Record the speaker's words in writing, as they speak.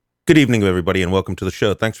Good evening, everybody, and welcome to the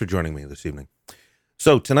show. Thanks for joining me this evening.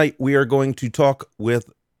 So tonight we are going to talk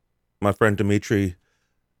with my friend Dimitri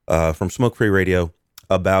from Smoke Free Radio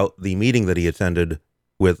about the meeting that he attended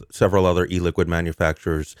with several other e-liquid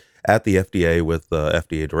manufacturers at the FDA with the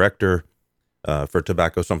FDA director for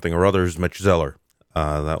tobacco something or others, Mitch Zeller.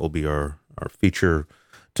 That will be our feature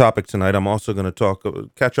topic tonight. I'm also going to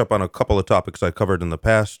catch up on a couple of topics I covered in the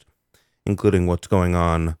past, including what's going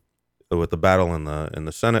on with the battle in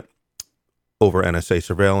the Senate over NSA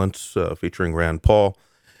surveillance featuring Rand Paul,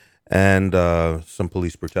 and some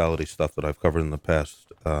police brutality stuff that I've covered in the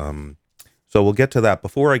past. So we'll get to that.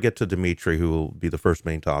 Before I get to Dimitri, who will be the first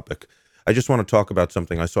main topic, I just want to talk about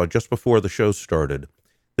something I saw just before the show started.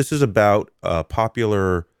 This is about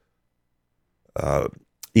popular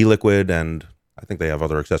e-liquid, and I think they have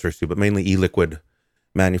other accessories too, but mainly e-liquid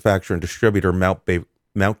manufacturer and distributor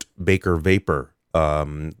Mount Baker Vapor.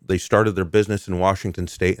 They started their business in Washington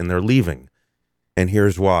State, and they're leaving. And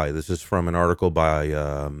here's why. This is from an article by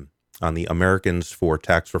on the Americans for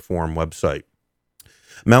Tax Reform website.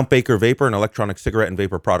 Mount Baker Vapor, an electronic cigarette and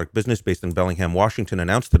vapor product business based in Bellingham, Washington,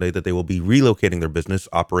 announced today that they will be relocating their business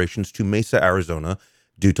operations to Mesa, Arizona,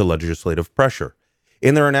 due to legislative pressure.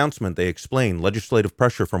 In their announcement, they explained legislative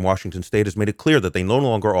pressure from Washington State has made it clear that they no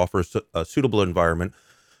longer offer a suitable environment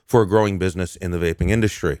for a growing business in the vaping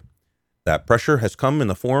industry. That pressure has come in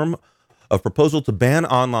the form of proposal to ban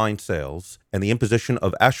online sales and the imposition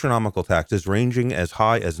of astronomical taxes ranging as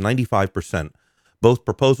high as 95%, both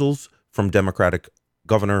proposals from Democratic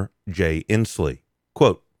Governor Jay Inslee.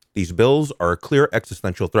 Quote, "These bills are a clear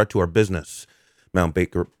existential threat to our business," Mount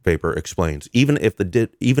Baker Vapor explains. Even if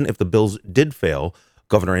the bills did fail,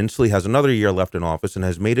 Governor Inslee has another year left in office and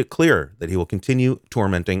has made it clear that he will continue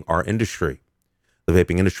tormenting our industry. The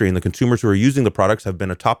vaping industry and the consumers who are using the products have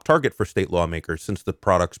been a top target for state lawmakers since the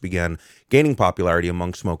products began gaining popularity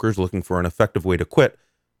among smokers looking for an effective way to quit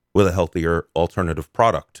with a healthier alternative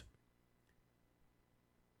product.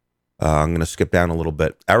 I'm going to skip down a little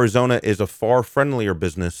bit. Arizona is a far friendlier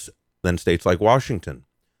business than states like Washington.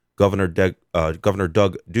 Governor Doug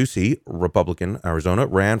Ducey, Republican, Arizona,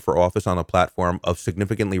 ran for office on a platform of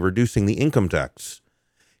significantly reducing the income tax.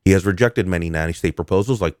 He has rejected many nanny-state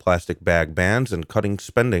proposals like plastic bag bans and cutting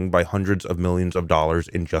spending by hundreds of millions of dollars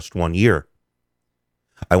in just 1 year.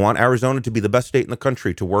 "I want Arizona to be the best state in the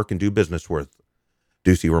country to work and do business with,"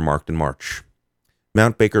 Ducey remarked in March.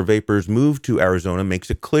 Mount Baker Vapor's move to Arizona makes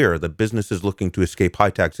it clear that businesses looking to escape high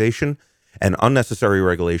taxation and unnecessary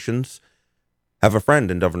regulations have a friend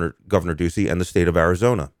in Governor Ducey and the state of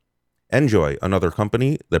Arizona. Enjoy, another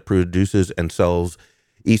company that produces and sells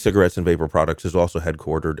e-cigarettes and vapor products, is also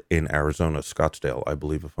headquartered in Arizona, Scottsdale, I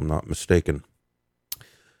believe, if I'm not mistaken.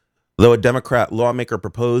 Though a Democrat lawmaker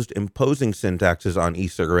proposed imposing sin taxes on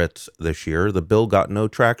e-cigarettes this year, the bill got no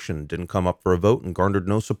traction, didn't come up for a vote, and garnered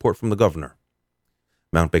no support from the governor.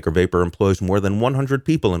 Mount Baker Vapor employs more than 100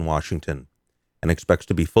 people in Washington and expects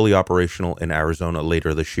to be fully operational in Arizona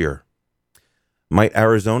later this year. Might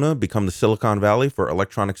Arizona become the Silicon Valley for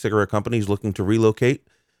electronic cigarette companies looking to relocate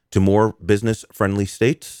to more business-friendly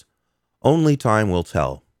states? Only time will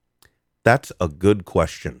tell. That's a good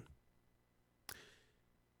question.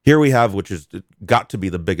 Here we have, which has got to be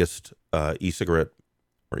the biggest e-cigarette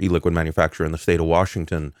or e-liquid manufacturer in the state of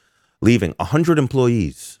Washington, leaving 100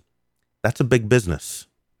 employees. That's a big business.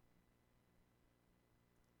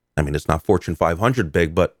 I mean, it's not Fortune 500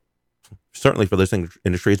 big, but certainly for this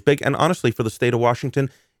industry, it's big. And honestly, for the state of Washington,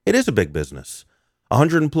 it is a big business.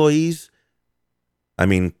 100 employees, I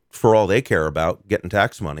mean, for all they care about, getting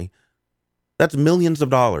tax money, that's millions of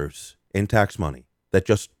dollars in tax money that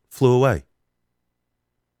just flew away.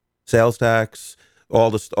 Sales tax,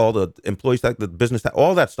 all the employees tax, the business tax,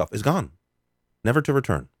 all that stuff is gone, never to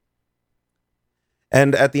return.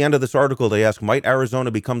 And at the end of this article, they ask, might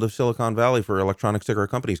Arizona become the Silicon Valley for electronic cigarette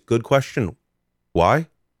companies? Good question. Why?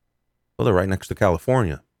 Well, they're right next to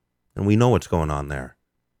California, and we know what's going on there.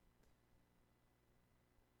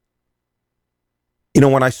 You know,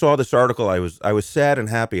 when I saw this article, I was sad and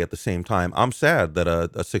happy at the same time. I'm sad that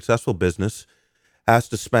a successful business has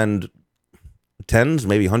to spend tens,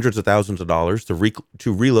 maybe hundreds of thousands of dollars to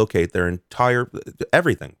relocate their entire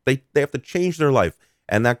everything. They have to change their life,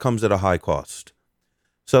 and that comes at a high cost.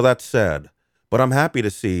 So that's sad. But I'm happy to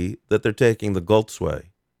see that they're taking the Gulch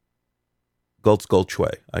way,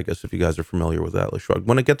 I guess, if you guys are familiar with Atlas Shrugged.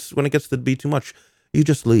 When it gets to be too much, you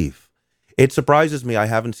just leave. It surprises me I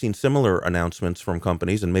haven't seen similar announcements from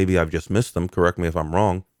companies, and maybe I've just missed them, correct me if I'm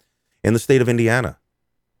wrong, in the state of Indiana,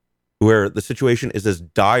 where the situation is as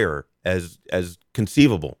dire as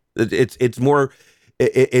conceivable. It's more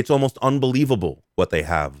It's almost unbelievable what they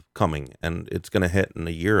have coming, and it's going to hit in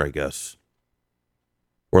a year, I guess,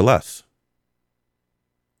 or less.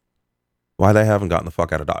 Why they haven't gotten the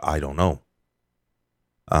fuck out of Dodge, I don't know.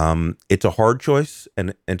 It's a hard choice,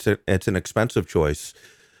 and it's an expensive choice,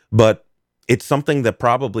 but it's something that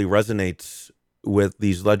probably resonates with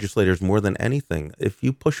these legislators more than anything. If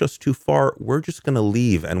you push us too far, we're just going to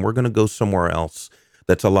leave, and we're going to go somewhere else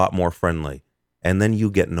that's a lot more friendly, and then you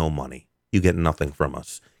get no money. You get nothing from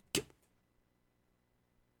us.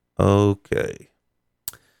 Okay.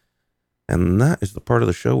 And that is the part of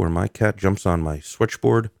the show where my cat jumps on my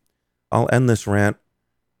switchboard. I'll end this rant,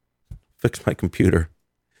 fix my computer,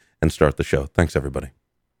 and start the show. Thanks, everybody.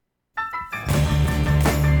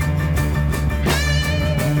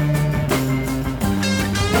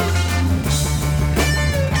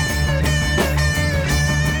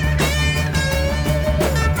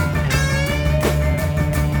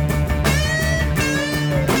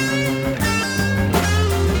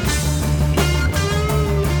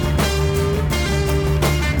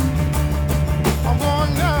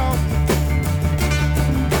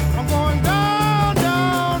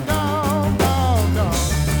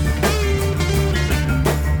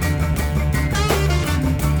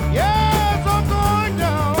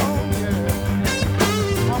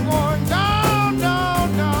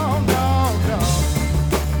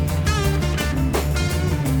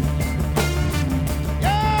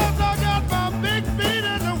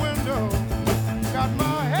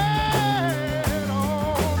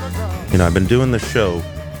 You know, I've been doing this show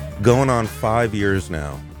going on 5 years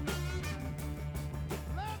now.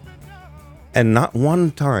 And not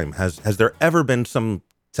one time has there ever been some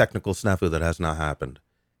technical snafu that has not happened.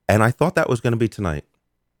 And I thought that was going to be tonight.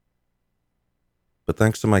 But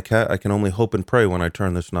thanks to my cat, I can only hope and pray when I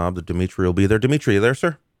turn this knob that Dimitri will be there. Dimitri, you there,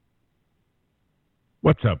 sir?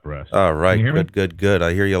 What's up, Russ? All right. Good.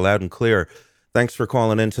 I hear you loud and clear. Thanks for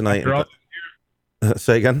calling in tonight.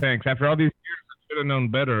 Say again? Thanks. After all these years, I should have known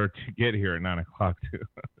better to get here at 9 o'clock, too.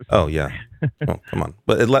 Oh, yeah. Oh, come on.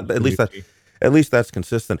 But at least that's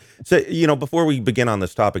consistent. So, you know, before we begin on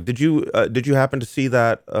this topic, did you happen to see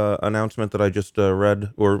that announcement that I just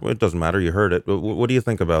read? Or it doesn't matter, you heard it. What do you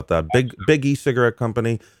think about that? Big e-cigarette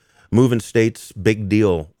company, moving states, big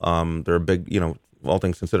deal. They're a big, you know, all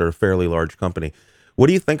things considered, a fairly large company. What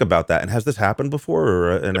do you think about that? And has this happened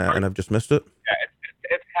before, and I've just missed it? Yeah,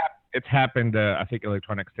 it's happened. I think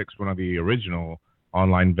Electronic Six, one of the original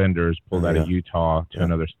online vendors, pulled out of Utah to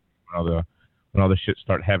another when all the shit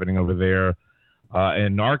started happening over there.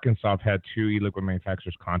 In Arkansas, I've had two e-liquid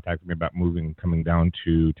manufacturers contact me about coming down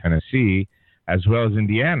to Tennessee, as well as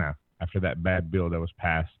Indiana, after that bad bill that was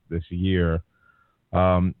passed this year.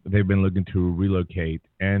 They've been looking to relocate.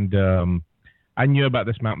 And I knew about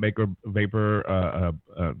this Mount Baker Vapor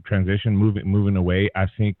transition, moving away. I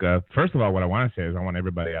think, first of all, what I want to say is I want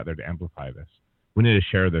everybody out there to amplify this. We need to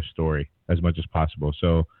share this story as much as possible.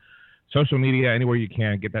 So social media, anywhere you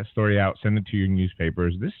can, get that story out, send it to your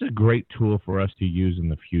newspapers. This is a great tool for us to use in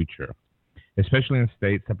the future, especially in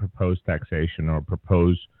states that propose taxation or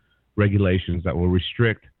propose regulations that will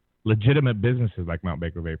restrict legitimate businesses like Mount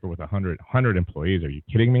Baker Vapor with 100 employees. Are you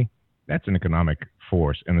kidding me? That's an economic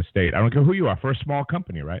force in the state. I don't care who you are, for a small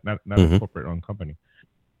company, right? Not a corporate-owned company.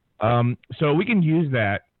 So we can use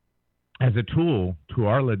that as a tool to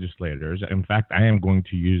our legislators. In fact, I am going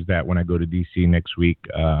to use that when I go to D.C. next week.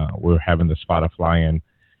 We're having the spot a fly-in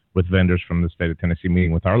with vendors from the state of Tennessee,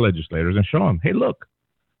 meeting with our legislators and show them, hey, look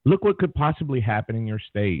what could possibly happen in your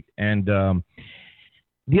state. And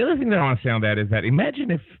the other thing that I want to say on that is that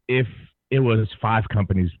imagine if it was 5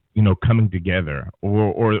 companies, you know, coming together,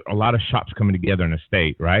 or a lot of shops coming together in a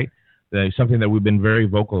state, right? Something that we've been very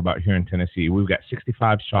vocal about here in Tennessee. We've got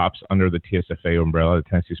 65 shops under the TSFA umbrella, the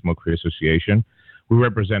Tennessee Smoke-Free Association. We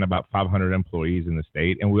represent about 500 employees in the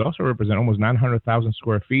state, and we also represent almost 900,000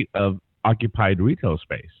 square feet of occupied retail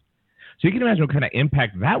space. So you can imagine what kind of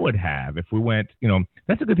impact that would have if we went, you know,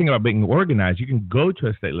 that's a good thing about being organized. You can go to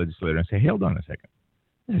a state legislator and say, hey, hold on a second.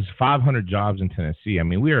 There's 500 jobs in Tennessee. I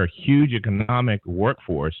mean, we are a huge economic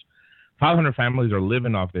workforce. 500 families are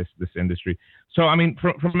living off this industry. So, I mean,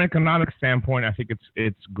 from an economic standpoint, I think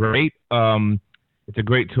it's great. It's a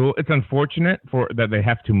great tool. It's unfortunate that they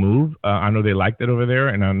have to move. I know they liked it over there,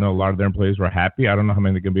 and I know a lot of their employees were happy. I don't know how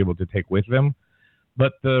many they're going to be able to take with them.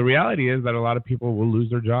 But the reality is that a lot of people will lose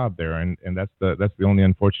their job there, and that's the only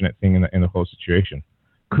unfortunate thing in the whole situation.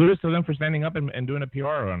 Kudos to them for standing up and doing a PR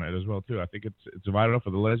on it as well, too. I think it's vital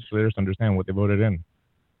for the legislators to understand what they voted in.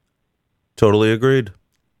 Totally agreed.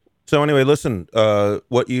 So anyway, listen,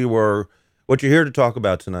 what you're here to talk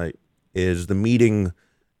about tonight is the meeting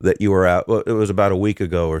that you were at. Well, it was about a week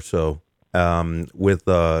ago or so, with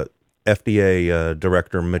FDA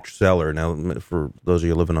Director Mitch Zeller. Now, for those of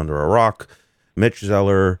you living under a rock, Mitch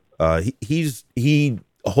Zeller, he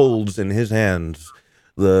holds in his hands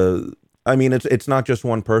the. I mean, it's not just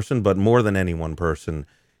one person, but more than any one person,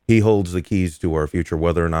 he holds the keys to our future.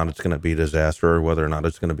 Whether or not it's going to be a disaster, or whether or not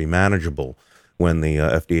it's going to be manageable when the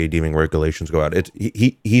FDA deeming regulations go out.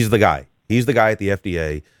 He's the guy. He's the guy at the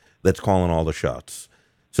FDA that's calling all the shots.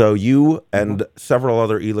 So you and several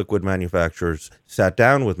other e-liquid manufacturers sat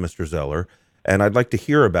down with Mr. Zeller, and I'd like to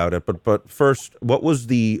hear about it. But first, what was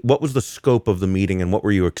the scope of the meeting, and what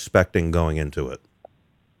were you expecting going into it?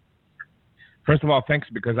 First of all, thanks,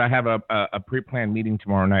 because I have a pre-planned meeting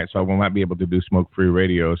tomorrow night, so I will not be able to do smoke-free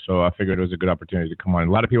radio. So I figured it was a good opportunity to come on.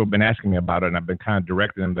 A lot of people have been asking me about it, and I've been kind of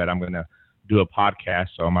directing them that I'm going to do a podcast,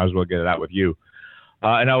 so I might as well get it out with you.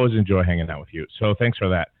 And I always enjoy hanging out with you. So thanks for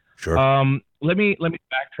that. Sure. Let me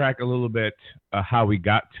backtrack a little bit how we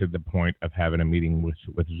got to the point of having a meeting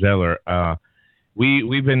with Zeller.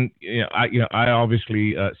 We've been I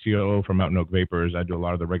obviously COO for Mountain Oak Vapors. I do a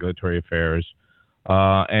lot of the regulatory affairs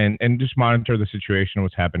and just monitor the situation,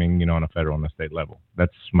 what's happening on a federal and a state level.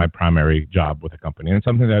 That's my primary job with the company, and it's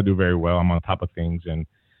something that I do very well. I'm on top of things and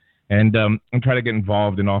try to get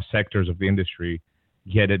involved in all sectors of the industry,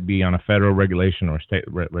 get it be on a federal regulation or state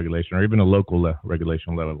regulation or even a local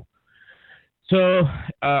regulation level. So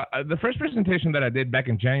the first presentation that I did back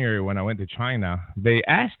in January when I went to China, they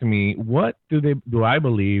asked me, what do I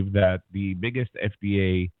believe that the biggest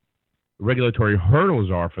FDA regulatory hurdles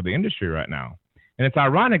are for the industry right now? And it's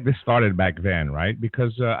ironic this started back then, right?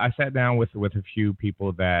 Because I sat down with a few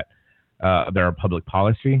people that there are public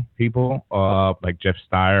policy people like Jeff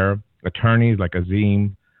Steyer, attorneys like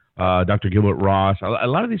Azim, Dr. Gilbert Ross, a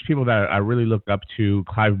lot of these people that I really look up to,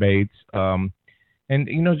 Clive Bates, and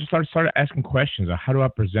just started asking questions of how do I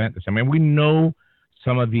present this. I mean, we know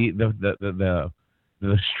some of the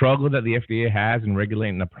struggle that the FDA has in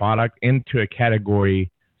regulating a product into a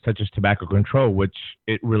category such as tobacco control, which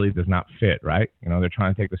it really does not fit, right? They're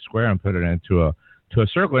trying to take the square and put it into a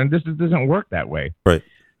circle, and this doesn't work that way. Right.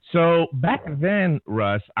 So back then,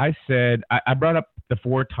 Russ, I said I brought up the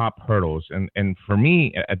 4 top hurdles, and for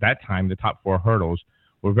me at that time, the top 4 hurdles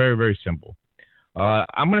were very, very simple.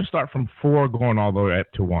 I'm going to start from 4 going all the way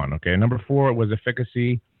up to 1. Okay, number 4 was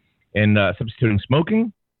efficacy in substituting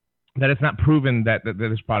smoking. That it's not proven that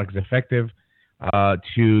this product is effective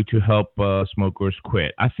to help smokers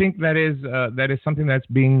quit. I think that is something that's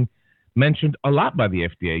being mentioned a lot by the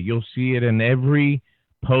FDA. You'll see it in every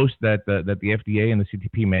post that the FDA and the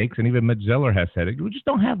CTP makes, and even Mitch Zeller has said it. We just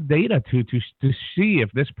don't have data to see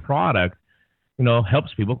if this product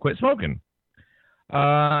helps people quit smoking.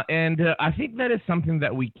 And I think that is something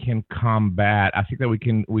that we can combat. I think that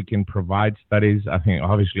we can provide studies. I think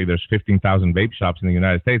obviously there's 15,000 vape shops in the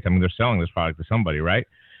United States. I mean, they're selling this product to somebody, right?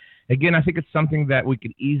 Again, I think it's something that we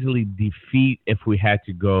could easily defeat if we had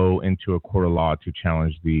to go into a court of law to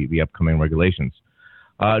challenge the upcoming regulations.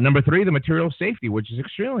 Number 3, the material safety, which is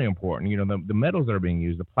extremely important. The metals that are being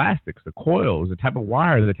used, the plastics, the coils, the type of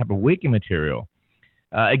wire, the type of wicking material.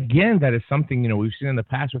 Again, that is something, we've seen in the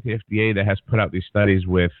past with the FDA that has put out these studies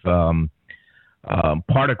with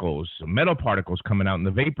particles, metal particles coming out in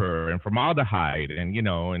the vapor and formaldehyde. And,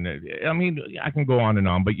 I mean, I can go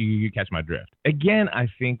on, but you catch my drift. Again, I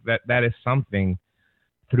think that is something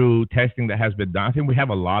through testing that has been done. I think we have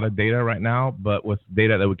a lot of data right now, but with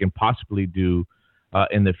data that we can possibly do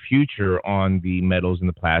in the future on the metals and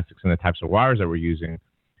the plastics and the types of wires that we're using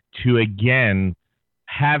to, again,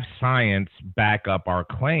 have science back up our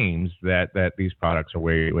claims that these products are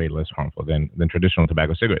way, way less harmful than traditional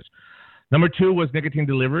tobacco cigarettes. Number 2 was nicotine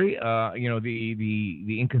delivery,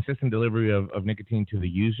 the inconsistent delivery of nicotine to the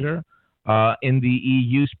user. In the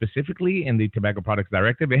EU specifically, in the Tobacco Products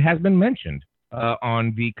Directive, it has been mentioned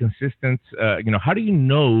on the consistent, how do you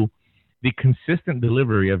know the consistent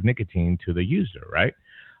delivery of nicotine to the user, right?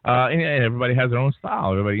 And everybody has their own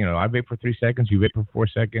style. Everybody, I vape for 3 seconds, you vape for 4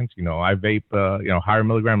 seconds. I vape, higher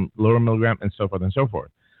milligram, lower milligram, and so forth and so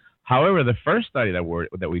forth. However, the first study that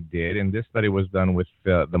we did, and this study was done with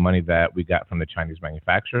the money that we got from the Chinese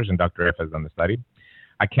manufacturers, and Dr. F has done the study.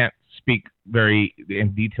 I can't speak very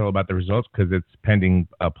in detail about the results because it's pending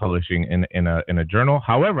publishing in a journal.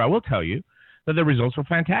 However, I will tell you that the results were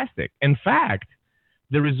fantastic. In fact,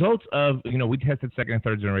 the results of, we tested 2nd and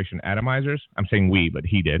 3rd generation atomizers. I'm saying we, but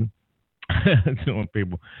he did. I don't want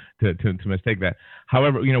people to mistake that.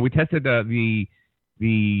 However, we tested the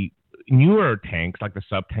newer tanks like the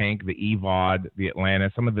sub tank, the EVOD, the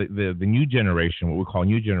Atlanta, some of the new generation, what we call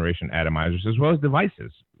new generation atomizers, as well as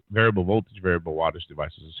devices, variable voltage, variable wattage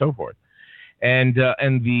devices, and so forth. and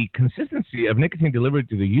the consistency of nicotine delivered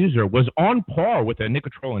to the user was on par with a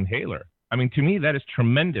Nicotrol inhaler. I mean, to me, that is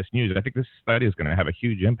tremendous news. I think this study is going to have a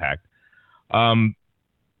huge impact, and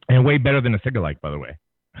way better than a Cigalike, by the way.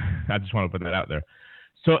 I just want to put that out there.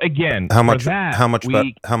 So again, How much? that, How much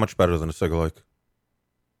better than a Cigalike?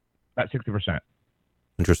 About 60%.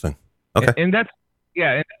 Interesting. Okay. And that's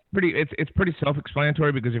yeah, it's pretty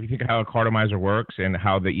self-explanatory, because if you think of how a cartomizer works and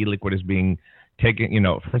how the e-liquid is being taken,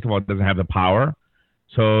 first of all, it doesn't have the power.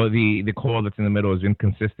 So the coil that's in the middle is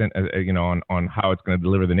inconsistent, on how it's going to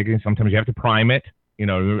deliver the nicotine. Sometimes you have to prime it. I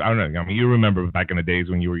don't know. I mean, you remember back in the days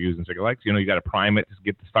when you were using Cigalikes, you got to prime it to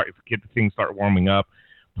get the thing start warming up.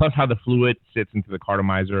 Plus how the fluid sits into the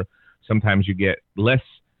cartomizer. Sometimes you get less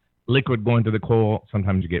liquid going to the coil.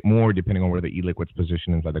 Sometimes you get more, depending on where the e-liquid's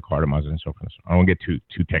position inside the cartomizer and so forth. I won't get too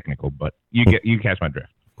technical, but you catch my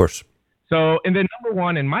drift. Of course. So, and then number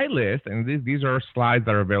one in my list, and these are slides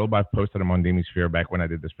that are available. I've posted them on Demisphere back when I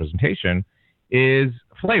did this presentation, is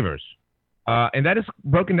flavors. And that is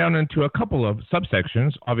broken down into a couple of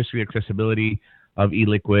subsections. Obviously, accessibility of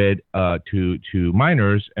e-liquid to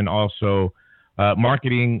minors, and also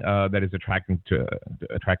marketing that is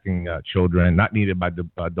attracting children, not needed by the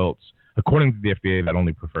adults, according to the FDA, that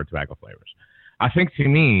only prefer tobacco flavors. I think, to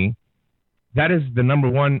me, that is the number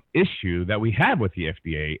one issue that we have with the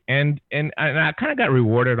FDA. And I kind of got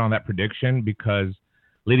rewarded on that prediction, because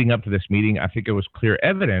leading up to this meeting, I think it was clear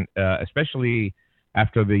evident, especially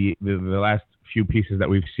after the last few pieces that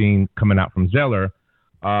we've seen coming out from Zeller.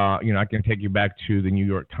 I can take you back to the New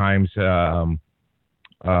York Times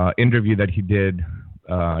interview that he did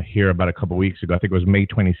here about a couple weeks ago. I think it was May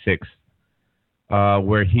 26th,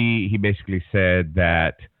 where he basically said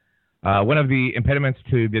that one of the impediments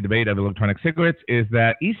to the debate of electronic cigarettes is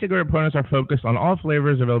that e-cigarette opponents are focused on all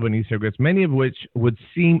flavors available in e-cigarettes, many of which would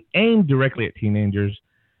seem aimed directly at teenagers,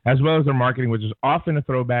 as well as their marketing, which is often a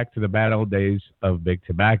throwback to the bad old days of big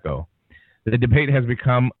tobacco. The debate has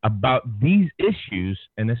become about these issues,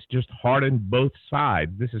 and it's just hardened both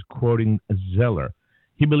sides. This is quoting Zeller.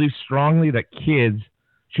 He believes strongly that kids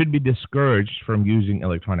should be discouraged from using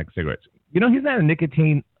electronic cigarettes. He's not a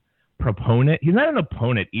nicotine proponent. He's not an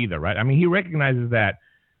opponent either, right? I mean, he recognizes that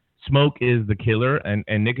smoke is the killer, and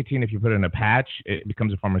nicotine, if you put it in a patch, it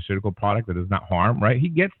becomes a pharmaceutical product that does not harm, right? He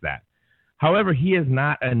gets that. However, he is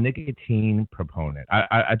not a nicotine proponent.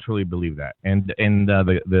 I truly believe that. And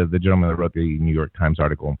the gentleman that wrote the New York Times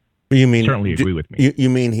article certainly agree with me. You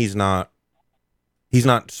mean he's not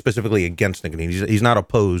specifically against nicotine. He's not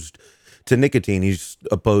opposed to nicotine. He's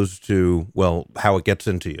opposed to, how it gets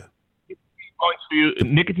into you.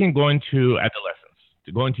 Nicotine going to adolescents,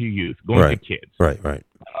 going to youth, going to kids. Right.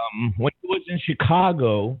 When he was in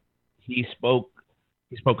Chicago, he spoke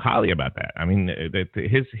highly about that. I mean,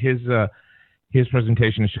 his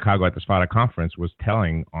presentation in Chicago at the SPADA conference was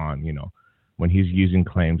telling on, when he's using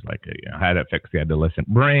claims like how it affects the adolescent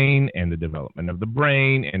brain and the development of the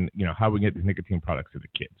brain, and how we get the nicotine products to the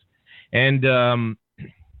kids. And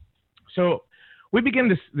so we begin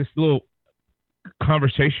this little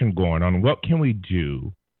conversation going on what can we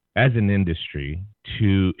do as an industry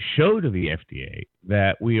to show to the FDA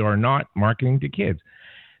that we are not marketing to kids.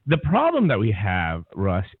 The problem that we have,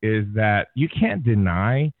 Russ, is that you can't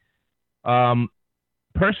deny.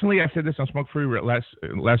 Personally, I said this on Smoke Free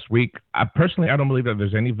last week. I don't believe that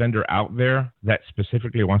there's any vendor out there that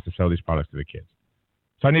specifically wants to sell these products to the kids.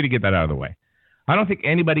 So I need to get that out of the way. I don't think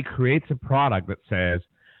anybody creates a product that says,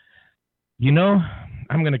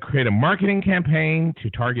 I'm going to create a marketing campaign to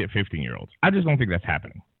target 15-year-olds. I just don't think that's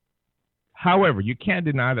happening. However, you can't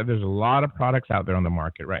deny that there's a lot of products out there on the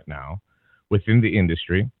market right now within the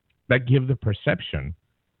industry that give the perception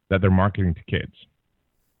that they're marketing to kids.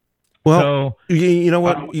 Well, so, you know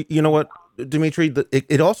what, Dimitri,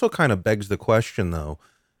 it also kind of begs the question, though,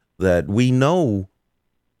 that we know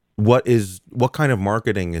what kind of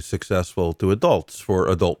marketing is successful to adults for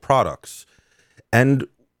adult products. And,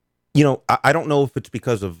 I don't know if it's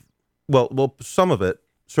because of, some of it,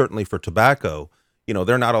 certainly for tobacco,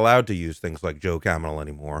 they're not allowed to use things like Joe Camel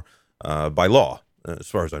anymore by law, as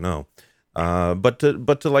far as I know. But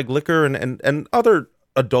to like liquor and other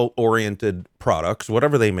adult-oriented products,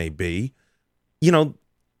 whatever they may be, you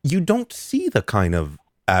don't see the kind of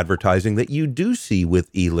advertising that you do see with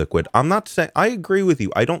e-liquid. I'm not saying, I agree with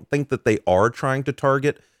you. I don't think that they are trying to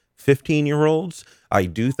target 15-year-olds. I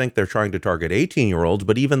do think they're trying to target 18-year-olds,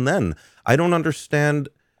 but even then, I don't understand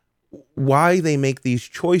why they make these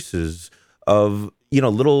choices of,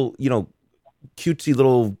 little, cutesy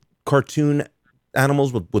little cartoon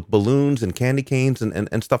animals with balloons and candy canes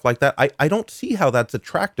and stuff like that. I don't see how that's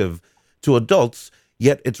attractive to adults,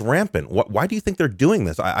 yet it's rampant. Why do you think they're doing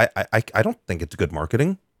this? I don't think it's good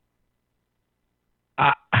marketing.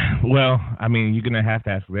 Uh, well, I mean, you're gonna have to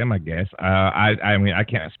ask them, I guess. I mean, I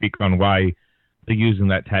can't speak on why they're using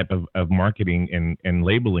that type of marketing and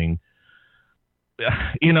labeling.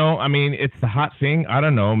 I mean, it's the hot thing. I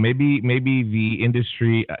don't know. Maybe the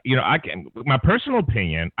industry. I can. My personal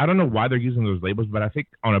opinion. I don't know why they're using those labels, but I think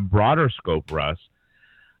on a broader scope, Russ,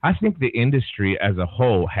 I think the industry as a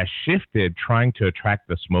whole has shifted, trying to attract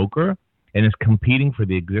the smoker, and is competing for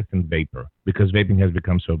the existing vapor because vaping has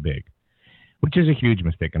become so big, which is a huge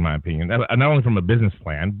mistake in my opinion. Not only from a business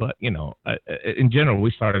plan, but in general, we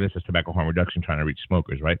started this as tobacco harm reduction, trying to reach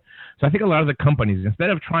smokers, right? So I think a lot of the companies, instead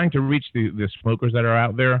of trying to reach the smokers that are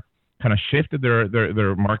out there, kind of shifted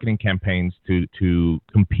their marketing campaigns to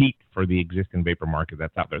compete for the existing vapor market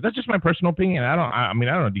that's out there. That's just my personal opinion. I mean,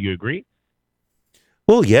 I don't know. Do you agree?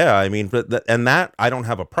 Well, yeah, I mean, and that I don't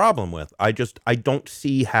have a problem with. I don't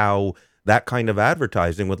see how that kind of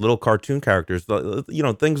advertising with little cartoon characters,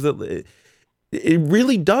 things that it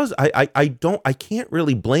really does. I can't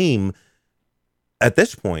really blame at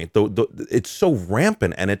this point. It's so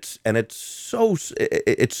rampant and it's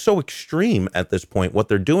so extreme at this point what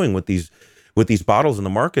they're doing with these bottles and the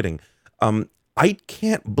marketing. I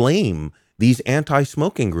can't blame these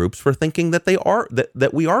anti-smoking groups for thinking that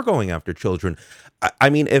that we are going after children.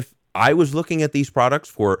 I mean, if I was looking at these products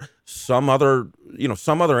for some other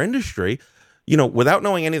industry, without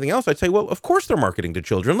knowing anything else, I'd say, well, of course they're marketing to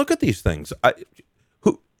children. Look at these things.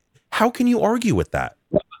 How can you argue with that?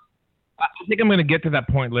 I think I'm going to get to that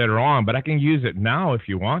point later on, but I can use it now if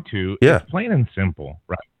you want to. Yeah. It's plain and simple,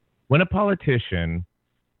 right? When a politician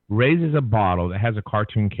raises a bottle that has a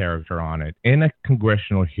cartoon character on it in a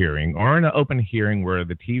congressional hearing or in an open hearing where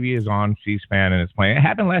the TV is on C-SPAN and it's playing. It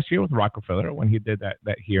happened last year with Rockefeller when he did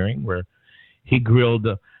that hearing where he grilled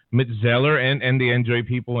Mitch Zeller and the Enjoy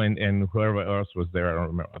people and whoever else was there. I don't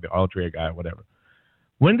remember, the Altria guy, whatever.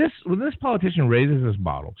 When this politician raises this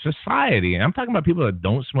bottle, society, and I'm talking about people that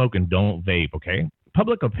don't smoke and don't vape, okay?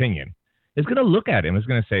 Public opinion is going to look at him. Is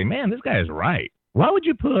going to say, man, this guy is right. Why would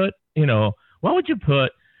you put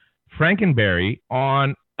Frankenberry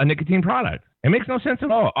on a nicotine product? It makes no sense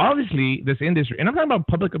at all. Obviously, this industry, and I'm talking about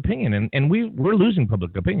public opinion, and we're losing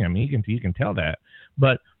public opinion. I mean, you can tell that,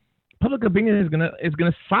 but public opinion is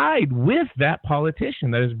gonna side with that politician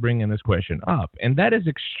that is bringing this question up, and that is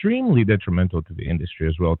extremely detrimental to the industry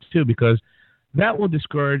as well too, because that will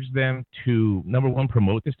discourage them to, number one,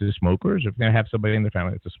 promote this to smokers if they have somebody in their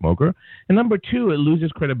family that's a smoker, and number two, it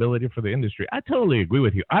loses credibility for the industry. I totally agree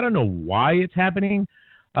with you. I don't know why it's happening,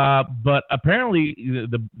 but apparently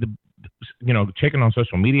the checking on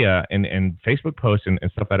social media and Facebook posts and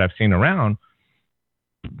stuff that I've seen around,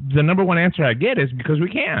 the number one answer I get is because we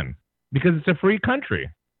can. Because it's a free country.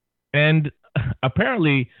 And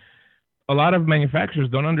apparently, a lot of manufacturers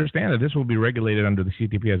don't understand that this will be regulated under the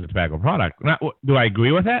CTP as a tobacco product. Now, do I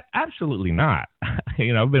agree with that? Absolutely not.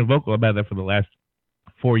 I've been vocal about that for the last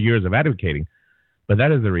 4 years of advocating, but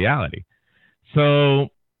that is the reality. So,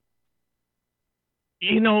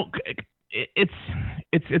 it's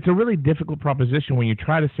a really difficult proposition when you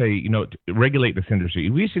try to say, to regulate this industry.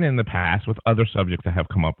 We've seen it in the past with other subjects that have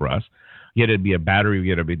come up, Russ. Yet it'd be a battery,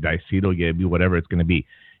 yet it'd be diacetyl, yet it'd be whatever it's going to be.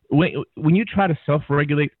 When you try to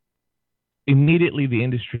self-regulate, immediately the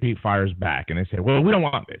industry fires back and they say, well, we don't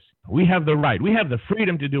want this. We have the right. We have the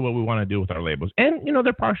freedom to do what we want to do with our labels. And,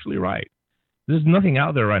 they're partially right. There's nothing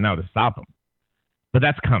out there right now to stop them. But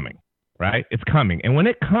that's coming, right? It's coming. And when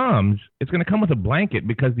it comes, it's going to come with a blanket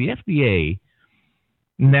because the FDA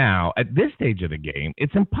now, at this stage of the game,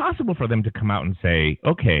 it's impossible for them to come out and say,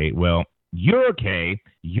 okay, well, you're okay.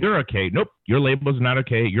 Nope, your label's not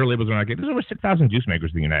okay. Your labels are not okay. There's over 6,000 juice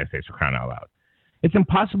makers in the United States, for crying out loud. It's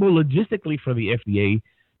impossible logistically for the FDA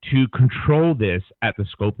to control this at the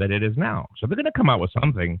scope that it is now. So they're going to come out with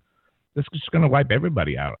something that's just going to wipe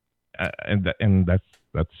everybody out, and that's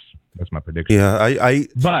my prediction. Yeah, I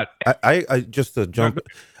just to jump,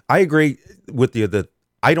 I agree with you that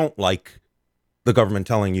I don't like the government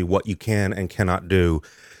telling you what you can and cannot do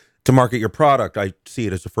to market your product. I see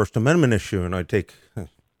it as a First Amendment issue, and I take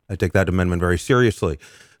that amendment very seriously.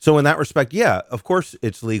 So in that respect, yeah, of course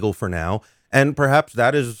it's legal for now, and perhaps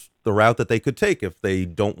that is the route that they could take if they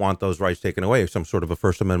don't want those rights taken away. Some sort of a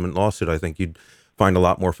First Amendment lawsuit. I think you'd find a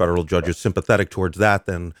lot more federal judges sympathetic towards that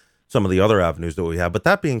than some of the other avenues that we have. But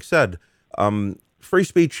that being said, free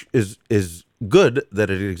speech is good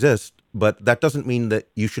that it exists, but that doesn't mean that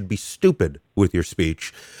you should be stupid with your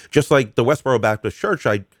speech. Just like the Westboro Baptist Church,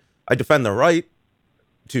 I defend their right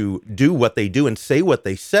to do what they do and say what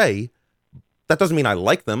they say. That doesn't mean I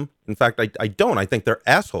like them. In fact, I don't. I think they're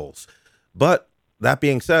assholes. But that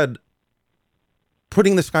being said,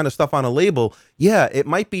 putting this kind of stuff on a label, yeah, it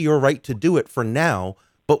might be your right to do it for now,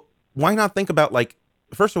 but why not think about, like,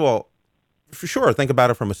 first of all, for sure, think about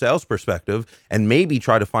it from a sales perspective and maybe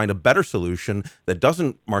try to find a better solution that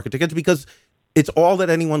doesn't market tickets, because it's all that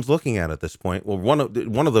anyone's looking at this point. Well, one of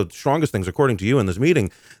the strongest things, according to you in this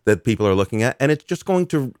meeting, that people are looking at, and it's just going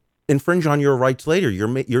to infringe on your rights later.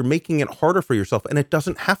 You're making it harder for yourself, and it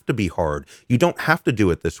doesn't have to be hard. You don't have to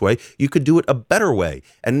do it this way. You could do it a better way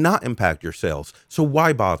and not impact your sales. So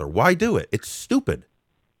why bother? Why do it? It's stupid.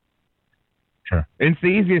 Sure. It's the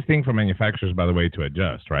easiest thing for manufacturers, by the way, to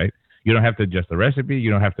adjust, right? You don't have to adjust the recipe. You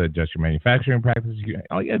don't have to adjust your manufacturing practices.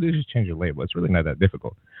 All you got to do is just change your label. It's really not that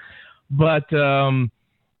difficult. But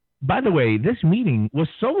by the way, this meeting was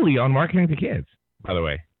solely on marketing to kids, by the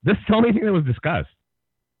way. This is the only thing that was discussed.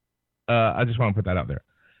 I just want to put that out there.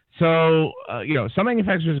 So, some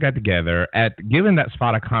manufacturers got together given that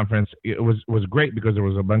SPADA conference. It was great because there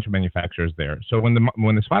was a bunch of manufacturers there. So when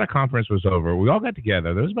the SPADA conference was over, we all got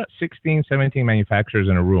together. There was about 16, 17 manufacturers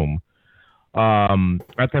in a room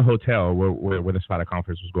at the hotel where the SPADA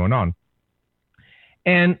conference was going on.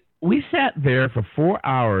 And we sat there for 4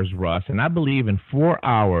 hours, Russ, and I believe in 4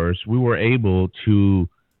 hours we were able to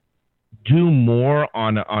do more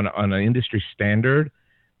on an industry standard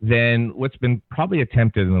than what's been probably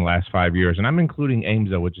attempted in the last 5 years. And I'm including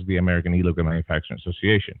AMSA, which is the American E-Liquid Manufacturing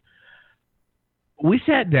Association. We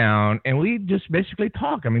sat down and we just basically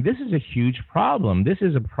talked. I mean, this is a huge problem. This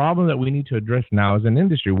is a problem that we need to address now as an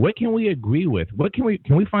industry. What can we agree with? Can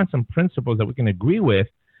we find some principles that we can agree with,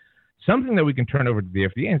 something that we can turn over to the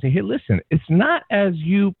FDA and say, hey, listen, it's not as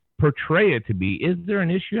you portray it to be. Is there an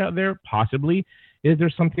issue out there? Possibly. Is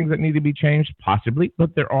there some things that need to be changed? Possibly.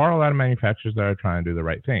 But there are a lot of manufacturers that are trying to do the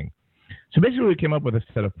right thing. So basically, we came up with a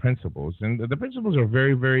set of principles. And the principles are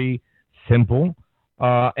very, very simple.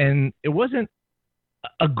 And it wasn't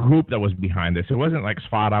a group that was behind this. It wasn't like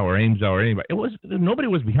SPADA or AMSA or anybody. Nobody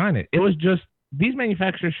was behind it. It was just these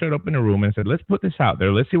manufacturers showed up in a room and said, let's put this out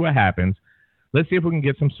there. Let's see what happens. Let's see if we can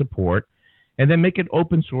get some support. And then make it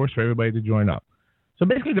open source for everybody to join up. So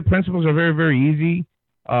basically, the principles are very, very easy.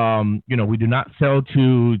 We do not sell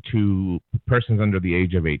to persons under the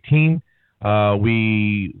age of 18.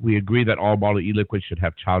 We agree that all bottled e-liquids should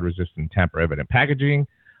have child-resistant, tamper-evident packaging.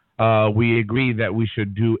 We agree that we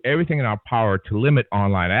should do everything in our power to limit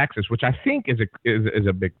online access, which I think is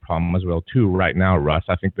a big problem as well too right now, Russ.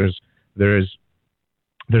 I think there's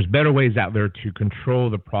better ways out there to control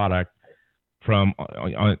the product from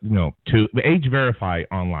to age verify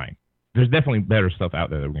online. There's definitely better stuff out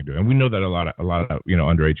there that we can do, and we know that a lot of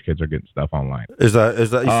underage kids are getting stuff online. Is that you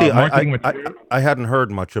see? I hadn't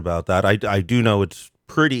heard much about that. I do know it's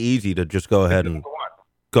pretty easy to just go ahead and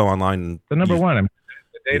go online. And the number one, I mean,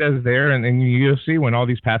 the data is there, and you'll see when all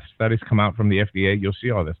these past studies come out from the FDA, you'll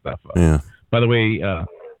see all this stuff. Yeah. By the way, the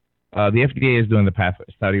FDA is doing the PATH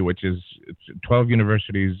study, which is 12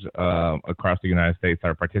 universities across the United States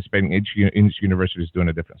are participating. Each university is doing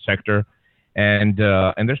a different sector. And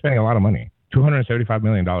they're spending a lot of money, $275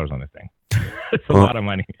 million on this thing. It's a lot of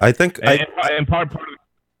money. I think, and part of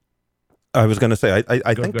I was going to say,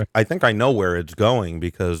 I think I know where it's going,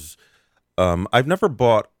 because I've never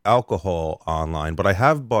bought alcohol online, but I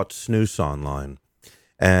have bought snus online,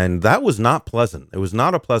 and that was not pleasant. It was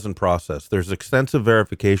not a pleasant process. There's extensive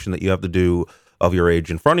verification that you have to do of your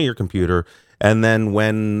age in front of your computer, and then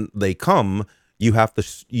when they come, you have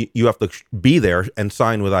to be there and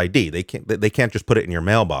sign with ID. They can't just put it in your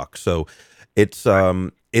mailbox. So it's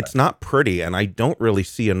not pretty, and I don't really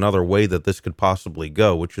see another way that this could possibly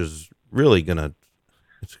go, which is really gonna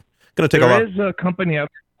take a lot. There is a company out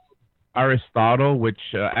there, Aristotle, which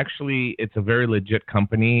actually it's a very legit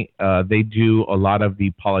company. They do a lot of the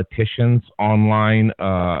politicians' online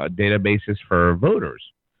databases for voters.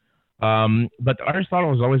 But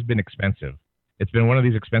Aristotle has always been expensive. It's been one of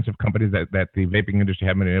these expensive companies that the vaping industry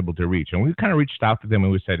haven't been able to reach. And we kind of reached out to them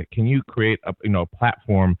and we said, can you create a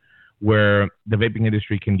platform where the vaping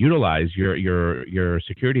industry can utilize your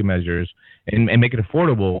security measures and make it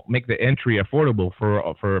affordable, make the entry affordable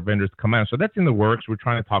for vendors to come out. So that's in the works. We're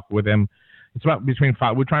trying to talk with them. It's about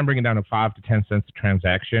we're trying to bring it down to 5 to 10 cents a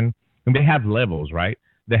transaction. And they have levels, right?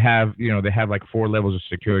 They have like 4 levels of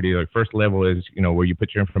security. Like first level is, where you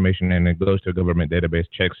put your information in and it goes to a government database,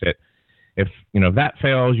 checks it. If that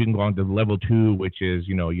fails, you can go on to level 2, which is,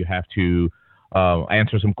 you have to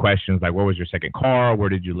answer some questions like, what was your second car? Where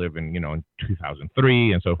did you live in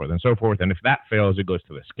 2003, and so forth and so forth. And if that fails, it goes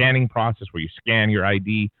to the scanning process where you scan your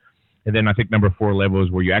ID. And then I think number 4 level is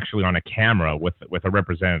where you're actually on a camera with a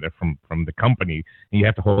representative from the company, and you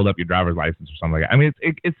have to hold up your driver's license or something like that. I mean,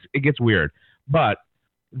 it gets weird, but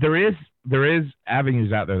there is there is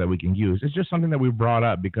avenues out there that we can use. It's just something that we brought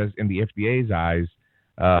up because in the FDA's eyes,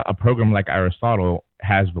 a program like Aristotle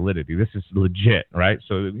has validity. This is legit, right?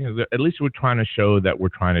 So at least we're trying to show that we're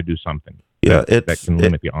trying to do something. Yeah, that can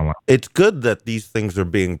limit the online. It's good that these things are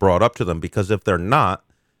being brought up to them, because if they're not,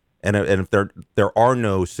 and if there are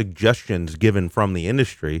no suggestions given from the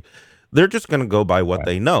industry, they're just going to go by what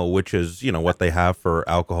they know, which is what they have for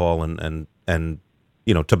alcohol and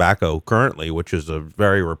tobacco currently, which is a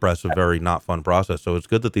very repressive, very not fun process. So it's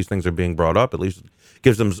good that these things are being brought up. At least it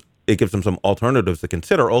gives them some alternatives to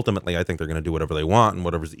consider. Ultimately, I think they're going to do whatever they want and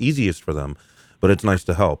whatever's easiest for them, but it's nice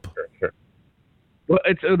to help. Sure. Well,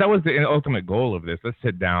 that was the ultimate goal of this. Let's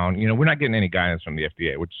sit down. We're not getting any guidance from the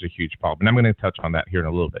FDA, which is a huge problem. And I'm going to touch on that here in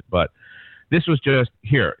a little bit. But this was just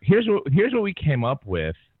here's what we came up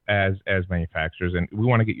with as manufacturers, and we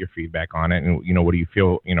want to get your feedback on it. And what do you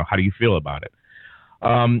feel? How do you feel about it?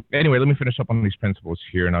 Anyway, let me finish up on these principles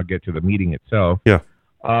here, and I'll get to the meeting itself. Yeah.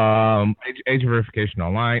 Age verification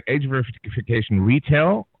online, age verification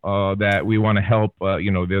retail, that we want to help,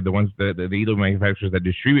 they're the ones that the illegal manufacturers that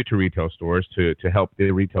distribute to retail stores to help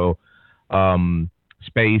the retail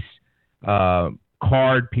space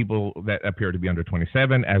card people that appear to be under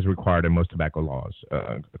 27 as required in most tobacco laws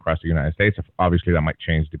across the United States. Obviously, that might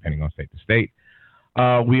change depending on state to state.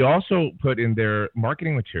 We also put in their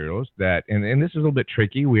marketing materials that, and this is a little bit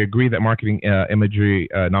tricky. We agree that marketing imagery,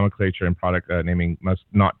 nomenclature, and product naming must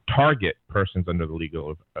not target persons under the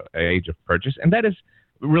legal age of purchase, and that is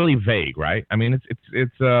really vague, right? I mean,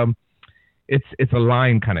 it's a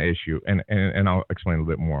line kind of issue, and I'll explain a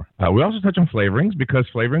little bit more. We also touch on flavorings because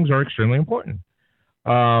flavorings are extremely important.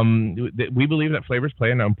 We believe that flavors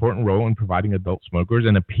play an important role in providing adult smokers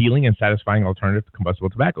an appealing and satisfying alternative to combustible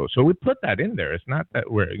tobacco. So we put that in there. It's not that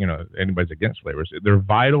anybody's against flavors. They're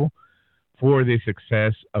vital for the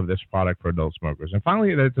success of this product for adult smokers. And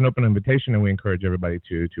finally, it's an open invitation, and we encourage everybody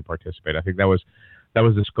to participate. I think that was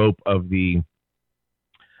the scope of the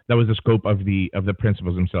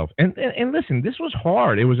principles themselves. And listen, this was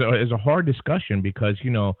hard. It was a hard discussion because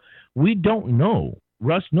we don't know.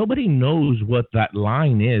 Russ, nobody knows what that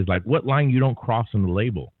line is, like what line you don't cross on the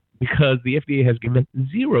label, because the FDA has given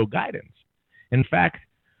zero guidance. In fact,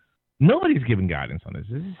 nobody's given guidance on this.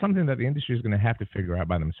 This is something that the industry is going to have to figure out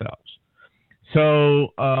by themselves.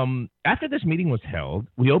 So after this meeting was held,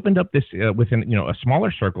 we opened up this within a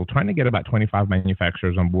smaller circle, trying to get about 25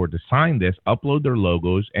 manufacturers on board to sign this, upload their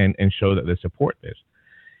logos, and show that they support this.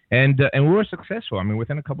 And we were successful. I mean,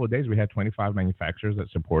 within a couple of days, we had 25 manufacturers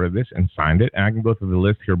that supported this and signed it. And I can go through the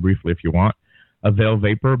list here briefly if you want. Avail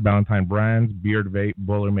Vapor, Valentine Brands, Beard Vape,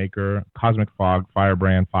 Boilermaker, Cosmic Fog,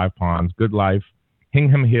 Firebrand, Five Ponds, Good Life,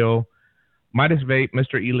 Hingham Hill, Midas Vape,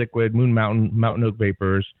 Mr. E-Liquid, Moon Mountain, Mountain Oak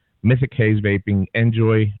Vapors, Mythic Haze Vaping,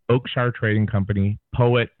 Enjoy, Oakshire Trading Company,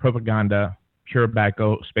 Poet, Propaganda, Pure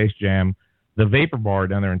Tobacco, Space Jam, The Vapor Bar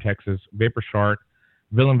down there in Texas, Vapor Shark,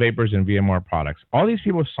 Villain Vapors, and VMR Products. All these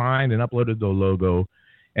people signed and uploaded the logo,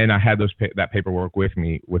 and I had that paperwork with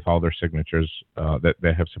me with all their signatures that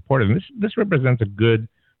have supported. And this represents a good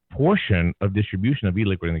portion of distribution of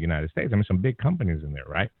e-liquid in the United States. I mean, some big companies in there,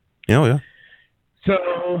 right? Oh, yeah.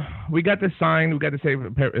 So we got this signed, we got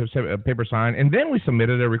the paper signed, and then we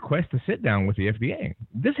submitted a request to sit down with the FDA.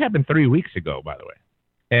 This happened 3 weeks ago, by the way.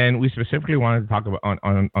 And we specifically wanted to talk about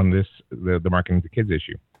on this, the marketing to kids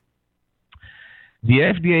issue. The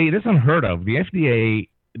FDA, this is unheard of. The FDA,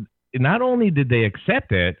 not only did they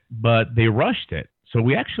accept it, but they rushed it. So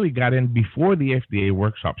we actually got in before the FDA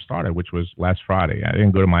workshop started, which was last Friday. I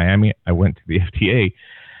didn't go to Miami. I went to the FDA.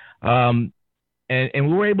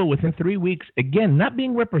 And we were able, within 3 weeks, again, not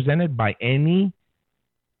being represented by any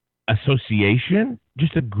association,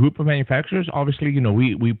 just a group of manufacturers. Obviously,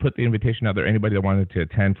 we put the invitation out there, anybody that wanted to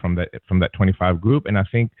attend from that 25 group. And I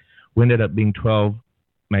think we ended up being 12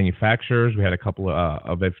 manufacturers. We had a couple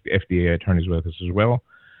of FDA attorneys with us as well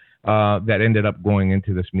that ended up going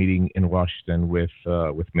into this meeting in Washington with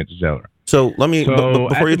Mitch Zeller. So let me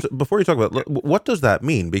before you talk about what does that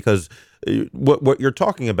mean? Because what you're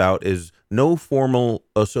talking about is no formal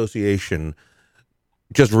association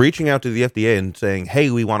just reaching out to the FDA and saying, "Hey,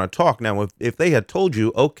 we want to talk." Now, if they had told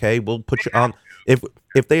you, "Okay, we'll put you on,"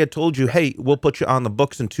 if they had told you, "Hey, we'll put you on the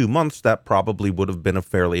books in 2 months," that probably would have been a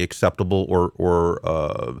fairly acceptable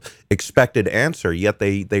or expected answer. Yet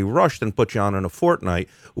they rushed and put you on in a fortnight.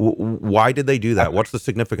 Why did they do that? What's the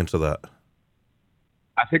significance of that?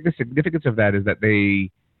 I think the significance of that is that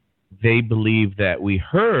they believe that we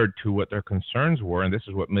heard to what their concerns were, and this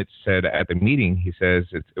is what Mitch said at the meeting. He says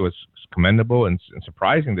it was commendable and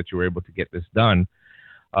surprising that you were able to get this done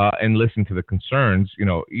and listen to the concerns.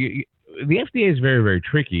 the FDA is very, very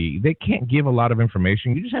tricky. They can't give a lot of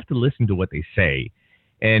information. You just have to listen to what they say,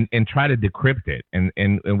 and try to decrypt it. And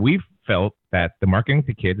we've felt that the marketing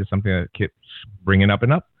to kids is something that keeps bringing up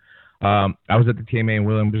and up. I was at the TMA in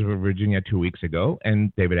Williamsburg, Virginia 2 weeks ago,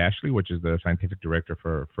 and David Ashley, which is the scientific director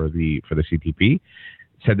for the CTP,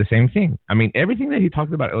 said the same thing. I mean, everything that he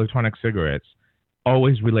talked about electronic cigarettes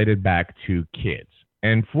always related back to kids.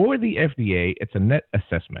 And for the FDA, it's a net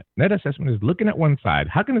assessment. Net assessment is looking at one side.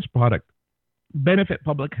 How can this product benefit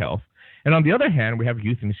public health? And on the other hand, we have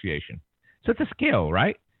youth initiation. So it's a scale,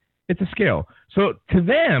 right? It's a scale. So to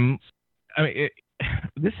them, I mean,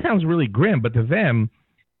 this sounds really grim, but to them,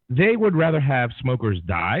 they would rather have smokers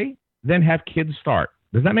die than have kids start.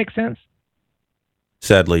 Does that make sense?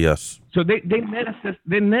 Sadly, yes. So they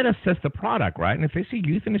net assess the product, right? And if they see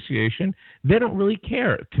youth initiation, they don't really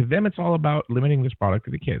care. To them, it's all about limiting this product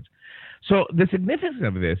to the kids. So the significance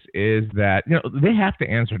of this is that they have to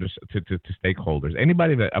answer to stakeholders.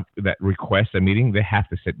 Anybody that requests a meeting, they have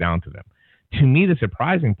to sit down to them. To me, the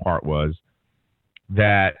surprising part was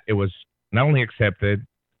that it was not only accepted,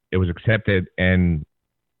 it was accepted, and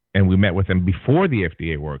we met with them before the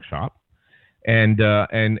FDA workshop. And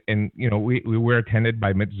we were attended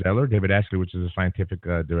by Mitch Zeller, David Ashley, which is a scientific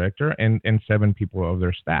director, and 7 people of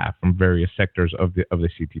their staff from various sectors of the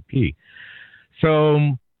CTP.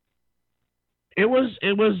 So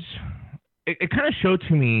it kind of showed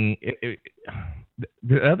to me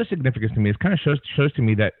the other significance to me is kind of shows to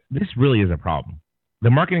me that this really is a problem.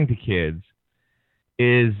 The marketing to kids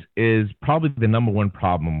is probably the number one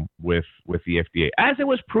problem with the FDA, as it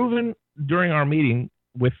was proven during our meeting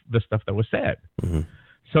with the stuff that was said. Mm-hmm.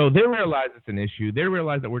 So they realize it's an issue. They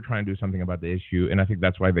realize that we're trying to do something about the issue, and I think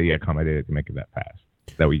that's why they accommodated to make it that fast,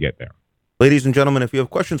 that we get there. Ladies and gentlemen, if you have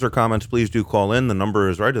questions or comments, please do call in. The number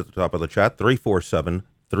is right at the top of the chat,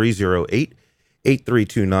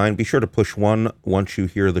 347-308-8329. Be sure to push 1 once you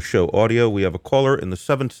hear the show audio. We have a caller in the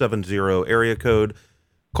 770 area code.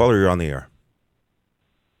 Caller, you're on the air.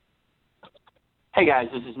 Hey, guys,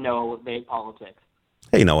 this is Noah with Vape Politics.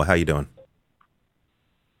 Hey, Noah, how you doing?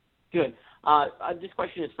 Good. This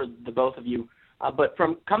question is for the both of you, but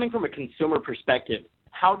coming from a consumer perspective,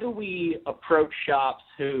 how do we approach shops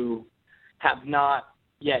who have not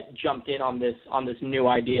yet jumped in on this new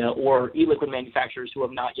idea, or e-liquid manufacturers who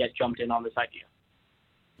have not yet jumped in on this idea?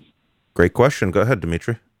 Great question. Go ahead,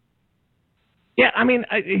 Dimitri. Yeah, I mean,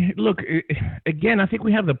 look, again, I think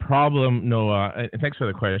we have the problem, Noah, thanks for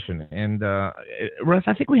the question. And Russ,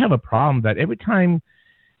 I think we have a problem that every time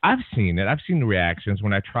I've seen the reactions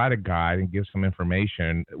when I try to guide and give some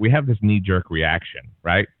information, we have this knee-jerk reaction,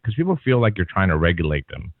 right? Because people feel like you're trying to regulate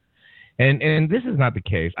them. And this is not the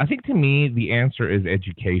case. I think to me, the answer is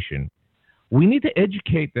education. We need to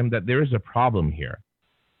educate them that there is a problem here.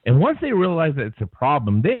 And once they realize that it's a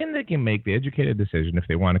problem, then they can make the educated decision if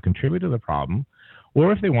they want to contribute to the problem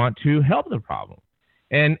or if they want to help the problem.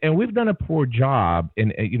 And we've done a poor job.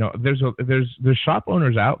 And there's shop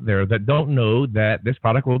owners out there that don't know that this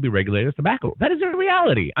product will be regulated as tobacco. That is a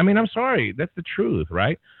reality. I mean, I'm sorry, that's the truth,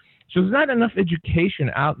 right? So there's not enough education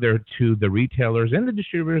out there to the retailers and the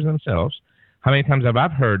distributors themselves. How many times have I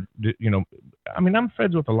heard, I'm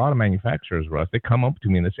friends with a lot of manufacturers, Russ. They come up to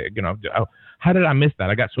me and they say, how did I miss that?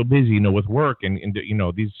 I got so busy, with work and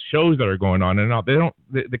these shows that are going on and all.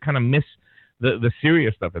 They kind of miss the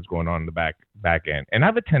serious stuff that's going on in the back end. And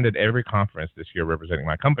I've attended every conference this year representing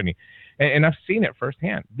my company, and I've seen it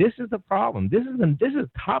firsthand. This is the problem. This is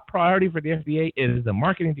top priority for the FDA. It is the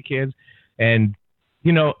marketing to kids. And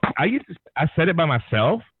I said it by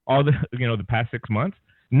myself all the past 6 months.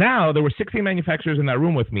 Now there were 16 manufacturers in that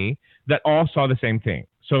room with me that all saw the same thing.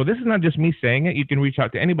 So this is not just me saying it. You can reach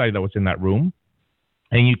out to anybody that was in that room,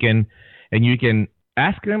 and you can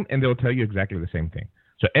ask them, and they'll tell you exactly the same thing.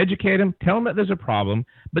 So educate them, tell them that there's a problem,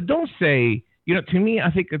 but don't say, to me, I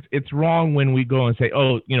think it's wrong when we go and say,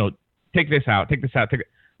 take this out, take this out, take it.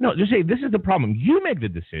 No, just say, this is the problem. You make the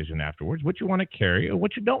decision afterwards, what you want to carry or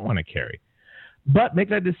what you don't want to carry. But make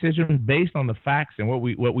that decision based on the facts and what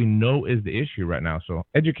we know is the issue right now. So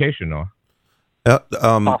education, Noah.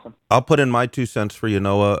 Awesome. I'll put in my 2 cents for you,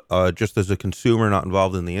 Noah, just as a consumer not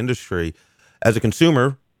involved in the industry. As a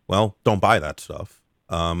consumer, well, don't buy that stuff.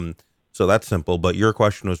 So that's simple. But your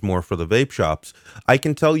question was more for the vape shops. I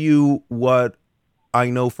can tell you what I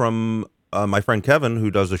know from my friend Kevin, who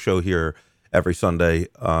does a show here every Sunday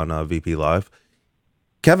on VP Live.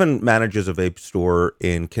 Kevin manages a vape store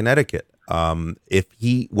in Connecticut. When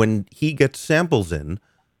he gets samples in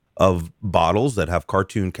of bottles that have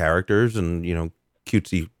cartoon characters and,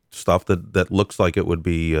 cutesy stuff that looks like it would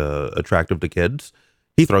be attractive to kids,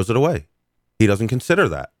 he throws it away. He doesn't consider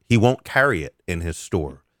that. He won't carry it in his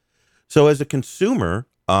store. So as a consumer,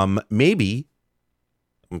 maybe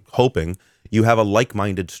I'm hoping you have a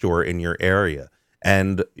like-minded store in your area,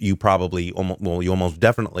 and you probably you almost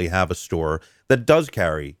definitely have a store that does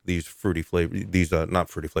carry these fruity flavor, these not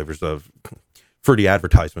fruity flavors of fruity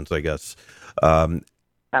advertisements, I guess. Um,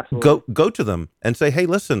 Absolutely. go to them and say, hey,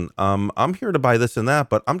 listen, I'm here to buy this and that,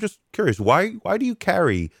 but I'm just curious, why do you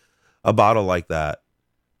carry a bottle like that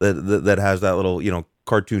has that little,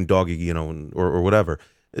 cartoon doggy, or whatever?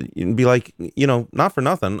 And be like, not for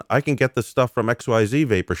nothing, I can get this stuff from XYZ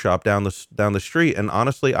Vapor Shop down the street, and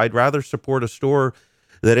honestly, I'd rather support a store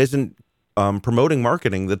that isn't promoting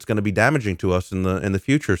marketing that's going to be damaging to us in the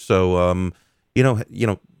future. So,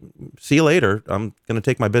 see you later. I'm going to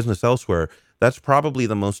take my business elsewhere. That's probably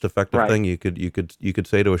the most effective Right. thing you could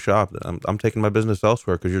say to a shop. That I'm taking my business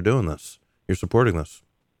elsewhere because you're doing this. You're supporting this.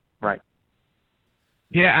 Right.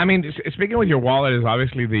 Yeah, I mean, speaking with your wallet is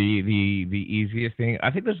obviously the easiest thing.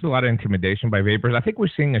 I think there's a lot of intimidation by vapors. I think we're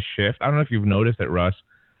seeing a shift. I don't know if you've noticed it, Russ,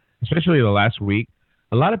 especially the last week.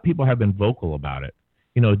 A lot of people have been vocal about it.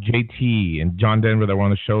 JT and John Denver that were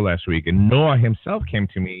on the show last week, and Noah himself came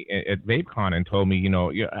to me at VapeCon and told me,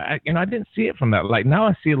 I didn't see it from that light. Now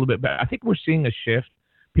I see it a little bit better. I think we're seeing a shift.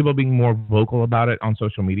 People being more vocal about it on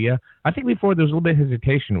social media. I think before there was a little bit of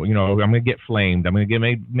hesitation. I'm going to get flamed. I'm going to get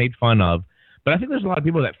made fun of. But I think there's a lot of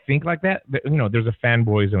people that think like that. There's a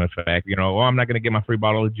fanboyism effect. I'm not going to get my free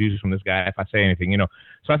bottle of juice from this guy if I say anything.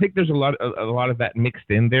 So I think there's a lot of that mixed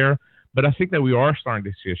in there. But I think that we are starting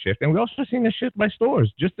to see a shift, and we're also seeing a shift by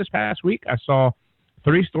stores. Just this past week, I saw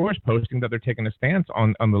 3 stores posting that they're taking a stance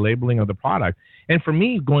on the labeling of the product. And for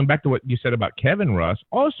me, going back to what you said about Kevin, Russ,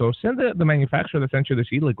 also send the manufacturer that sent you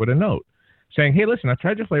this e-liquid a note saying, hey, listen, I've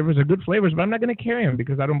tried your flavors. They're good flavors, but I'm not going to carry them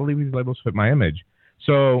because I don't believe these labels fit my image.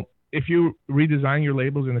 So if you redesign your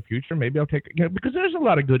labels in the future, maybe I'll take, because there's a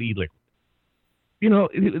lot of good e-liquid.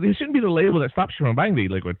 There shouldn't be the label that stops you from buying the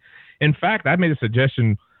e-liquid. In fact, I made a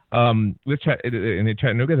suggestion in the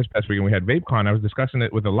Chattanooga this past week, and we had VapeCon. I was discussing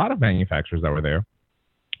it with a lot of manufacturers that were there.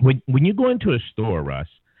 When you go into a store, Russ,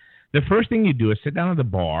 the first thing you do is sit down at the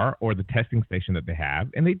bar or the testing station that they have,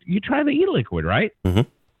 and you try the e-liquid, right? Mm-hmm.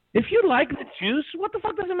 If you like the juice, what the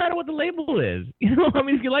fuck does it matter what the label is?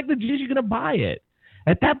 If you like the juice, you're going to buy it.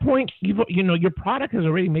 At that point, your product has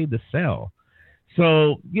already made the sale.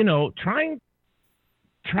 So, try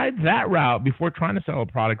that route before trying to sell a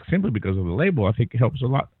product simply because of the label. I think it helps a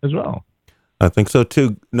lot as well. I think so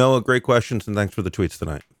too. Noah, great questions, and thanks for the tweets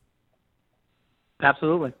tonight.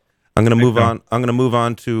 Absolutely. I'm going to move on. I'm going to move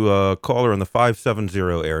on to a caller in the 570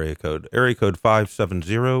 area code. Area code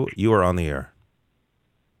 570. You are on the air.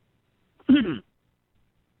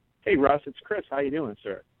 Hey, Russ, it's Chris. How you doing,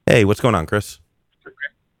 sir? Hey, what's going on, Chris?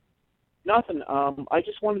 Nothing. I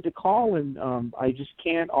just wanted to call, and I just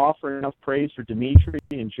can't offer enough praise for Dimitri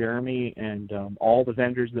and Jeremy and all the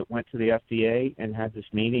vendors that went to the FDA and had this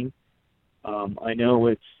meeting. I know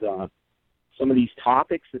it's some of these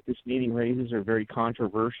topics that this meeting raises are very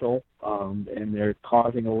controversial, and they're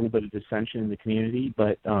causing a little bit of dissension in the community.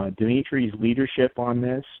 But Dimitri's leadership on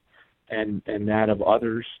this and that of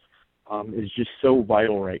others is just so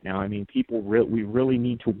vital right now. I mean, we really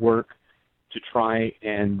need to work to try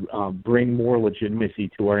and bring more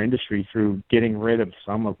legitimacy to our industry through getting rid of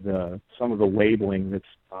some of the labeling that's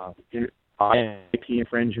IP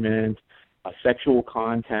infringement, sexual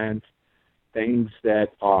content, things that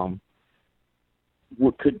can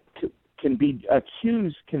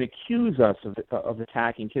accuse us of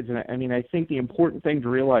attacking kids. And I think the important thing to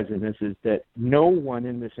realize in this is that no one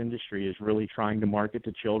in this industry is really trying to market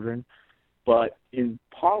to children, but in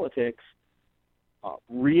politics,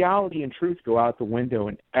 reality and truth go out the window,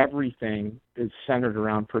 and everything is centered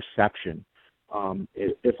around perception.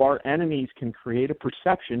 If our enemies can create a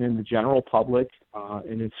perception in the general public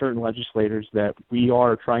and in certain legislators that we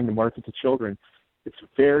are trying to market to children, it's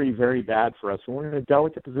very, very bad for us. And we're in a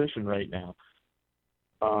delicate position right now.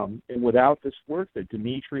 And without this work that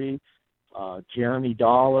Dimitri, Jeremy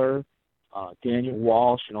Dollar, Daniel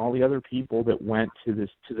Walsh, and all the other people that went to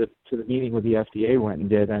the meeting with the FDA went and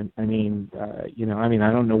did. I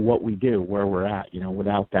don't know what we do, where we're at,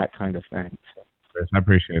 without that kind of thing. So. Chris, I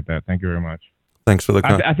appreciate that. Thank you very much. Thanks for the.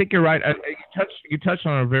 I think you're right. You touched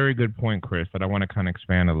on a very good point, Chris, that I want to kind of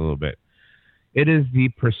expand a little bit. It is the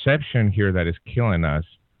perception here that is killing us,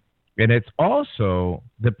 and it's also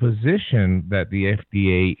the position that the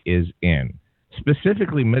FDA is in.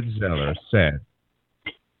 Specifically, Metzeler said,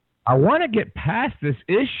 I want to get past this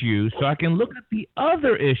issue so I can look at the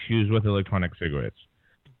other issues with electronic cigarettes.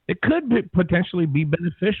 It could potentially be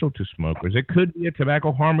beneficial to smokers. It could be a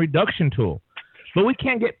tobacco harm reduction tool. But we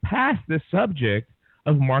can't get past this subject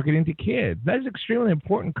of marketing to kids. That is extremely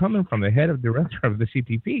important coming from the head of director of the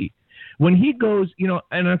CTP. When he goes,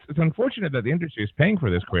 and it's unfortunate that the industry is paying for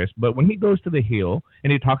this, Chris, but when he goes to the Hill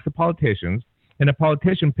and he talks to politicians, and a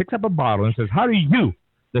politician picks up a bottle and says, how do you,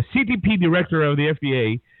 the CTP director of the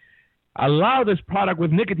FDA, allow this product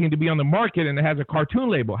with nicotine to be on the market and it has a cartoon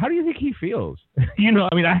label? How do you think he feels?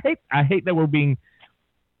 I hate that we're being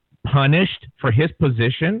punished for his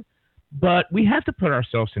position, but we have to put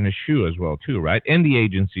ourselves in his shoe as well, too, right? In the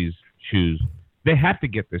agency's shoes. They have to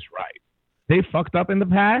get this right. They fucked up in the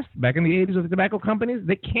past, back in the 80s with the tobacco companies.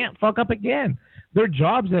 They can't fuck up again. Their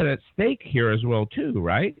jobs are at stake here as well, too,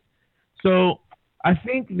 right? So I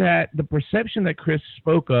think that the perception that Chris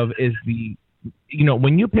spoke of is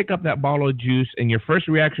when you pick up that bottle of juice and your first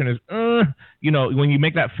reaction is, when you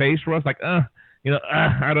make that face for us, like, I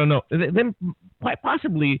don't know, then quite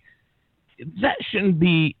possibly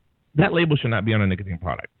that label should not be on a nicotine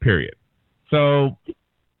product, period. So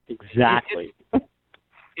exactly.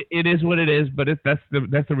 It is what it is, but that's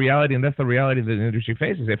the reality, and that's the reality that the industry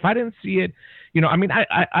faces. If I didn't see it,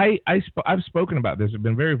 I've spoken about this. I've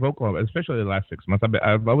been very vocal, especially the last 6 months.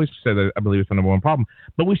 I've always said that I believe it's the number one problem,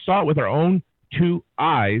 but we saw it with our own 2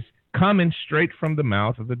 eyes coming straight from the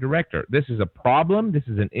mouth of the director. This is a problem. This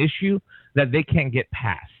is an issue that they can't get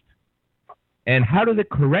past. And how do they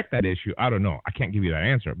correct that issue? I don't know. I can't give you that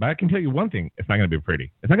answer, but I can tell you one thing: it's not going to be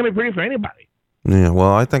pretty. It's not going to be pretty for anybody. Yeah,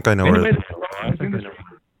 well, I think I know where. Is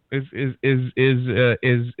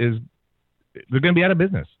they're going to be out of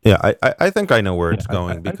business. Yeah, I think I know where it's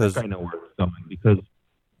going because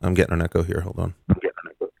I'm getting an echo here. Hold on.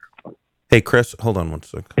 Hey, Chris, hold on one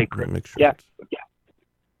sec. Hey, Chris. Make sure. Yeah.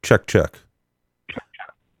 Check.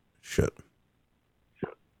 Shit.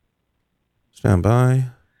 Stand by.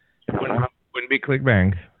 Wouldn't be click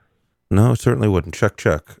bang. No, it certainly wouldn't.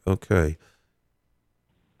 Check. Okay.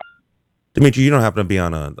 Dimitri, you don't happen to be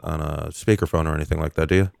on a speakerphone or anything like that,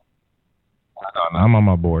 do you? No, I'm on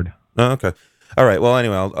my board. Oh, okay. All right. Well,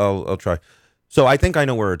 anyway, I'll try. So I think I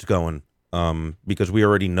know where it's going, because we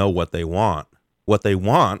already know what they want. What they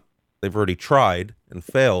want, they've already tried and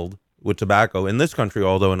failed with tobacco in this country,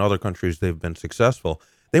 although in other countries they've been successful.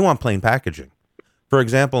 They want plain packaging. For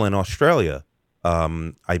example, in Australia,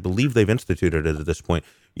 I believe they've instituted it at this point.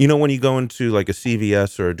 When you go into like a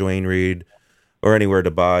CVS or a Duane Reade or anywhere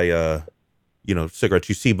to buy, cigarettes,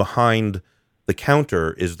 you see behind the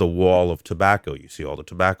counter is the wall of tobacco. You see all the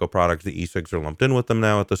tobacco products. The e-cigs are lumped in with them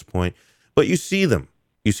now at this point, but you see them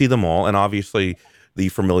all. And obviously the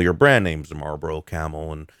familiar brand names, the Marlboro,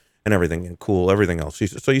 Camel, and everything, and Cool, everything else.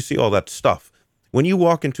 So you see all that stuff. When you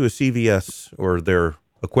walk into a CVS or their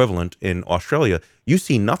equivalent in Australia, you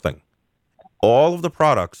see nothing. All of the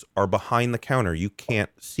products are behind the counter. You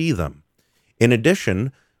can't see them. In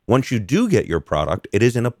addition, once you do get your product, it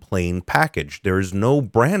is in a plain package. There is no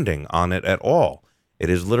branding on it at all. It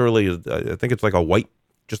is literally, I think it's like a white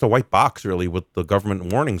box, really, with the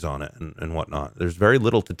government warnings on it and whatnot. There's very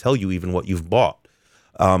little to tell you even what you've bought.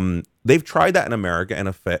 They've tried that in America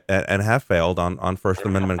and have failed on First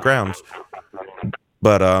Amendment grounds.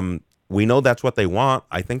 But we know that's what they want.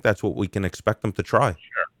 I think that's what we can expect them to try.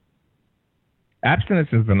 Sure. Abstinence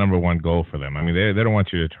is the number one goal for them. I mean, they don't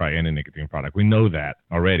want you to try any nicotine product. We know that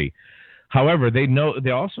already. However, they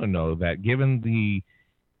also know that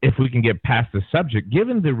if we can get past the subject,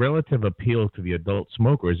 given the relative appeal to the adult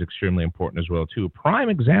smoker is extremely important as well, too. Prime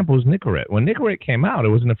example is Nicorette. When Nicorette came out, it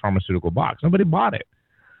was in a pharmaceutical box. Nobody bought it.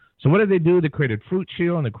 So what did they do? They created Fruit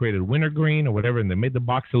Shield and they created Wintergreen or whatever, and they made the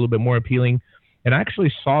box a little bit more appealing. And I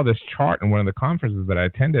actually saw this chart in one of the conferences that I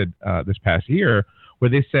attended this past year, where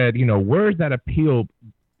they said, where's that appeal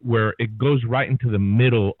where it goes right into the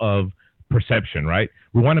middle of perception, right?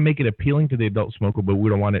 We want to make it appealing to the adult smoker, but we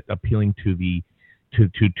don't want it appealing to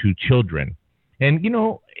to children. And,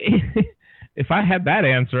 if I had that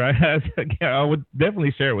answer, I would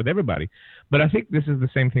definitely share it with everybody. But I think this is the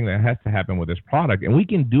same thing that has to happen with this product. And we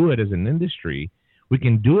can do it as an industry. We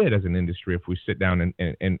can do it as an industry if we sit down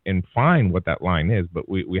and find what that line is, but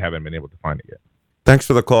we haven't been able to find it yet. Thanks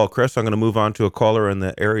for the call, Chris. I'm going to move on to a caller in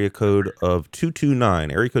the area code of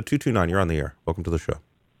 229. Area code 229, you're on the air. Welcome to the show.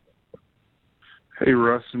 Hey,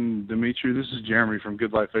 Russ and Dimitri. This is Jeremy from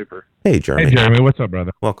Good Life Vapor. Hey, Jeremy. Hey, Jeremy. What's up,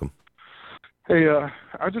 brother? Welcome. Hey,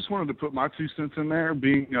 I just wanted to put my 2 cents in there,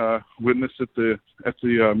 being witness at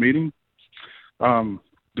the meeting.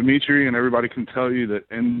 Dimitri and everybody can tell you that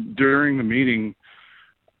during the meeting,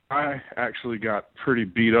 I actually got pretty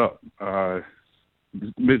beat up.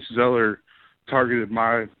 Mitch Zeller targeted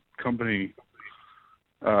my company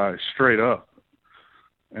straight up.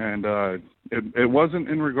 And it wasn't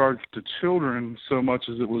in regards to children so much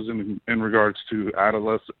as it was in regards to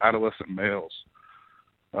adolescent males.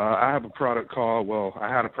 I have a product called, I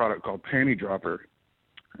had a product called Panty Dropper.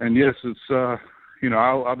 And yes, it's,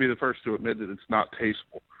 I'll be the first to admit that it's not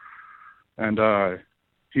tasteful. And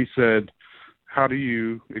he said, how do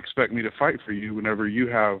you expect me to fight for you whenever you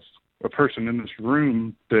have a person in this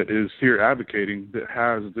room that is here advocating that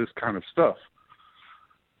has this kind of stuff?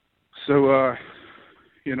 So,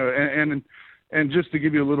 and just to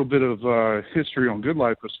give you a little bit of history on Good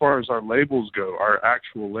Life, as far as our labels go, our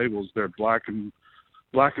actual labels, they're black and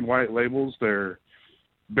white labels. They're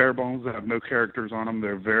bare bones. They have no characters on them.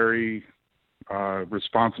 They're very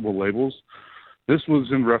responsible labels. This was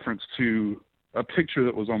in reference to a picture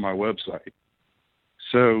that was on my website.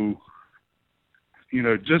 So,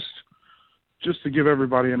 just to give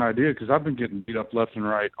everybody an idea, because I've been getting beat up left and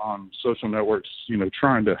right on social networks,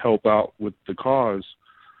 trying to help out with the cause.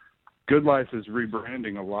 Good Life is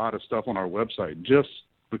rebranding a lot of stuff on our website just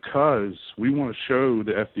because we want to show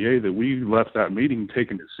the FDA that we left that meeting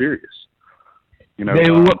taking it serious.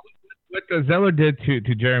 What the Zeller did to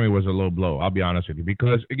Jeremy was a low blow. I'll be honest with you,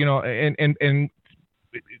 because and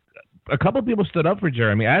a couple of people stood up for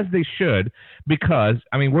Jeremy, as they should, because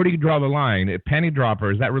where do you draw the line? A Panty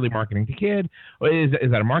Dropper, is that really marketing to kid? Or is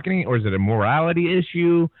that a marketing, or is it a morality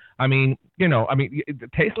issue?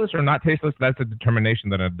 Tasteless or not tasteless, that's a determination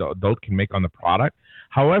that an adult can make on the product.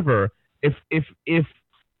 However, if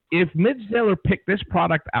Mitch Zeller picked this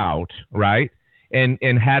product out, right,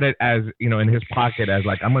 and had it as, in his pocket as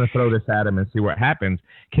like, I'm going to throw this at him and see what happens.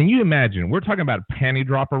 Can you imagine? We're talking about Panty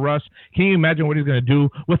Dropper, Russ. Can you imagine what he's going to do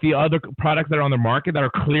with the other products that are on the market that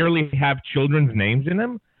are clearly have children's names in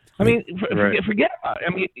them? Forget about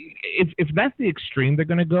it. If that's the extreme they're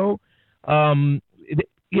going to go,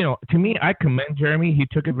 to me, I commend Jeremy. He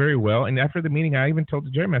took it very well. And after the meeting, I even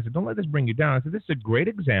told Jeremy, I said, don't let this bring you down. I said, this is a great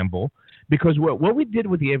example, because what we did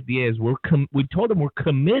with the FDA is we told them we're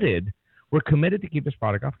committed to keep this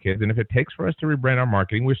product off kids. And if it takes for us to rebrand our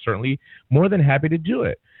marketing, we're certainly more than happy to do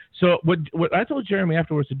it. So what I told Jeremy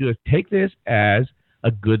afterwards to do is take this as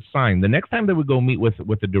a good sign. The next time that we go meet with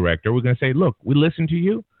the director, we're going to say, look, we listened to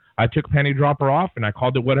you. I took Panty Dropper off and I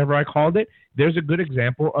called it whatever I called it. There's a good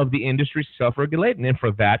example of the industry self-regulating. And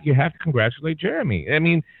for that, you have to congratulate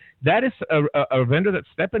Jeremy. That is a vendor that's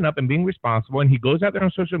stepping up and being responsible. And he goes out there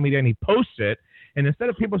on social media and he posts it. And instead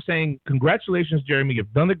of people saying, congratulations, Jeremy,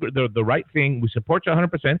 you've done the right thing, we support you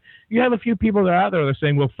 100%, you have a few people that are out there that are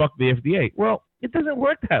saying, well, fuck the FDA. Well, it doesn't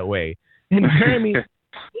work that way. And Jeremy,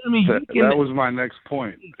 that was my next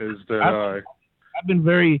point, is that I've been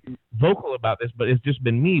very vocal about this, but it's just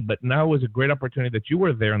been me. But now was a great opportunity that you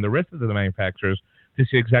were there and the rest of the manufacturers to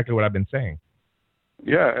see exactly what I've been saying.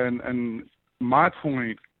 Yeah, and my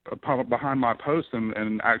point behind my post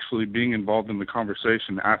and actually being involved in the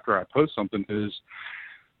conversation after I post something is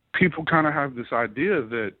people kind of have this idea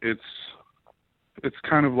that it's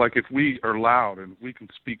kind of like if we are loud and we can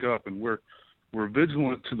speak up and we're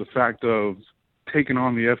vigilant to the fact of taking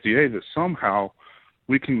on the FDA, that somehow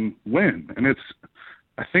we can win. And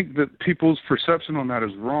I think that people's perception on that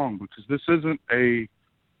is wrong, because this isn't a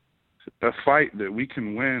fight that we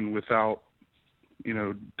can win without,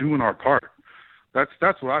 doing our part.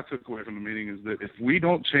 That's what I took away from the meeting, is that if we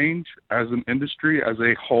don't change as an industry, as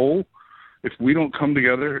a whole, if we don't come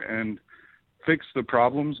together and fix the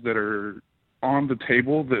problems that are on the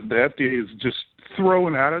table that the FDA is just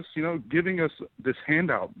throwing at us, giving us this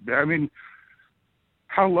handout.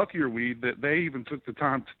 How lucky are we that they even took the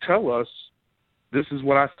time to tell us, this is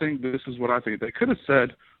what I think, this is what I think. They could have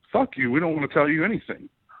said, fuck you, we don't want to tell you anything.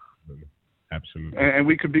 Absolutely. And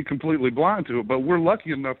we could be completely blind to it, but we're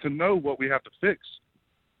lucky enough to know what we have to fix.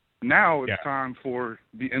 Now it's time for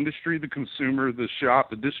the industry, the consumer, the shop,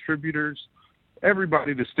 the distributors,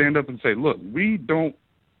 everybody to stand up and say, look, we don't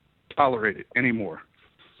tolerate it anymore.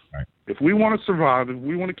 Right. If we want to survive, if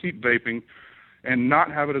we want to keep vaping and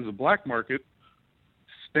not have it as a black market,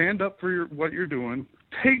 stand up for what you're doing.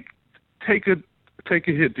 Take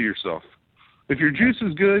a hit to yourself. If your juice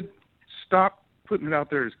is good, stop putting it out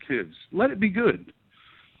there as kids. Let it be good.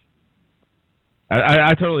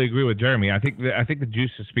 I totally agree with Jeremy. I think the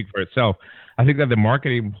juices speak for itself. I think that the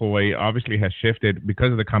marketing ploy obviously has shifted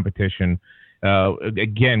because of the competition.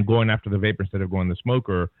 Again, going after the vapor instead of going the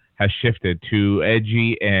smoker has shifted to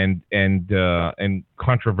edgy and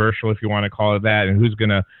controversial, if you want to call it that, and who's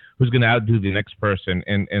gonna outdo the next person,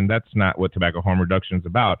 and that's not what tobacco harm reduction is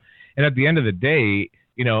about. And at the end of the day,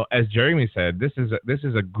 as Jeremy said, this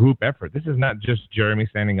is a group effort. This is not just Jeremy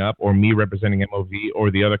standing up or me representing MOV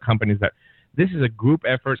or the other companies. This is a group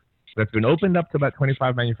effort that's been opened up to about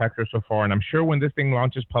 25 manufacturers so far. And I'm sure when this thing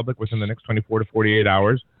launches public within the next 24 to 48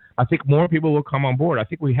 hours, I think more people will come on board. I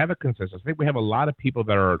think we have a consensus. I think we have a lot of people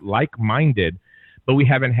that are like-minded, but we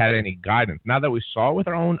haven't had any guidance. Now that we saw with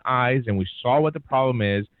our own eyes and we saw what the problem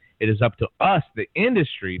is, it is up to us, the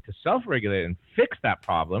industry, to self-regulate and fix that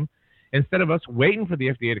problem instead of us waiting for the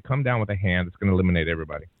FDA to come down with a hand that's going to eliminate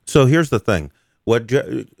everybody. So here's the thing.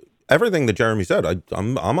 Everything that Jeremy said,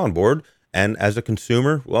 I'm on board. And as a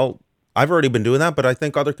consumer, well, I've already been doing that, but I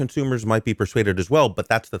think other consumers might be persuaded as well. But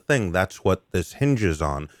that's the thing. That's what this hinges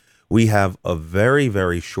on. We have a very,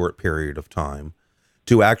 very short period of time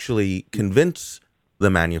to actually convince the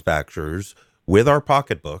manufacturers with our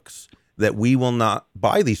pocketbooks that we will not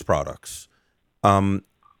buy these products.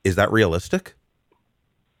 Is that realistic?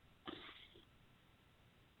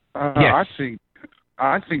 Yes.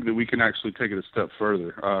 I think that we can actually take it a step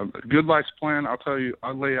further. Good Life's plan, I'll tell you,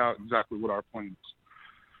 I'll lay out exactly what our plan is.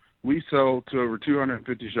 We sell to over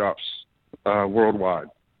 250 shops worldwide.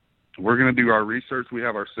 We're going to do our research. We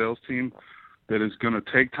have our sales team that is going to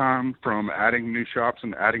take time from adding new shops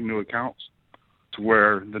and adding new accounts to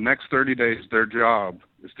where the next 30 days, their job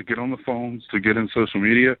is to get on the phones, to get in social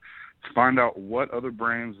media, to find out what other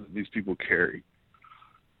brands these people carry.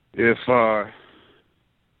 If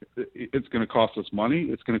it's going to cost us money,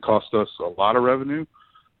 it's going to cost us a lot of revenue.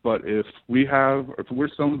 But if we're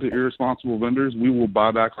selling to irresponsible vendors, we will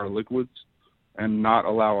buy back our liquids and not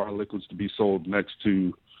allow our liquids to be sold next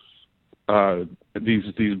to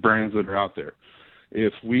these brands that are out there.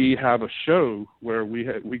 If we have a show where we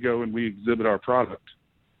go and we exhibit our product,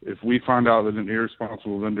 if we find out that an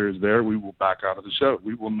irresponsible vendor is there, we will back out of the show.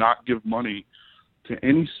 We will not give money to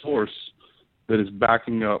any source that is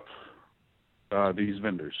backing up these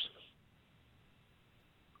vendors.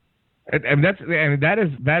 And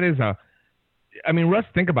that is a, I mean, Russ,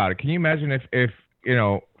 think about it. Can you imagine if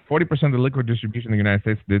 40% of the liquid distribution in the United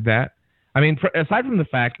States did that? I mean, aside from the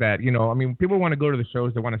fact that, people want to go to the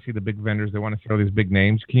shows, they want to see the big vendors, they want to see all these big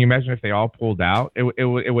names. Can you imagine if they all pulled out? It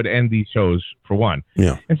would end these shows, for one.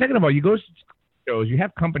 Yeah. And second of all, you go to shows, you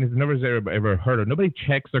have companies that nobody's ever heard of. Nobody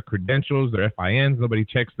checks their credentials, their FINs. Nobody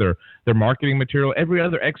checks their marketing material. Every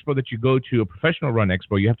other expo that you go to, a professional run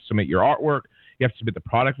expo, you have to submit your artwork. You have to submit the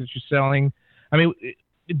product that you're selling. I mean,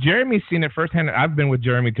 Jeremy's seen it firsthand. I've been with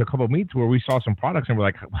Jeremy to a couple of meets where we saw some products and we're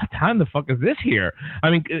like, what time the fuck is this here? I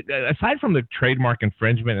mean, aside from the trademark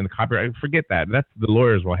infringement and the copyright, forget that. That's the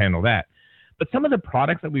lawyers will handle that. But some of the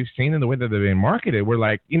products that we've seen and the way that they've been marketed, we're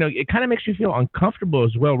like, it kind of makes you feel uncomfortable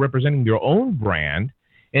as well representing your own brand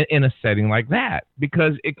in a setting like that,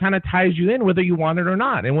 because it kind of ties you in whether you want it or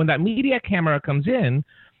not. And when that media camera comes in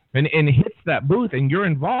and hits that booth and you're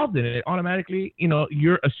involved in it, automatically,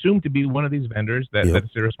 you're assumed to be one of these vendors that's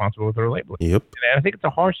irresponsible with their labeling. Yep. And I think it's a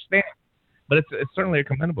harsh stance, but it's certainly a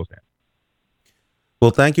commendable stance.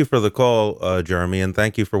 Well, thank you for the call, Jeremy, and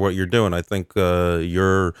thank you for what you're doing. I think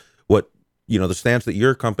the stance that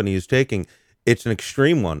your company is taking, it's an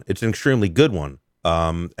extreme one. It's an extremely good one.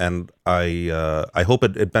 And I hope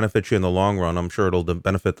it benefits you in the long run. I'm sure it'll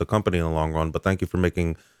benefit the company in the long run, but thank you for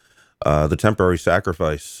making the temporary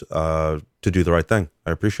sacrifice to do the right thing.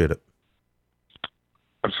 I appreciate it.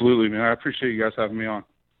 Absolutely, man. I appreciate you guys having me on.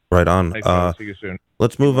 Right on. Thanks, see you soon.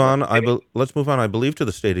 Let's move on. Let's move on. I believe to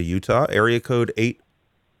the state of Utah, area code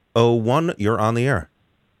 801. You're on the air.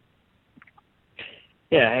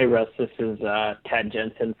 Yeah, hey Russ, this is Ted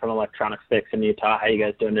Jensen from Electronics Fix in Utah. How you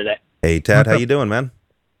guys doing today? Hey Ted, how you doing, man?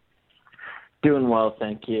 Doing well,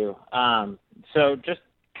 thank you. So just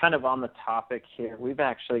kind of on the topic here, we've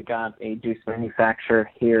actually got a juice manufacturer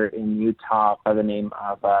here in Utah by the name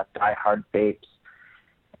of Die Hard Vapes,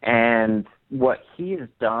 and what he has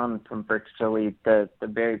done from virtually the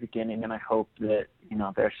very beginning, and I hope that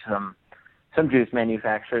there's some juice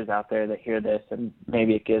manufacturers out there that hear this and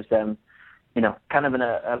maybe it gives them kind of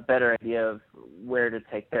a better idea of where to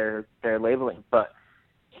take their labeling. But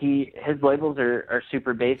his labels are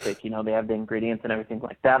super basic. They have the ingredients and everything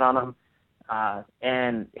like that on them.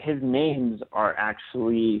 And his names are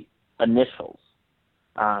actually initials.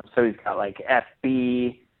 So he's got like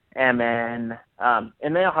FB, MN,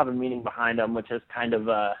 and they all have a meaning behind them, which is kind of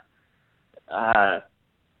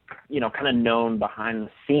kind of known behind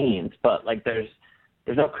the scenes. But like there's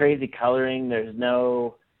no crazy coloring. There's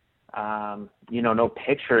no no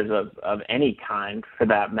pictures of any kind for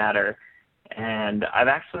that matter. And I've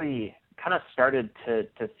actually kind of started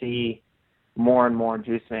to see more and more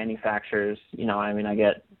juice manufacturers, I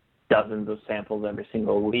get dozens of samples every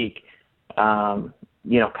single week, kind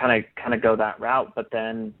of go that route. But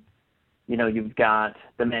then, you've got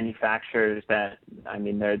the manufacturers that,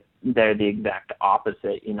 they're the exact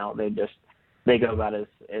opposite. They go about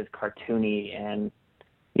as cartoony and,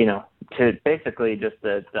 to basically just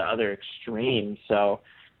the other extreme. So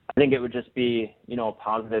I think it would just be, a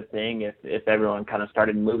positive thing if everyone kind of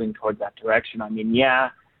started moving towards that direction. I mean, yeah,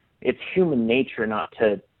 it's human nature not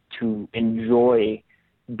to enjoy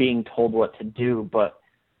being told what to do, but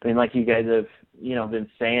I mean, like you guys have, been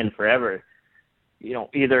saying forever,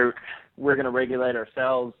 either we're going to regulate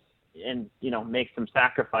ourselves and, make some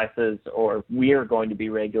sacrifices, or we are going to be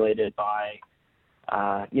regulated by,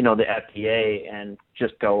 the FDA and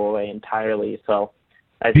just go away entirely. So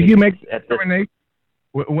I think do you make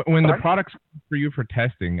when the Sorry? product's for you for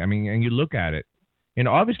testing, I mean, and you look at it,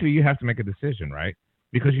 obviously you have to make a decision, right?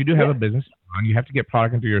 Because you do have a business on, you have to get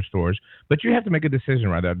product into your stores, but you have to make a decision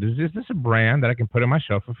right there. Is this a brand that I can put on my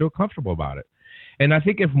shelf and feel comfortable about it? And I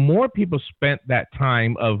think if more people spent that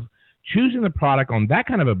time of choosing the product on that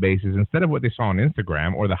kind of a basis instead of what they saw on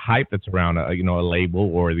Instagram or the hype that's around a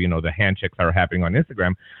label or the handshakes that are happening on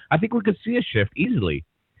Instagram, I think we could see a shift easily.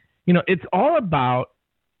 It's all about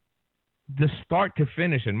the start to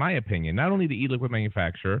finish, in my opinion. Not only the e-liquid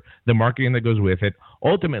manufacturer, the marketing that goes with it,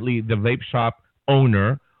 ultimately the vape shop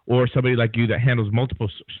owner or somebody like you that handles multiple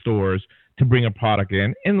stores to bring a product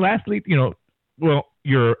in, and lastly,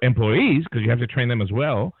 your employees, because you have to train them as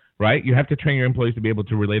well, right? You have to train your employees to be able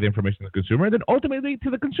to relay the information to the consumer, and then ultimately to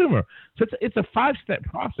the consumer. So it's a 5-step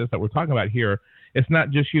process that we're talking about here. It's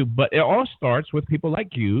not just you, but it all starts with people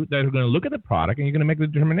like you that are going to look at the product and you're going to make the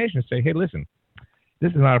determination and say, hey, listen,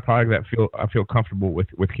 this is not a product that I feel comfortable with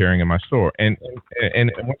carrying in my store. And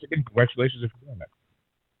once again, congratulations if you're doing that.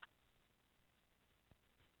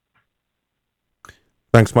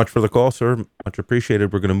 Thanks much for the call, sir. Much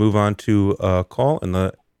appreciated. We're going to move on to a call in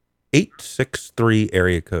the 863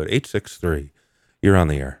 area code. 863. You're on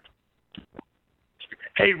the air.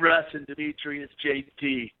 Hey, Russ and Dimitri, it's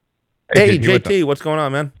JT. Hey, JT, what's going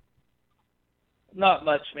on, man? Not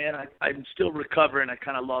much, man. I'm still recovering. I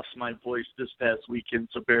kind of lost my voice this past weekend,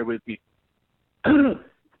 so bear with me.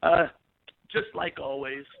 Just like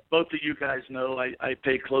always, both of you guys know I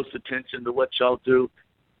pay close attention to what y'all do,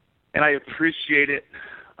 and I appreciate it.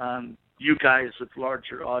 You guys with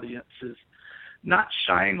larger audiences not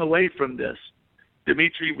shying away from this.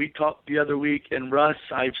 Dimitri, we talked the other week, and Russ,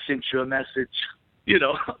 I've sent you a message,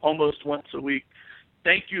 almost once a week.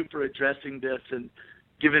 Thank you for addressing this and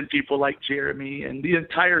giving people like Jeremy and the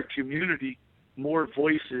entire community more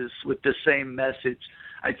voices with the same message.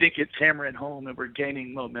 I think it's hammering home and we're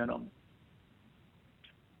gaining momentum.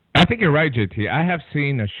 I think you're right, JT. I have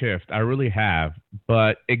seen a shift. I really have.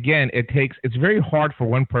 But again, it's very hard for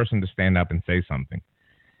one person to stand up and say something.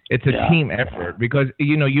 It's a team effort because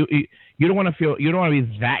you don't want to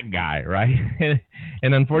be that guy, right?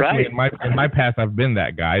 And unfortunately, in my past, I've been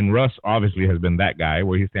that guy, and Russ obviously has been that guy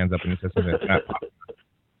where he stands up and he says something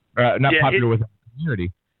that's not popular with the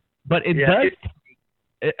community. But it does.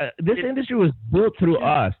 This industry was built through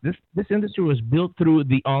us. This industry was built through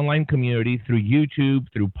the online community, through YouTube,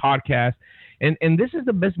 through podcasts. And this is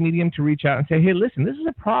the best medium to reach out and say, hey, listen, this is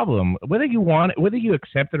a problem. Whether you want it, whether you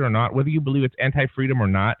accept it or not, whether you believe it's anti-freedom or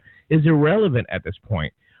not, is irrelevant at this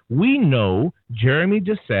point. We know, Jeremy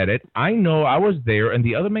just said it, I know, I was there, and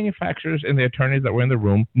the other manufacturers and the attorneys that were in the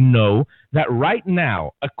room know that right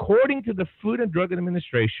now, according to the Food and Drug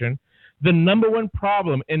Administration, the number one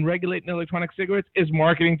problem in regulating electronic cigarettes is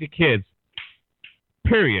marketing to kids.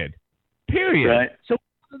 Period. Right. So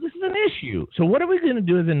this is an issue. So what are we going to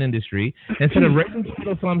do as an industry? Instead of raising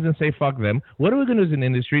little thumbs and say, fuck them, what are we going to do as an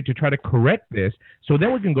industry to try to correct this so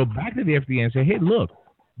then we can go back to the FDA and say, hey, look,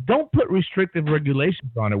 don't put restrictive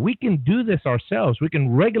regulations on it. We can do this ourselves. We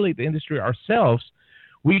can regulate the industry ourselves.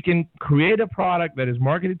 We can create a product that is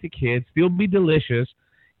marketed to kids, still be delicious,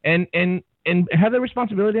 and have the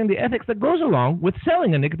responsibility and the ethics that goes along with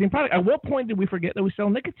selling a nicotine product. At what point did we forget that we sell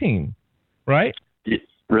nicotine, right?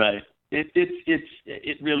 Right. It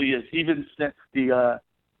really is. Even since the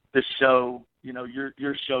show,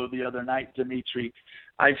 your show the other night, Dimitri,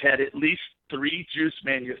 I've had at least 3 juice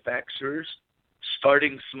manufacturers,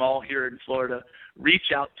 starting small here in Florida,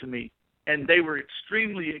 reach out to me, and they were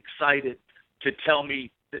extremely excited to tell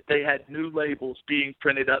me that they had new labels being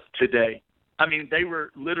printed up today. I mean, they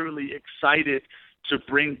were literally excited to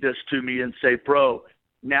bring this to me and say, bro,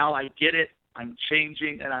 now I get it. I'm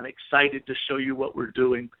changing, and I'm excited to show you what we're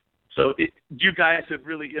doing. So you guys have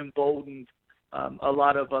really emboldened a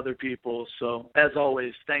lot of other people. So as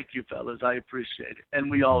always, thank you, fellas. I appreciate it, and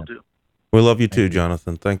we all do. We love you too,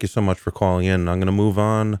 Jonathan. Thank you so much for calling in. I'm going to move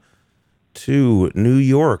on to New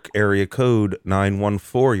York, area code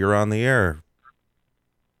 914. You're on the air.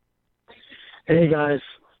 Hey, guys.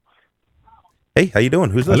 Hey, how you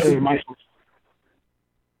doing? Who's this? Hey, Michael.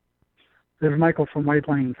 This is Michael from White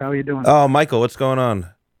Plains. How are you doing? Oh, Michael, what's going on?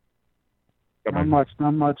 Not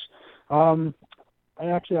much.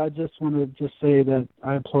 I just want to just say that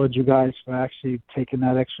I applaud you guys for actually taking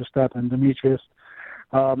that extra step. And Demetrius,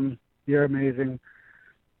 you're amazing.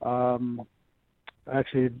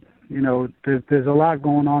 Actually, there's a lot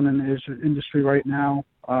going on in the industry right now.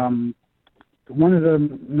 One of the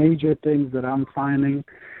major things that I'm finding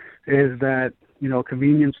is that,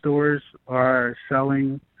 convenience stores are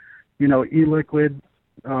selling, e-liquid.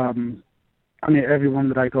 Everyone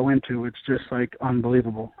that I go into, it's just like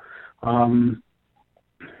unbelievable.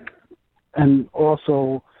 And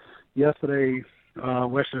also, yesterday,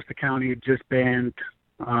 Westchester County just banned.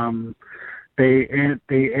 They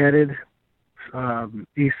added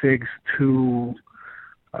e-cigs to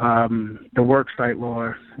the work site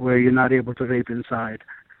law, where you're not able to vape inside.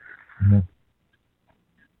 Mm-hmm.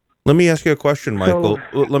 Let me ask you a question, Michael.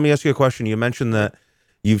 Let me ask you a question. You mentioned that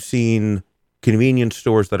you've seen convenience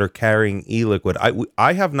stores that are carrying e-liquid.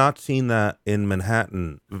 I have not seen that in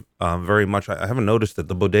Manhattan very much. I haven't noticed that.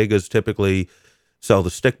 The bodegas typically sell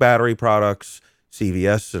the stick battery products.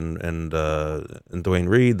 CVS and Duane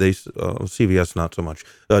Reade, CVS not so much.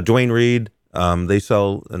 Duane Reade, they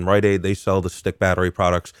sell, and Rite Aid, they sell the stick battery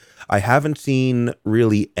products. I haven't seen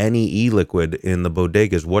really any e-liquid in the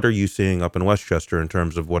bodegas. What are you seeing up in Westchester in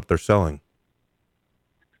terms of what they're selling?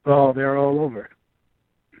 Oh, they're all over.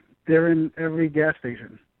 They're in every gas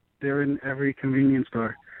station. They're in every convenience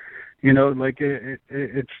store.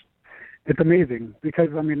 It's amazing because,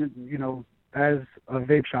 as a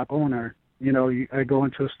vape shop owner, I go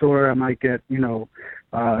into a store, I might get,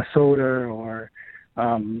 soda or,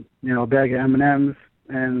 a bag of M&Ms,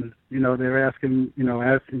 and, they're asking,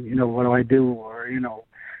 what do I do? Or,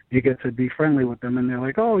 you get to be friendly with them, and they're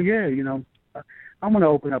like, oh, yeah, I'm going to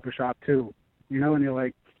open up a shop too, and you're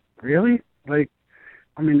like, really?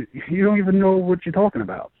 You don't even know what you're talking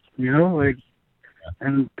about,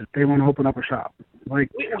 and they want to open up a shop.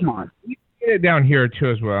 Come on. Down here too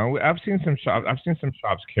as well. I've seen some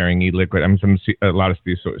shops carrying e-liquid. A lot of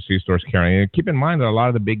C stores carrying it. Keep in mind that a lot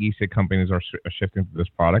of the big e-cig companies are shifting to this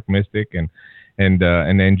product, Mystic and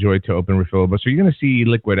Enjoy, to open refillable. So you're going to see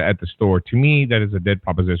e-liquid at the store. To me, that is a dead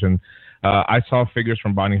proposition. I saw figures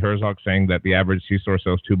from Bonnie Herzog saying that the average C store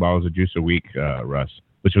sells 2 bottles of juice a week, Russ,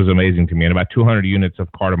 which was amazing to me, and about 200 units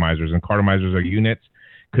of cartomizers. And cartomizers are units.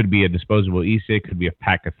 Could be a disposable e-cig, could be a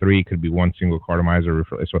pack of 3, could be one single cartomizer.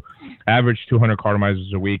 So average 200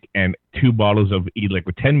 cartomizers a week and 2 bottles of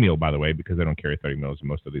e-liquid, 10 mil, by the way, because they don't carry 30 mils in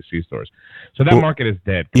most of these C stores. So that market is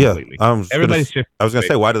dead completely. Yeah, I was gonna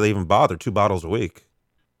say, why do they even bother? 2 bottles a week?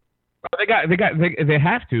 They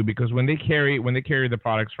have to, because when they carry the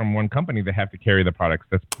products from one company, they have to carry the products.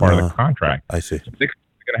 That's part of the contract. I see. So they're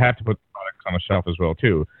going to have to put the products on the shelf as well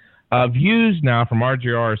too. Views now from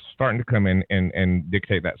RGR is starting to come in and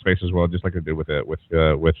dictate that space as well, just like they did with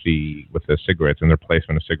the cigarettes and their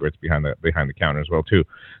placement of cigarettes behind the counter as well too.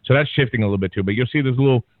 So that's shifting a little bit too. But you'll see those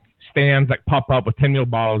little stands that pop up with 10 ml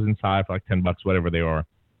bottles inside for like $10, whatever they are.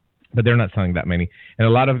 But they're not selling that many. And a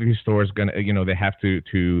lot of these stores they have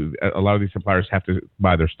to a lot of these suppliers have to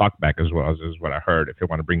buy their stock back as well, is what I heard, if they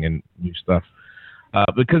want to bring in new stuff.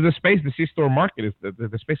 Because the C-store market is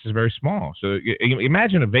the space is very small. So you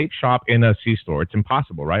imagine a vape shop in a C-store. It's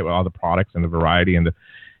impossible, right? With all the products and the variety and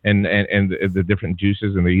the different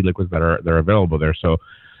juices and the e-liquids that are available there. So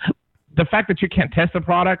the fact that you can't test the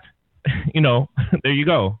product, there you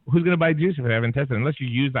go. Who's going to buy juice if they haven't tested it? Unless you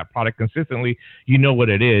use that product consistently, what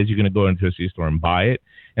it is. You're going to go into a C-store and buy it.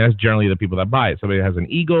 And that's generally the people that buy it. Somebody that has an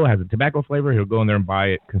Eagle, has a tobacco flavor, he'll go in there and buy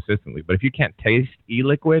it consistently. But if you can't taste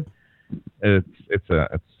e-liquid, it's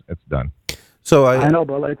done. So I know,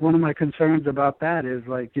 but one of my concerns about that is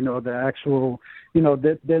the actual,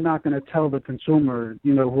 they're not going to tell the consumer,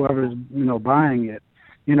 whoever's buying it,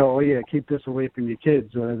 oh yeah, keep this away from your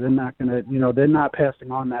kids, or they're not going to, they're not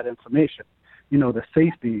passing on that information, the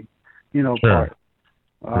safety, sure. part,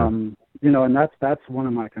 and that's one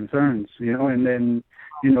of my concerns, and then,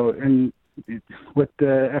 and with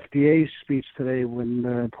the FDA speech today when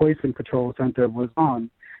the Poison Control Center was on.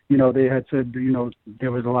 They had said,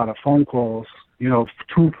 there was a lot of phone calls, to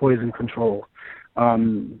poison control.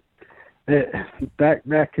 That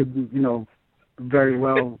could, very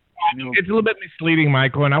well. It's a little bit misleading,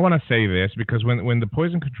 Michael, and I want to say this because when the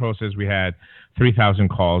Poison Control says we had 3,000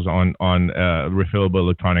 calls on refillable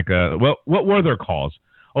electronic, well, what were their calls?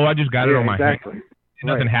 Oh, I just got it on my hand. It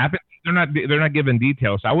doesn't happen. They're not giving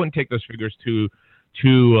details. So I wouldn't take those figures too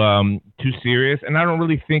serious, and I don't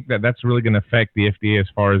really think that that's really going to affect the FDA as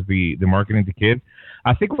far as the marketing to kids.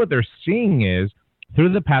 I think what they're seeing is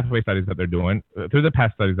through the pathway studies that they're doing, I think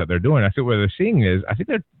what they're seeing is, I think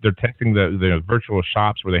they're testing the virtual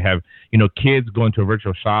shops where they have, kids go into a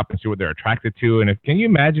virtual shop and see what they're attracted to. And can you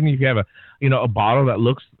imagine if you have a bottle that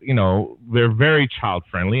looks, they're very child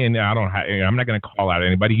friendly, and I'm not going to call out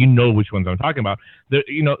anybody, which ones I'm talking about.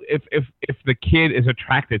 If the kid is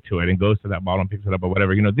attracted to it and goes to that bottle and picks it up or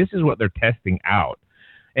whatever, this is what they're testing out.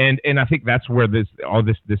 And I think that's where this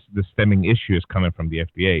stemming issue is coming from the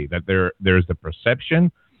FDA, that there's the perception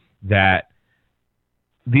that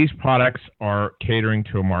these products are catering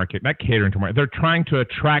to a market, not catering to a market. They're trying to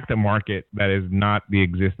attract a market that is not the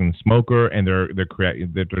existing smoker, and they're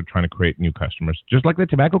trying to create new customers, just like the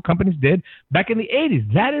tobacco companies did back in the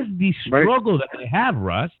 80s. That is the struggle that they have,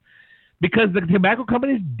 Russ, because the tobacco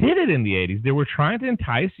companies did it in the 80s. They were trying to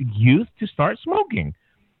entice youth to start smoking.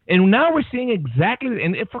 And now we're seeing exactly,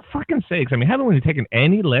 and for fucking sakes, haven't we taken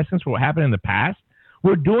any lessons from what happened in the past?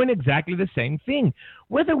 We're doing exactly the same thing.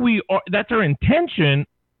 Whether that's our intention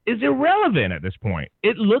is irrelevant at this point.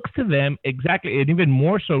 It looks to them exactly, and even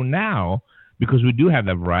more so now, because we do have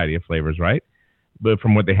that variety of flavors, right? But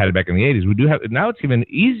from what they had back in the 80s, we do have, now it's even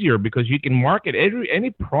easier because you can market any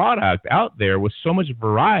product out there with so much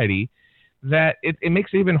variety that it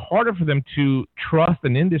makes it even harder for them to trust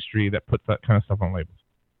an industry that puts that kind of stuff on labels.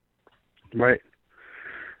 Right.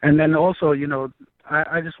 And then also,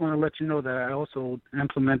 I just want to let you know that I also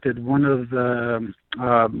implemented one of the,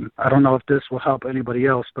 I don't know if this will help anybody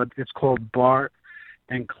else, but it's called Bar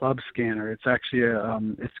and Club Scanner. It's actually,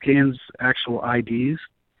 it scans actual IDs.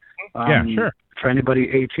 Yeah, sure. For anybody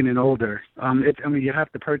 18 and older. You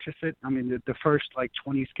have to purchase it. The first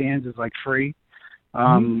 20 scans is free.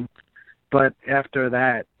 But after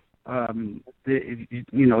that, you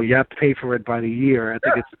have to pay for it by the year. I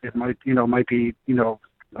think it might be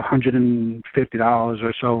 $150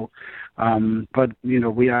 or so. But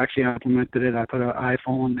we actually implemented it. I put an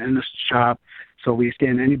iPhone in the shop, so we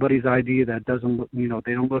scan anybody's ID that doesn't look,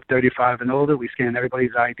 they don't look 35 and older. We scan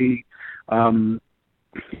everybody's ID. So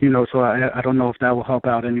I don't know if that will help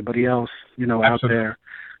out anybody else, out there.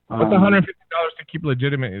 What's $150 to keep your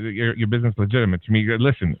business legitimate? To me,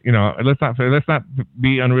 listen, let's not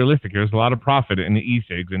be unrealistic. There's a lot of profit in the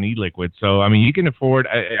e-cigs and e-liquids. So you can afford.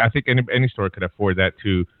 I think any store could afford that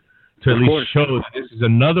to at least show that this is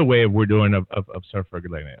another way we're doing of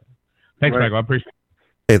self-regulating it. Thanks, Michael. I appreciate it.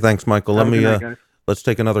 Hey, thanks, Michael. Let's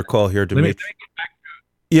take another call here, Dimitri.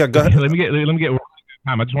 Yeah, go ahead. Let me get.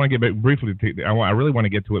 I just want to get back briefly to. I really want to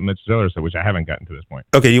get to what Mitch Zeller said, which I haven't gotten to this point.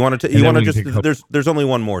 Okay, you want to just there's only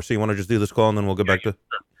one more, so you want to just do this call and then we'll go back to.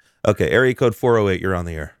 Okay, area code 408. You're on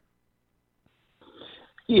the air.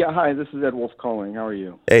 Yeah, hi. This is Ed Wolf calling. How are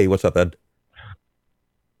you? Hey, what's up, Ed?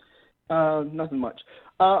 Nothing much.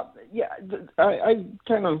 I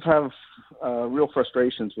kind of have real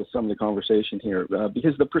frustrations with some of the conversation here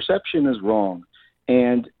because the perception is wrong,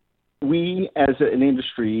 and we as an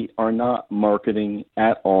industry are not marketing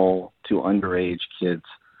at all to underage kids.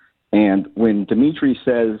 And when Dimitri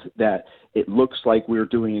says that it looks like we're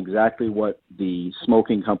doing exactly what the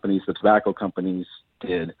smoking companies, the tobacco companies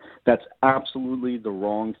did, that's absolutely the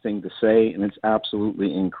wrong thing to say, and it's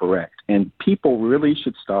absolutely incorrect. And people really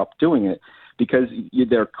should stop doing it because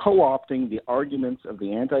they're co-opting the arguments of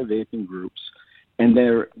the anti-vaping groups, and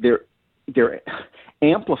they're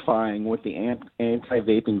amplifying what the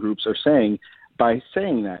anti-vaping groups are saying by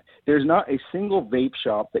saying that. There's not a single vape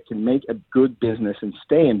shop that can make a good business and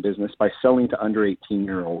stay in business by selling to under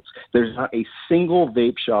 18-year-olds. There's not a single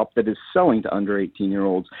vape shop that is selling to under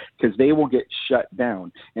 18-year-olds because they will get shut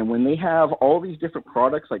down. And when they have all these different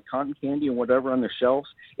products like cotton candy and whatever on their shelves,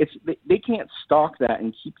 they can't stock that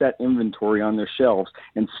and keep that inventory on their shelves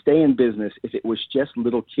and stay in business if it was just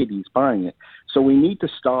little kiddies buying it. So we need to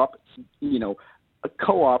stop,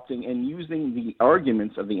 co-opting and using the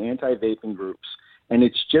arguments of the anti-vaping groups, and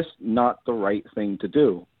it's just not the right thing to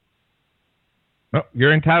do. Well,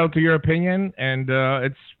 you're entitled to your opinion, and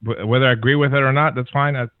it's whether I agree with it or not, that's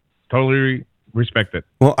fine. I totally respect it.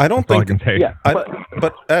 Well, I don't think. I can say. Yeah,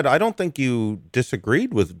 but Ed, I don't think you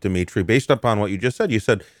disagreed with Dimitri based upon what you just said. You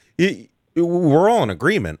said we're all in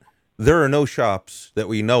agreement. There are no shops that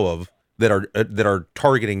we know of that are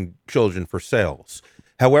targeting children for sales.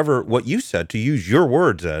 However, what you said, to use your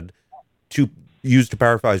words, Ed, to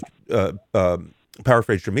paraphrase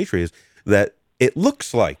Dimitri, is that it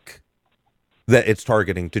looks like that it's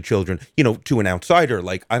targeting to children, to an outsider,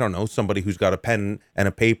 like, I don't know, somebody who's got a pen and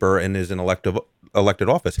a paper and is in elected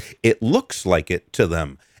office. It looks like it to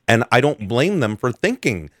them. And I don't blame them for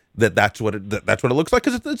thinking that that's what it looks like,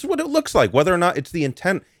 because it's what it looks like. Whether or not it's the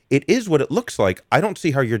intent, it is what it looks like. I don't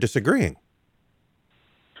see how you're disagreeing.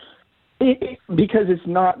 Because it's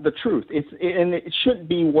not the truth. And it shouldn't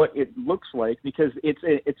be what it looks like, because it's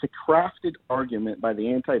a crafted argument by the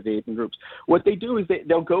anti-vaping groups. What they do is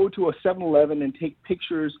they'll go to a 7-Eleven and take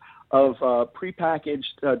pictures of prepackaged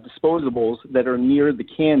disposables that are near the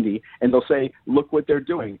candy, and they'll say, look what they're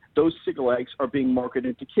doing. Those cigarettes are being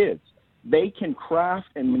marketed to kids. They can craft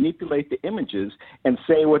and manipulate the images and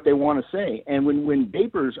say what they want to say. And when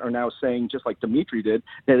vapors are now saying, just like Dimitri did,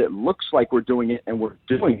 that it looks like we're doing it and we're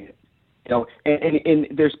doing it, and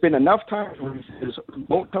there's been enough times where he says,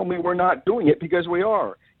 "Don't tell me we're not doing it," because we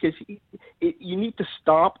are. Because you need to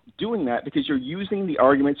stop doing that, because you're using the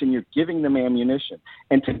arguments and you're giving them ammunition.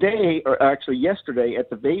 And today, or actually yesterday,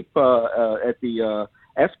 at the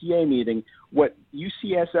FDA meeting, what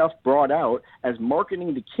UCSF brought out as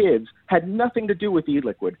marketing to kids had nothing to do with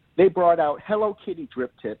e-liquid. They brought out Hello Kitty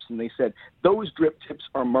drip tips, and they said those drip tips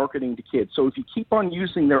are marketing to kids. So if you keep on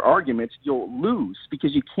using their arguments, you'll lose,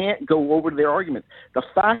 because you can't go over to their argument. The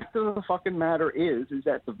fact of the fucking matter is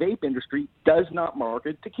that the vape industry does not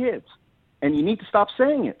market to kids, and you need to stop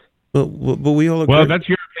saying it. But we all agree. Well, that's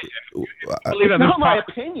your opinion. It's not my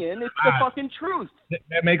opinion. It's the fucking truth.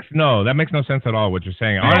 That makes no sense at all, what you're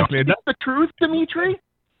saying. Honestly, it's the truth, Dimitri.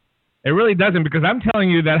 It really doesn't, because I'm telling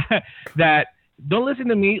you that don't listen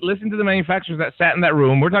to me. Listen to the manufacturers that sat in that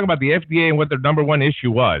room. We're talking about the FDA and what their number one issue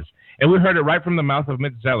was, and we heard it right from the mouth of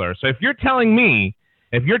Mitch Zeller. So if you're telling me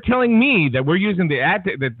that we're using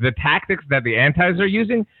the tactics that the antis are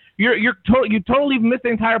using, you totally missed the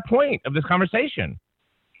entire point of this conversation.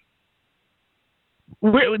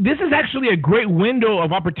 This is actually a great window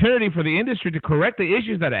of opportunity for the industry to correct the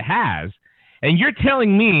issues that it has, and you're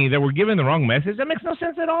telling me that we're giving the wrong message? That makes no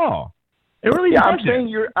sense at all. It really doesn't.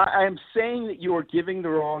 I'm saying that you are giving the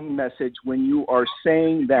wrong message when you are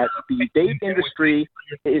saying that the vape industry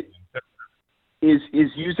is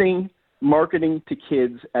using marketing to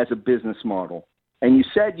kids as a business model. And you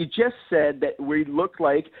just said that we look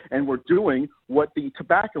like and we're doing what the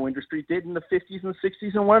tobacco industry did in the 50s and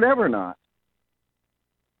 60s and whatever not.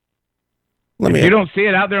 You don't see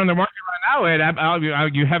it out there on the market right now,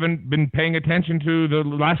 Ed. You haven't been paying attention to the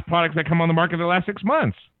last products that come on the market the last 6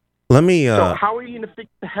 months. Let me. So how are you going to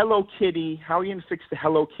fix the Hello Kitty? How are you going to fix the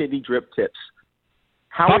Hello Kitty drip tips?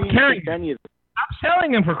 How are you going to fix any of them? Stop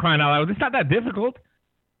selling them, for crying out loud. It's not that difficult.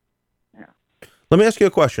 Yeah. Let me ask you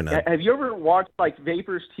a question, Ed. Have you ever watched like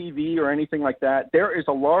Vapors TV or anything like that? There is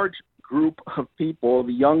a large group of people,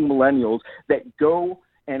 the young millennials, that go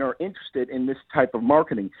and are interested in this type of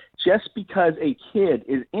marketing. Just because a kid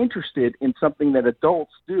is interested in something that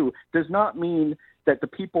adults do does not mean that the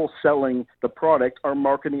people selling the product are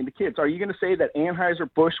marketing to kids. Are you going to say that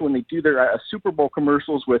Anheuser-Busch, when they do their Super Bowl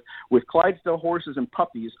commercials with Clydesdale horses and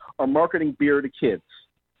puppies, are marketing beer to kids?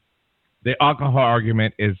 The alcohol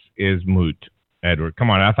argument is moot, Edward.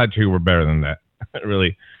 Come on, I thought you were better than that.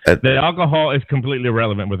 Really. Ed, the alcohol is completely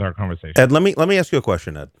irrelevant with our conversation. Ed, let me ask you a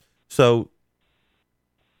question, Ed. So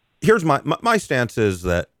here's my stance is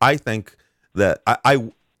that I think that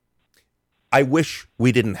I wish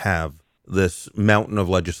we didn't have this mountain of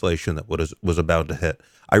legislation that was about to hit.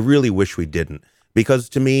 I really wish we didn't, because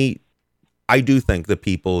to me, I do think that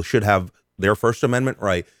people should have their First Amendment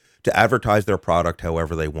right to advertise their product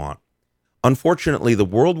however they want. Unfortunately, the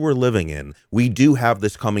world we're living in, we do have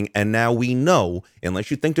this coming, and now we know, unless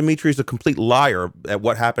you think Dimitri's a complete liar at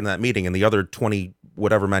what happened at that meeting and the other 20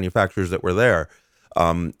 whatever manufacturers that were there,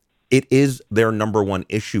 it is their number one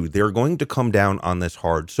issue. They're going to come down on this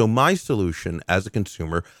hard. So my solution as a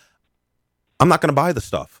consumer, I'm not going to buy the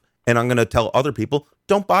stuff, and I'm going to tell other people,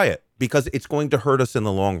 don't buy it, because it's going to hurt us in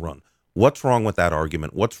the long run. What's wrong with that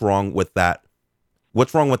argument? What's wrong with that?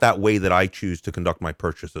 What's wrong with that way that I choose to conduct my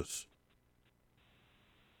purchases?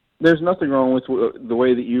 There's nothing wrong with the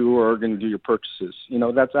way that you are going to do your purchases.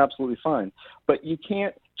 That's absolutely fine. But you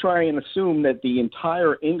can't try and assume that the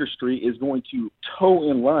entire industry is going to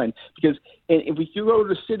toe in line, because if you go to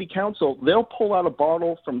the city council, they'll pull out a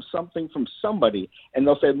bottle from somebody, and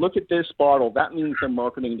they'll say, look at this bottle. That means they're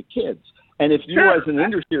marketing to kids. And if you as an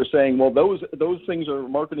industry are saying, well, those things are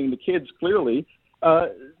marketing to kids clearly,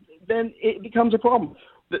 then it becomes a problem.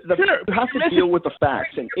 You have to deal with the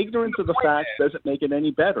facts, and ignorance of the facts doesn't make it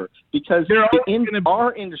any better, because in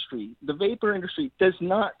our industry, the vapor industry does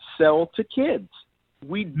not sell to kids.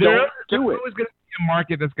 We don't do it. There's always going to be a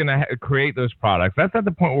market that's going to create those products. That's not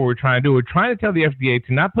the point what we're trying to do. We're trying to tell the FDA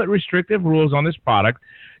to not put restrictive rules on this product,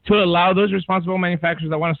 to allow those responsible manufacturers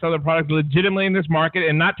that want to sell their product legitimately in this market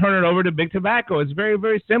and not turn it over to big tobacco. It's very,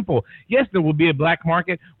 very simple. Yes, there will be a black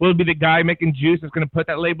market. Will it be the guy making juice that's going to put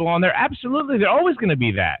that label on there? Absolutely. There's always going to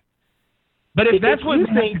be that. But if that's what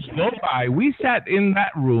messages go by, we sat in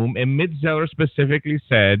that room and Mitch Zeller specifically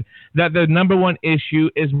said that the number one issue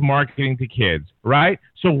is marketing to kids, right?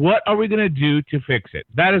 So what are we going to do to fix it?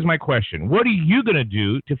 That is my question. What are you going to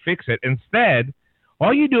do to fix it? Instead,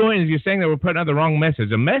 all you're doing is you're saying that we're putting out the wrong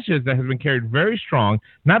message, a message that has been carried very strong,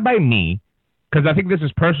 not by me, because I think this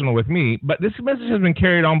is personal with me, but this message has been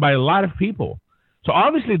carried on by a lot of people. So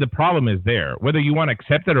obviously the problem is there. Whether you want to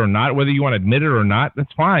accept it or not, whether you want to admit it or not,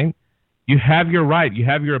 that's fine. You have your right. You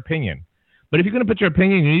have your opinion. But if you're going to put your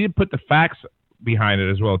opinion, you need to put the facts behind it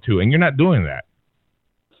as well, too. And you're not doing that.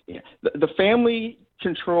 Yeah. The Family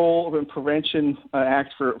Control and Prevention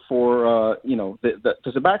Act for the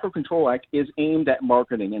Tobacco Control Act is aimed at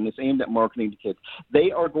marketing, and it's aimed at marketing to kids.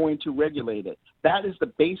 They are going to regulate it. That is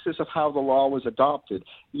the basis of how the law was adopted.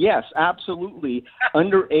 Yes, absolutely,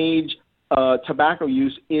 underage tobacco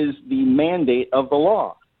use is the mandate of the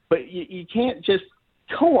law. But you can't just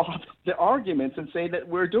co-opt the arguments and say that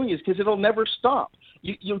we're doing this because it'll never stop.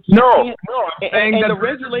 You can't. And the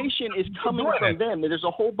regulation is coming from them. There's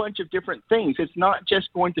a whole bunch of different things. It's not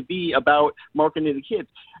just going to be about marketing to kids.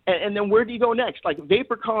 And then where do you go next? Like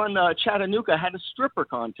VaporCon Chattanooga had a stripper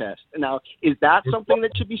contest. Now, is that something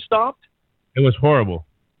that should be stopped? It was horrible.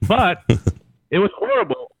 But it was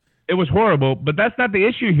horrible. It was horrible. But that's not the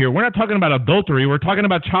issue here. We're not talking about adultery. We're talking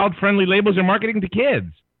about child-friendly labels and marketing to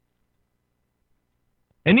kids.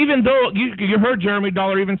 And even though you heard Jeremy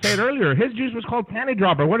Dollar even say it earlier, his juice was called Panty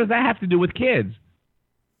Dropper. What does that have to do with kids?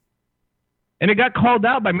 And it got called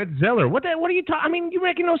out by Mitch Zeller. What are you talking? I mean, you're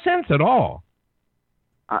making no sense at all.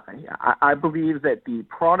 I believe that the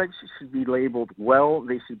products should be labeled well.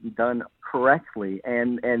 They should be done correctly,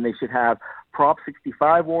 and they should have Prop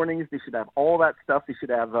 65 warnings. They should have all that stuff. They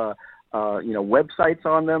should have websites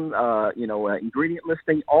on them. Ingredient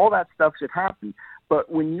listing. All that stuff should happen. But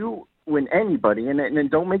when anybody, and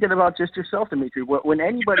don't make it about just yourself, Dimitri, when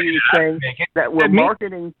anybody is saying that we're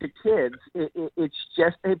marketing to kids, it's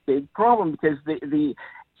just a big problem because the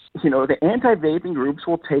anti-vaping groups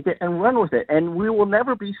will take it and run with it, and we will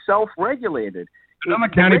never be self-regulated. The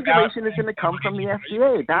regulation is going to come from the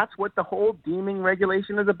FDA. That's what the whole deeming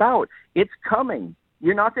regulation is about. It's coming.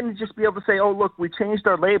 You're not going to just be able to say, oh, look, we changed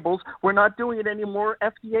our labels. We're not doing it anymore.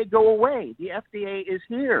 FDA, go away. The FDA is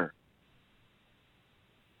here.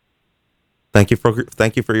 Thank you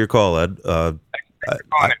for your call, Ed. I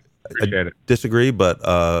disagree, but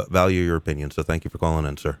value your opinion. So thank you for calling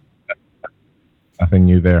in, sir. Nothing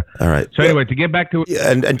new there. All right. So anyway, to get back to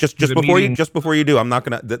and just before you do, I'm not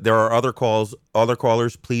gonna. There are other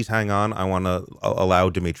callers. Please hang on. I want to allow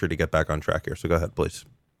Dimitri to get back on track here. So go ahead, please.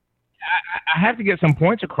 I have to get some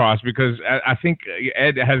points across because I think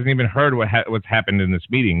Ed hasn't even heard what's happened in this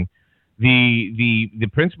meeting. The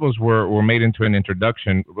principles were made into an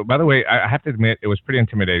introduction. But by the way, I have to admit it was pretty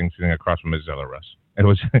intimidating sitting across from Ms. Zeller, Russ. It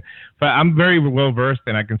was, but I'm very well versed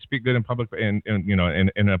and I can speak good in public in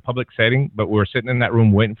a public setting. But we were sitting in that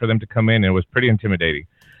room waiting for them to come in, and it was pretty intimidating.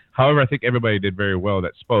 However, I think everybody did very well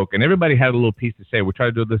that spoke, and everybody had a little piece to say. We try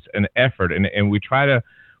to do this in effort, and we try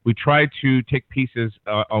to take pieces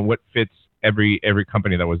on what fits every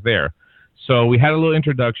company that was there. So we had a little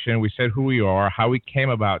introduction. We said who we are, how we came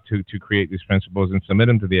about to create these principles and submit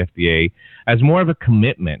them to the FDA as more of a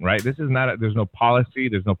commitment, right? This is not, there's no policy,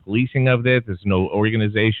 there's no policing of this, there's no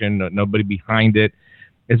organization, nobody behind it.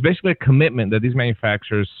 It's basically a commitment that these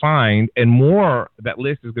manufacturers signed, and more, that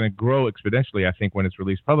list is going to grow exponentially, I think, when it's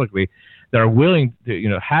released publicly, that are willing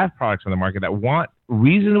to, have products on the market that want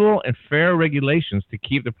reasonable and fair regulations to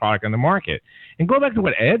keep the product on the market. And go back to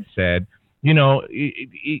what Ed said,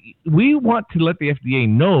 we want to let the FDA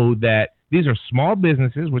know that these are small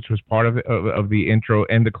businesses, which was part of the intro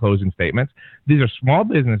and the closing statements. These are small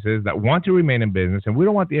businesses that want to remain in business, and we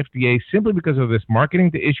don't want the FDA, simply because of this marketing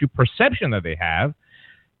to issue perception that they have,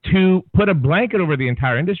 to put a blanket over the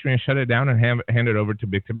entire industry and shut it down and hand it over to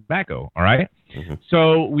big tobacco. All right. Mm-hmm.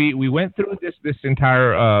 So we went through this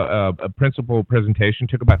entire principle presentation.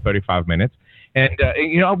 Took about 35 minutes. And,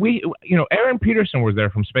 Aaron Peterson was there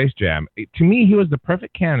from Space Jam. To me, he was the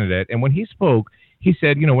perfect candidate. And when he spoke, he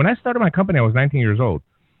said, when I started my company, I was 19 years old.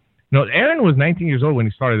 Aaron was 19 years old when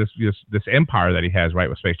he started this empire that he has, right,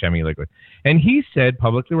 with Space Jam e-liquid. And he said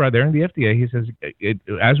publicly right there in the FDA, he says,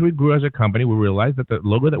 as we grew as a company, we realized that the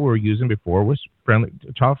logo that we were using before was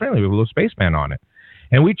child-friendly with a little spaceman on it.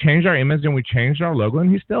 And we changed our image and we changed our logo,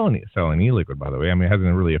 and he's still selling e-liquid, by the way. I mean, it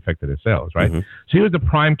hasn't really affected his sales, right? Mm-hmm. So he was the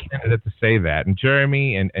prime candidate to say that. And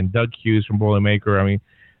Jeremy and Doug Hughes from Boilermaker,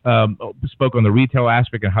 spoke on the retail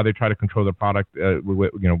aspect and how they try to control the product,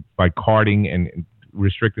 by carding and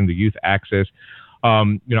restricting the youth access.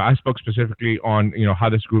 I spoke specifically on, how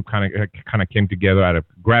this group kind of came together out of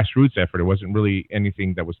grassroots effort. It wasn't really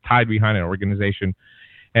anything that was tied behind an organization.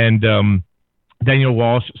 And Daniel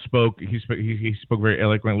Walsh spoke. He spoke very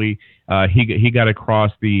eloquently. He got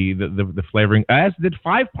across the flavoring, as did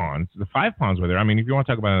Five Ponds. The Five Ponds were there. I mean, if you want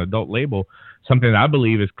to talk about an adult label, something that I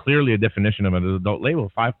believe is clearly a definition of an adult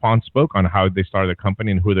label, Five Ponds spoke on how they started the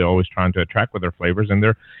company and who they're always trying to attract with their flavors and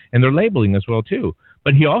their labeling as well too.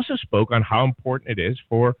 But he also spoke on how important it is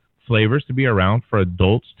for flavors to be around for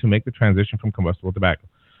adults to make the transition from combustible tobacco.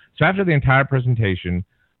 So after the entire presentation,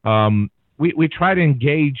 we tried to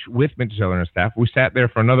engage with Mitch Zeller and staff. We sat there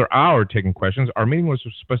for another hour taking questions. Our meeting was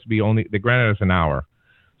supposed to be they granted us an hour.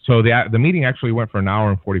 So the meeting actually went for an hour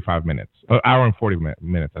and 45 minutes, hour and 40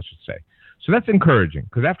 minutes, I should say. So that's encouraging,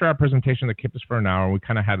 because after our presentation, they kept us for an hour, and we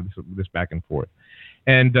kind of had this back and forth.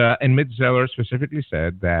 And Mitch Zeller specifically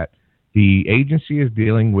said that the agency is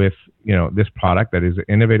dealing with, this product that is an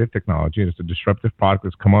innovative technology. It's a disruptive product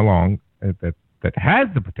that's come along that has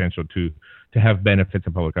the potential to have benefits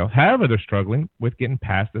of public health. However, they're struggling with getting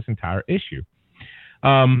past this entire issue.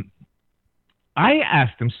 I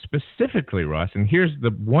asked them specifically, Russ, and here's the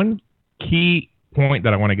one key point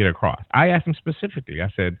that I want to get across. I asked them specifically.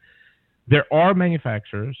 I said, there are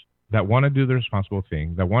manufacturers that want to do the responsible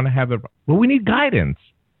thing, that want to have but we need guidance.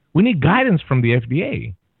 We need guidance from the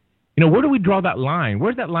FDA. Where do we draw that line?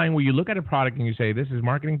 Where's that line where you look at a product and you say, this is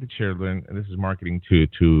marketing to children and this is marketing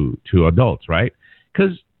to adults, right?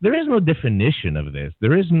 Because there is no definition of this.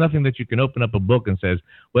 There is nothing that you can open up a book and says,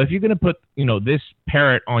 well, if you're going to put, this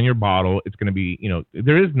parrot on your bottle, it's going to be,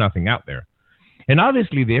 there is nothing out there. And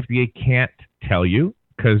obviously the FDA can't tell you,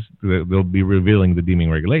 because they'll be revealing the deeming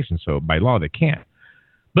regulations. So by law, they can't.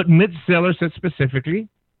 But Mitch Zeller said specifically,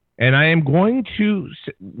 and I am going to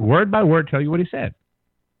word by word tell you what he said.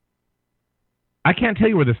 I can't tell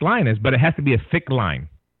you where this line is, but it has to be a thick line.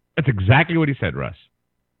 That's exactly what he said, Russ.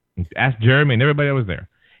 Ask Jeremy and everybody that was there.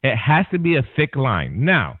 It has to be a thick line.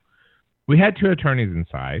 Now, we had two attorneys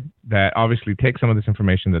inside that obviously take some of this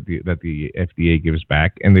information that the FDA gives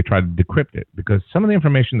back, and they try to decrypt it, because some of the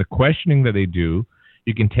information, the questioning that they do,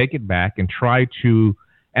 you can take it back and try to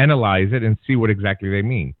analyze it and see what exactly they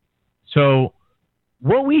mean. So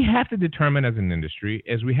what we have to determine as an industry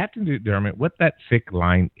is we have to determine what that thick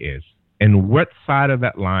line is. And what side of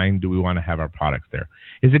that line do we want to have our products there?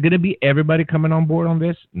 Is it going to be everybody coming on board on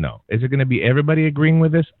this? No. Is it going to be everybody agreeing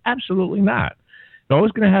with this? Absolutely not. You're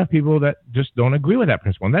always going to have people that just don't agree with that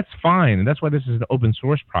principle, and that's fine. And that's why this is an open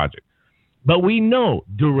source project. But we know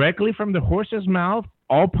directly from the horse's mouth,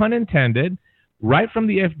 all pun intended, right from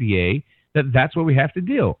the FDA, that that's what we have to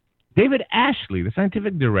do. David Ashley, the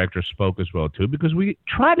scientific director, spoke as well too, because we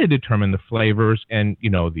try to determine the flavors and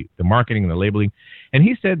the marketing and the labeling, and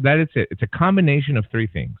he said that it's a combination of three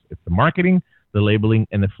things. It's the marketing, the labeling,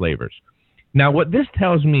 and the flavors. Now, what this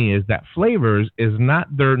tells me is that flavors is not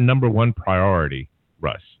their number one priority,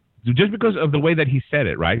 Russ. Just because of the way that he said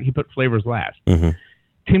it, right? He put flavors last. Mm-hmm.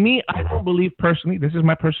 To me, I don't believe personally, this is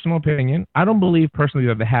my personal opinion, I don't believe personally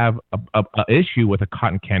that they have a issue with a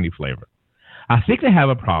cotton candy flavor. I think they have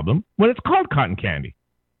a problem when it's called cotton candy.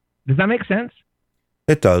 Does that make sense?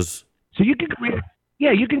 It does. So you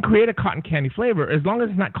can create a cotton candy flavor as long as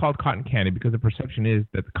it's not called cotton candy, because the perception is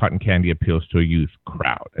that the cotton candy appeals to a youth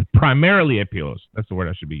crowd. It primarily appeals. That's the word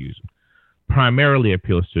I should be using. Primarily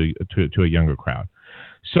appeals to a younger crowd.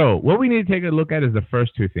 So what we need to take a look at is the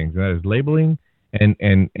first two things, and that is labeling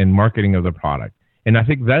and marketing of the product. And I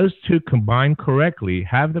think those two combined correctly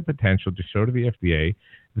have the potential to show to the FDA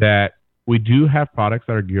that we do have products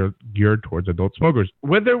that are geared towards adult smokers.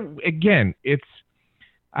 Whether, again,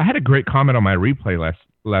 I had a great comment on my replay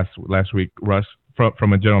last week, Russ,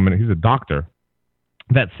 from a gentleman, he's a doctor,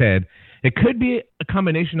 that said it could be a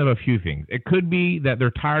combination of a few things. It could be that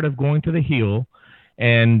they're tired of going to the Hill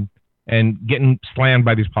and getting slammed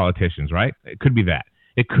by these politicians, right? It could be that.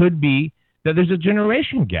 It could be that there's a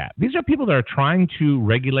generation gap. These are people that are trying to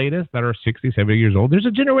regulate us that are 60, 70 years old. There's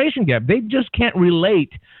a generation gap. They just can't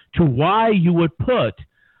relate to why you would put,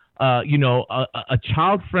 a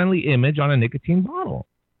child-friendly image on a nicotine bottle,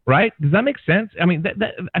 right? Does that make sense? I mean,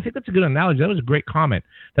 I think that's a good analogy. That was a great comment,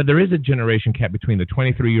 that there is a generation gap between the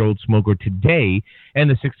 23-year-old smoker today and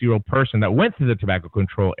the 60-year-old person that went through the tobacco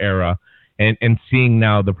control era and seeing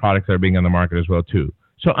now the products that are being on the market as well, too.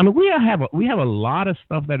 So, I mean, we have a lot of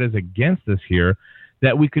stuff that is against us here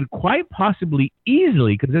that we could quite possibly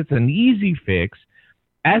easily, because it's an easy fix,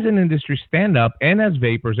 as an industry stand up, and as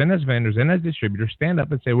vapors and as vendors and as distributors stand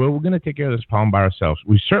up and say, well, we're going to take care of this problem by ourselves.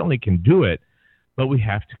 We certainly can do it, but we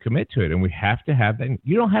have to commit to it, and we have to have that.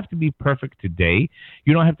 You don't have to be perfect today.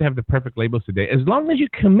 You don't have to have the perfect labels today. As long as you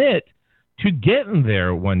commit to getting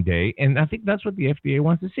there one day. And I think that's what the FDA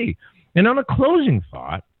wants to see. And on a closing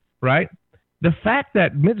thought, right, the fact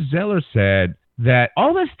that Mitch Zeller said that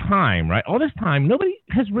all this time, nobody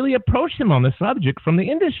has really approached him on the subject from the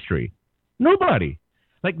industry. Nobody.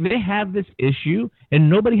 Like, they have this issue, and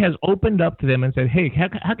nobody has opened up to them and said, hey,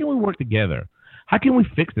 how can we work together? How can we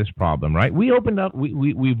fix this problem, right? We opened up,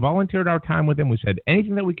 we volunteered our time with them. We said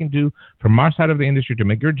anything that we can do from our side of the industry to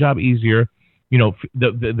make your job easier. You know,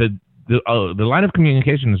 the line of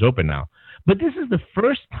communication is open now. But this is the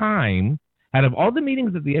first time out of all the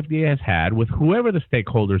meetings that the FDA has had with whoever the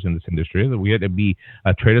stakeholders in this industry, that we had to be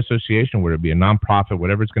a trade association, whether it be a nonprofit,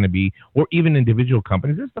 whatever it's going to be, or even individual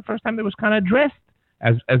companies, this is the first time it was kind of addressed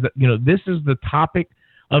as you know, this is the topic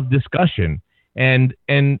of discussion. And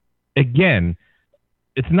again,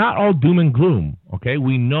 it's not all doom and gloom, okay?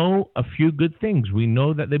 We know a few good things. We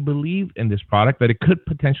know that they believe in this product, that it could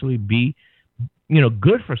potentially be, you know,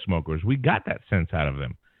 good for smokers. We got that sense out of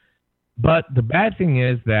them. But the bad thing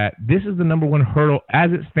is that this is the number one hurdle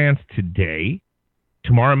as it stands today.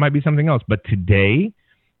 Tomorrow it might be something else, but today,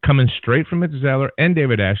 coming straight from Mitch Zeller and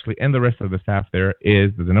David Ashley and the rest of the staff there,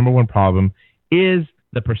 is that the number one problem is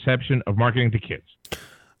the perception of marketing to kids.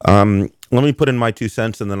 Let me put in my 2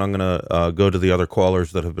 cents, and then I'm going to go to the other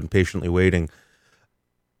callers that have been patiently waiting.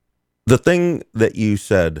 The thing that you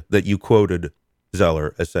said, that you quoted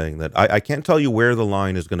Zeller as saying that, I can't tell you where the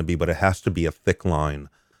line is going to be, but it has to be a thick line.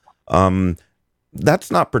 That's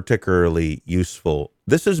not particularly useful.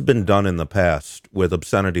 This has been done in the past with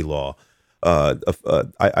obscenity law.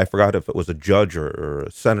 I forgot if it was a judge or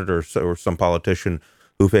a senator or some politician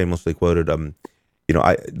who famously quoted,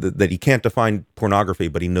 that he can't define pornography,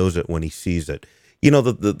 but he knows it when he sees it. You know,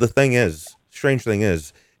 the thing is, strange thing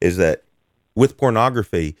is that with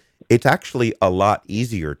pornography, it's actually a lot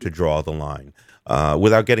easier to draw the line.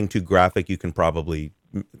 Without getting too graphic, you can probably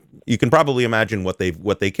imagine what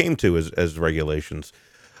they came to as regulations.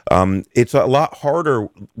 It's a lot harder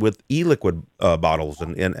with e-liquid bottles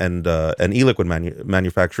and e-liquid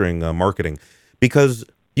manufacturing marketing, because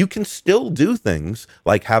you can still do things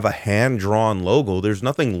like have a hand-drawn logo. There's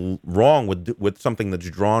nothing wrong with something that's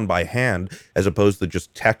drawn by hand as opposed to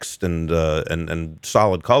just text and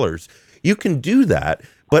solid colors. You can do that,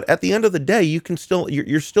 but at the end of the day,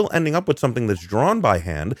 you're still ending up with something that's drawn by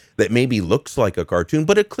hand that maybe looks like a cartoon,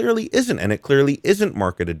 but it clearly isn't, and it clearly isn't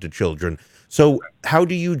marketed to children. So how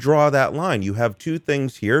do you draw that line? You have 2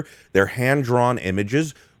 things here. They're hand-drawn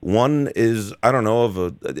images. One is, I don't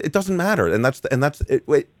know, it doesn't matter, and that's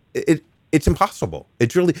it's impossible.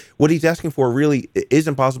 It's really, what he's asking for really is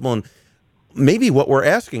impossible, and maybe what we're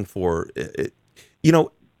asking for,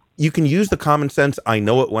 you can use the common sense, I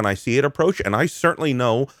know it when I see it approach, and I certainly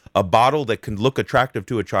know a bottle that can look attractive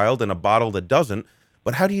to a child and a bottle that doesn't,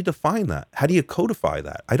 but how do you define that? How do you codify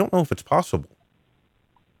that? I don't know if it's possible.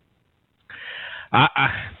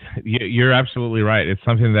 You're absolutely right. It's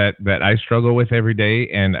something that I struggle with every day,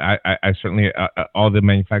 and I certainly, all the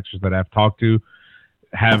manufacturers that I've talked to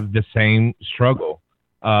have the same struggle.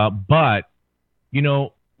 But, you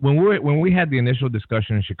know, when we had the initial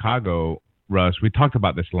discussion in Chicago, Russ, we talked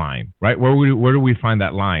about this line, right? Where do we find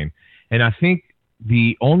that line? And I think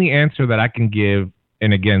the only answer that I can give,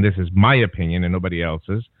 and again, this is my opinion and nobody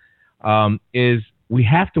else's, is we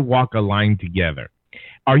have to walk a line together.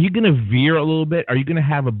 Are you going to veer a little bit? Are you going to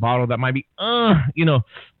have a bottle that might be,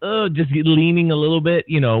 just leaning a little bit,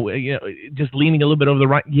 just leaning a little bit over the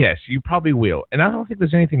right? Yes, you probably will. And I don't think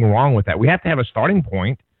there's anything wrong with that. We have to have a starting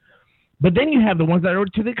point. But then you have the ones that are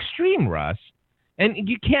to the extreme, Russ. And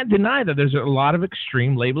you can't deny that there's a lot of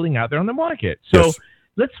extreme labeling out there on the market. So yes,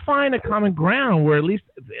 let's find a common ground where at least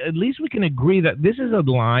we can agree that this is a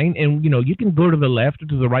line, and you can go to the left or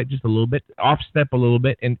to the right just a little bit, off step a little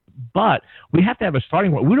bit, but we have to have a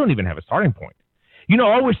starting point. We don't even have a starting point.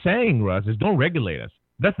 All we're saying, Russ, is don't regulate us.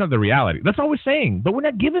 That's not the reality. That's all we're saying. But we're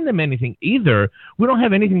not giving them anything either. We don't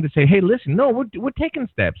have anything to say, hey, listen, no, we're taking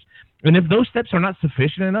steps. And if those steps are not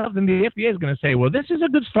sufficient enough, then the FDA is going to say, well, this is a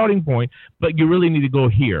good starting point, but you really need to go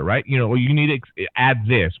here, right? Or you need to add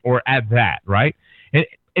this or add that, right? And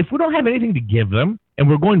if we don't have anything to give them, and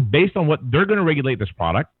we're going based on what they're going to regulate this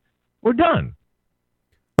product, we're done.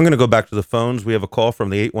 I'm going to go back to the phones. We have a call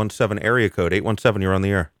from the 817 area code. 817, you're on the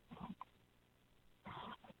air.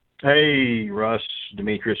 Hey, Russ,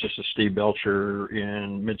 Demetrius, this is Steve Belcher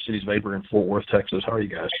in Mid-Cities Vapor in Fort Worth, Texas. How are you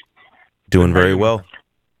guys? Doing very well.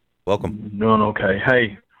 Welcome. Doing okay.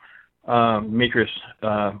 Hey, Demetrius,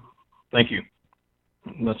 thank you.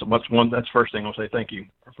 That's the first thing I'll say. Thank you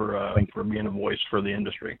for being a voice for the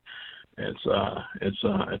industry. It's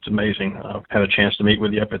amazing. I've had a chance to meet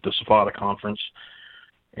with you up at the SFATA conference.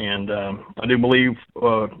 And I do believe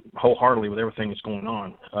wholeheartedly with everything that's going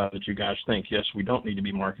on that you guys think, yes, we don't need to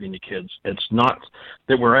be marketing to kids. It's not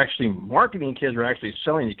that we're actually marketing kids or actually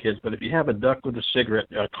selling to kids, but if you have a duck with a cigarette,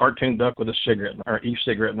 a cartoon duck with a cigarette or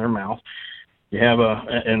e-cigarette in their mouth, you have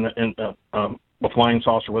a flying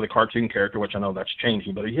saucer with a cartoon character, which I know that's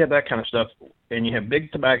changing, but if you have that kind of stuff, and you have big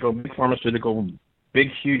tobacco, big pharmaceutical, big,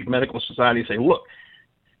 huge medical society say, look,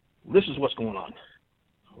 this is what's going on.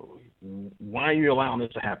 Why are you allowing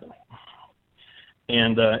this to happen?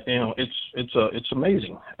 And it's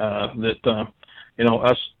amazing that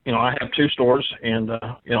I have 2 stores, and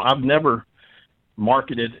I've never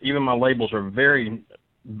marketed. Even my labels are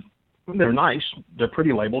they're nice, they're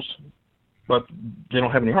pretty labels, but they don't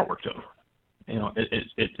have any artwork to them.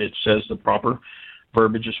 It says the proper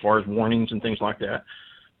verbiage as far as warnings and things like that.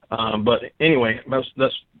 But anyway,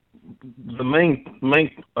 that's the main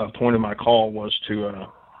point of my call was to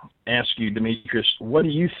ask you, Demetrius, what do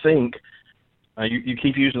you think? You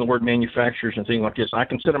keep using the word manufacturers and things like this. I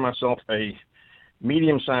consider myself a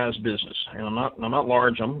medium-sized business, and I'm not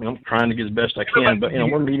large. I'm trying to get as best I can, but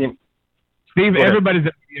we're medium. Steve, everybody's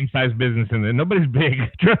a medium-sized business, and nobody's big.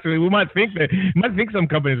 Trust me, we might think some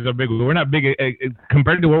companies are big. We're not big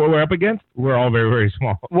compared to what we're up against. We're all very, very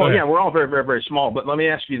small. Well, yeah, we're all very, very, very small. But let me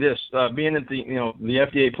ask you this: being at the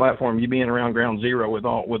FDA platform, you being around ground zero with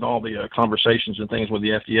all the conversations and things with the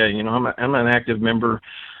FDA. I'm an active member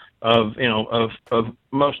of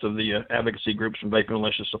most of the advocacy groups from Vaping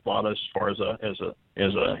Malicious Supply as far as a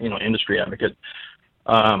industry advocate.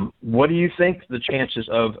 What do you think the chances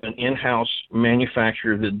of an in-house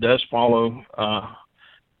manufacturer that does follow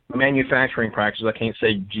manufacturing practices? I can't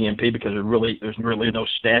say GMP because there's really no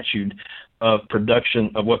statute of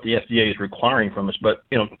production of what the FDA is requiring from us, but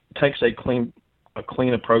takes a clean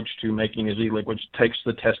approach to making his e-liquids, takes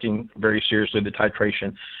the testing very seriously, the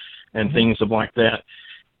titration and things of like that,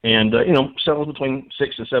 and sells between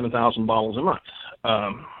 6,000 and 7,000 bottles a month.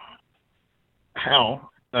 How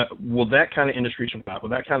will that kind of industry survive? Will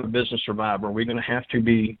that kind of business survive? Are we going to have to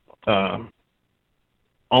be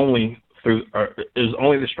only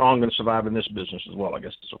the strong going to survive in this business as well? I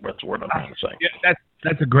guess that's the word I'm trying to say. Yeah,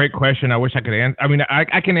 that's a great question. I wish I could answer. I mean,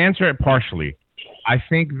 I can answer it partially. I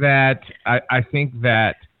think that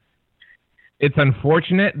it's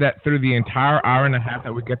unfortunate that through the entire hour and a half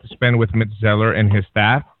that we get to spend with Mitch Zeller and his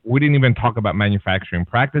staff, we didn't even talk about manufacturing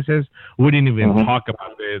practices. We didn't even talk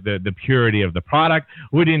about the purity of the product.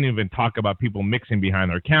 We didn't even talk about people mixing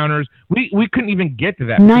behind their counters. We couldn't even get to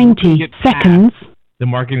that. 90 seconds. The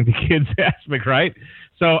marketing to kids aspect, right?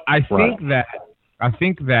 So I think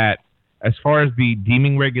that as far as the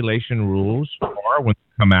deeming regulation rules are when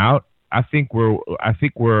they come out, I think we're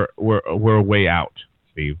way out,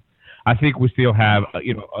 Steve. I think we still have,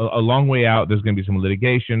 a long way out. There's going to be some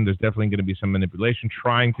litigation. There's definitely going to be some manipulation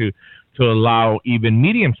trying to allow even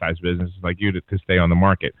medium-sized businesses like you to stay on the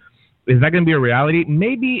market. Is that going to be a reality?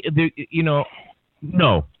 Maybe,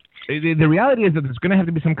 no. The reality is that there's going to have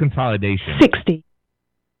to be some consolidation. 60.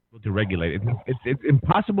 To regulate it. It's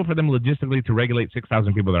impossible for them logistically to regulate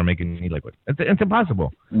 6,000 people that are making e-liquid. It's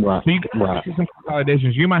impossible. Right. So you can see some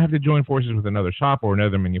consolidations. You might have to join forces with another shop or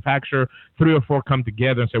another manufacturer. 3 or 4 come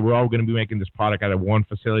together and say, we're all going to be making this product out of one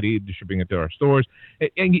facility, distributing it to our stores.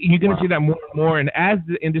 And you're going to see that more and more. And as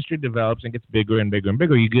the industry develops and gets bigger and bigger and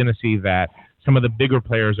bigger, you're going to see that some of the bigger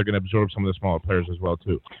players are going to absorb some of the smaller players as well,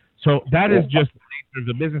 too. So that is just the nature of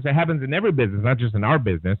the business. It happens in every business, not just in our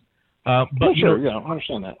business. But sure, I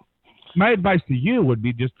understand that. My advice to you would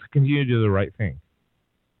be just to continue to do the right thing.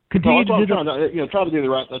 Try to do the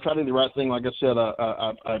right thing. Like I said,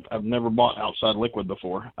 I've never bought outside liquid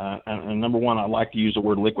before. And number one, I like to use the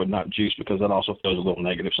word liquid, not juice, because that also feels a little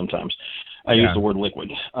negative sometimes. I use the word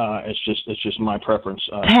liquid. It's just my preference.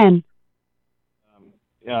 10.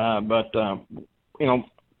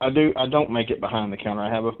 I don't make it behind the counter. I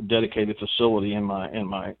have a dedicated facility in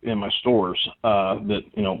my stores that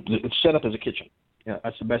it's set up as a kitchen. Yeah,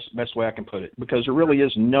 that's the best way I can put it, because there really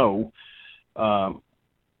is no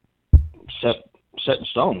set in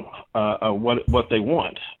stone what they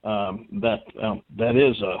want. That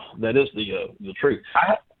is the truth.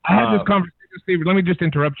 I had this conversation, Steve. Let me just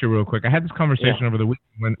interrupt you real quick. I had this conversation over the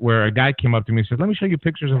weekend where a guy came up to me and said, "Let me show you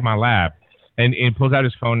pictures of my lab." And he pulls out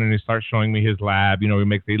his phone and he starts showing me his lab. We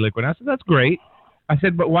make the liquid. I said, "That's great." I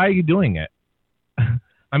said, "But why are you doing it?"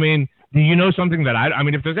 I mean, do you know something that I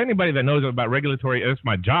mean, if there's anybody that knows about regulatory, that's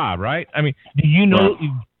my job, right? I mean, do you know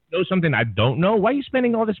something I don't know? Why are you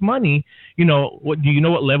spending all this money? Do you know what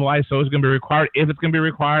level ISO is going to be required, if it's going to be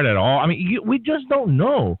required at all? I mean, we just don't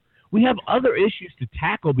know. We have other issues to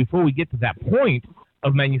tackle before we get to that point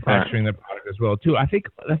of manufacturing the product as well too. I think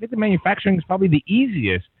the manufacturing is probably the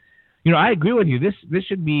easiest. I agree with you. This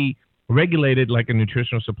should be regulated like a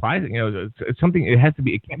nutritional supply. It's something. It has to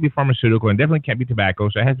be. It can't be pharmaceutical, and definitely can't be tobacco.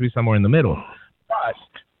 So it has to be somewhere in the middle. But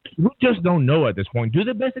we just don't know at this point. Do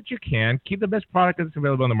the best that you can. Keep the best product that's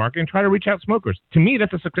available on the market, and try to reach out smokers. To me,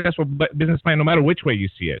 that's a successful business plan, no matter which way you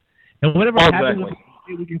see it. And whatever happens,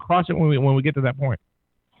 we can cross it when we get to that point.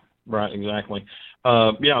 Right, exactly.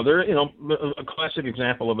 There, a classic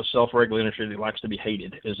example of a self-regulated industry that likes to be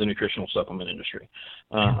hated is the nutritional supplement industry.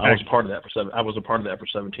 I was a part of that for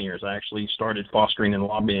 17 years. I actually started fostering and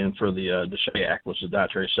lobbying for the SHEA Act, which is the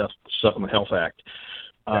Dietary Supplement Health Act,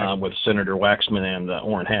 with Senator Waxman and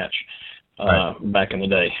Orrin Hatch. Back in the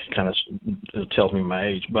day, kind of tells me my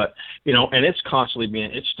age, but and it's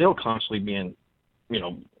still constantly being,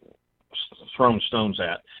 thrown stones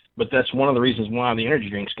at. But that's one of the reasons why the energy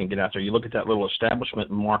drinks can get out there. You look at that little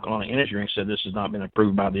establishment mark on the energy drink said this has not been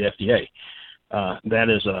approved by the FDA. That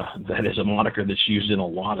is a moniker that's used in a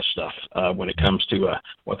lot of stuff when it comes to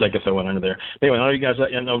what they can throw in under there. Anyway, I know you guys,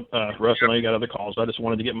 Russ, I know you got other calls. I just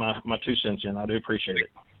wanted to get my 2 cents in. I do appreciate it.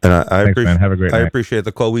 And I Thanks, man. Have a great night. I appreciate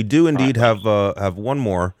the call. We do indeed have one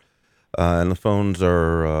more, and the phones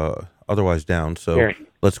are otherwise down. So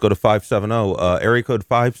let's go to 570. Area code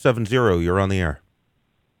 570. You're on the air.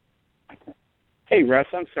 Hey, Russ,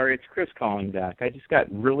 I'm sorry. It's Chris calling back. I just got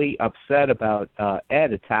really upset about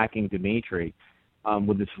Ed attacking Dimitri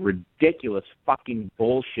with this ridiculous fucking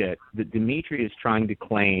bullshit that Dimitri is trying to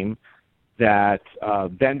claim that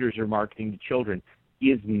vendors are marketing to children. He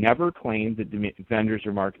has never claimed that vendors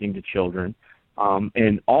are marketing to children.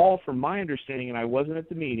 And all from my understanding, and I wasn't at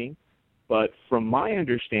the meeting, but from my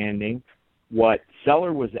understanding, what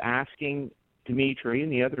Zeller was asking Dimitri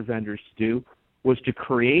and the other vendors to do was to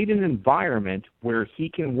create an environment where he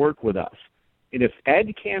can work with us. And if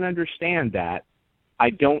Ed can't understand that, I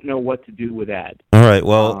don't know what to do with Ed. All right.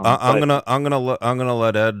 Well, I'm gonna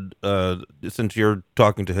let Ed. Since you're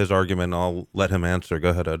talking to his argument, I'll let him answer. Go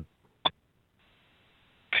ahead, Ed.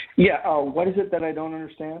 Yeah. What is it that I don't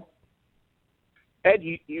understand? Ed,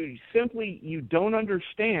 you don't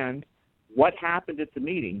understand what happened at the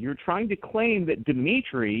meeting. You're trying to claim that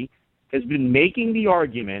Dimitri has been making the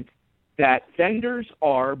argument that vendors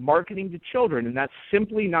are marketing to children, and that's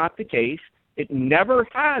simply not the case. It never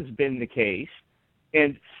has been the case.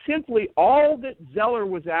 And simply all that Zeller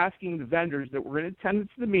was asking the vendors that were in attendance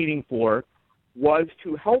at the meeting for was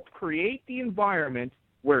to help create the environment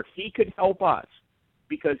where he could help us,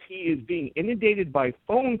 because he is being inundated by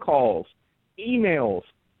phone calls, emails,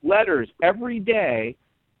 letters every day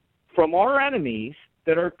from our enemies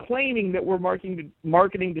that are claiming that we're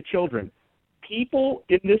marketing to children. People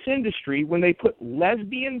in this industry, when they put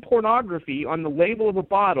lesbian pornography on the label of a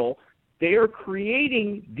bottle, they are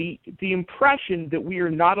creating the impression that we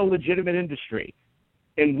are not a legitimate industry.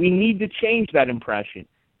 And we need to change that impression.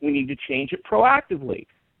 We need to change it proactively.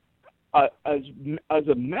 As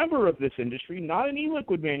a member of this industry, not an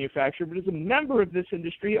e-liquid manufacturer, but as a member of this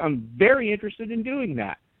industry, I'm very interested in doing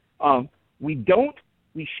that.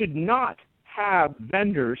 We should not have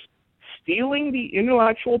vendors stealing the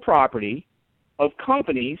intellectual property of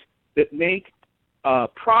companies that make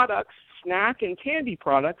products, snack and candy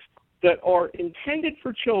products that are intended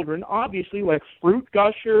for children, obviously, like Fruit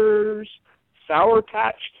Gushers, Sour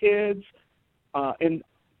Patch Kids, and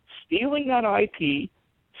stealing that IP,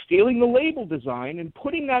 stealing the label design, and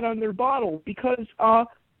putting that on their bottle, because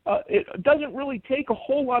it doesn't really take a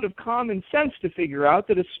whole lot of common sense to figure out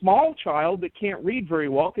that a small child that can't read very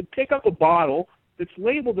well could pick up a bottle that's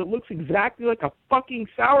labeled that looks exactly like a fucking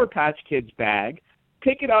Sour Patch Kids bag,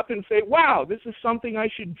 pick it up and say, wow, this is something I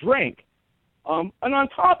should drink. And on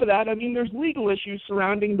top of that, I mean, there's legal issues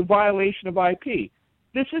surrounding the violation of IP.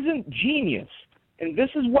 This isn't genius, and this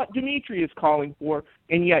is what Dimitri is calling for,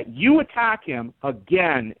 and yet you attack him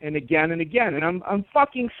again and again and again, and I'm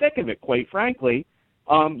fucking sick of it, quite frankly.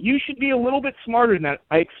 You should be a little bit smarter than that.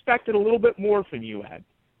 I expected a little bit more from you, Ed.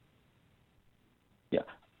 Yeah.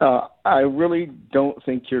 I really don't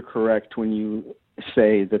think you're correct when you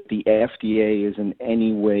say that the FDA is in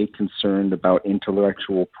any way concerned about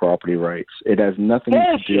intellectual property rights. It has nothing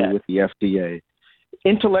to do with the FDA.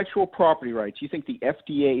 Intellectual property rights, you think the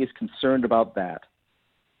FDA is concerned about that?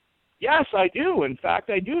 Yes, I do. In fact,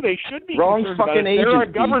 I do. They should be Wrong concerned fucking about it. agency. They're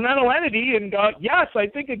a governmental entity, and yes, I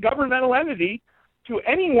think a governmental entity, to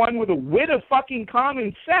anyone with a whit of fucking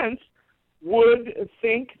common sense, would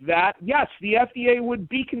think that, yes, the FDA would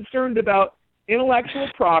be concerned about intellectual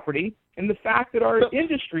property and the fact that our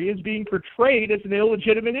industry is being portrayed as an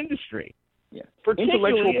illegitimate industry. Yeah.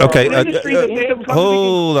 Particularly okay, an industry that they have come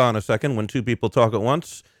hold on a second. When two people talk at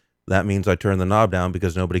once, That means I turn the knob down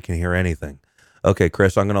because nobody can hear anything. Okay,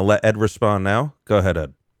 Chris, I'm going to let Ed respond now. Go ahead,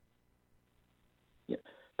 Ed.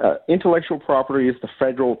 Intellectual property is the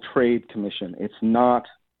Federal Trade Commission. It's not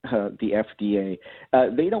the FDA.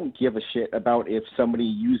 They don't give a shit about if somebody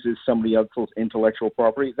uses somebody else's intellectual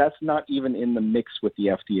property. That's not even in the mix with the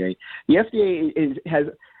FDA. The FDA has,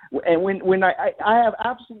 and when I have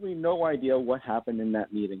absolutely no idea what happened in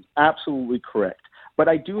that meeting. Absolutely correct. But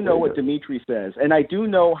I do know what Dimitri says, and I do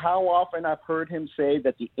know how often I've heard him say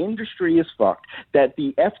that the industry is fucked, that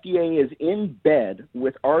the FDA is in bed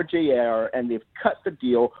with RJR, and they've cut the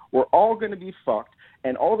deal. We're all going to be fucked,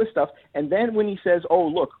 and all this stuff. And then when he says, "Oh,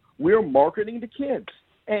 look, we're marketing to kids,"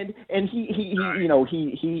 and he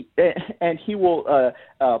will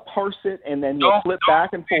parse it, and then he'll flip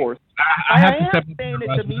back and forth. I have to step saying it,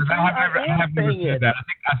 Dimitri. I have never said that.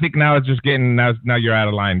 I think now it's just getting now you're out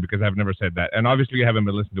of line because I've never said that, and obviously you haven't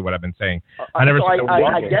been listening to what I've been saying. I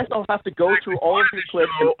guess I'll have to go through all of your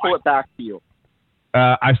clips and pull it back to you.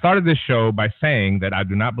 I started this show by saying that I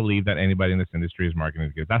do not believe that anybody in this industry is marketing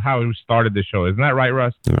to kids. That's how we started this show. Isn't that right,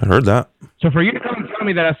 Russ? I heard that. So for you to come and tell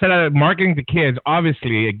me that I said marketing to kids,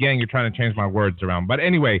 obviously, again, you're trying to change my words around. But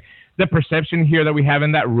anyway, the perception here that we have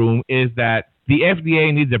in that room is that the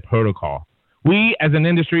FDA needs a protocol. We, as an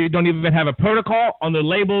industry, don't even have a protocol on the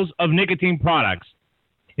labels of nicotine products.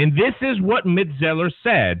 And this is what Mitzeller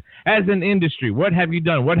said. As an industry, what have you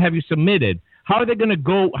done? What have you submitted? How are they going to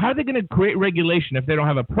go? How are they going to create regulation if they don't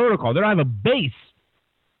have a protocol? They don't have a base.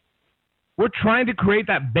 We're trying to create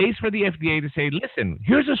that base for the FDA to say, listen,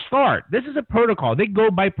 here's a start. This is a protocol. They go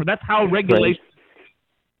by, that's how regulation.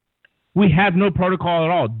 We have no protocol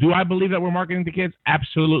at all. Do I believe that we're marketing to kids?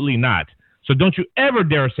 Absolutely not. So don't you ever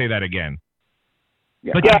dare say that again.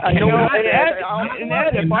 Yeah, but Ed,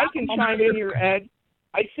 if I can chime in here, Ed,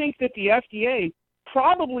 I think that the FDA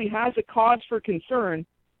probably has a cause for concern,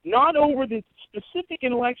 not over the specific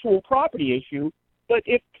intellectual property issue, but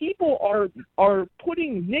if people are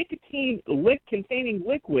putting nicotine containing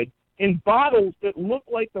liquid in bottles that look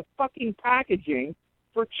like the fucking packaging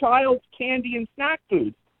for child's candy and snack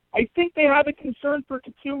foods, I think they have a concern for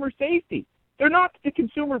consumer safety. They're not the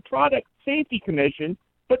Consumer Product Safety Commission,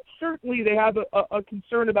 but certainly they have a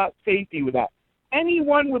concern about safety with that.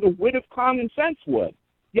 Anyone with a whit of common sense would,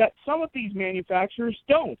 yet some of these manufacturers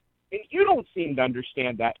don't. And you don't seem to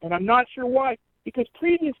understand that, and I'm not sure why, because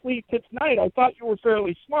previously to tonight I thought you were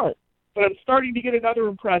fairly smart, but I'm starting to get another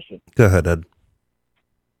impression. Go ahead, Ed.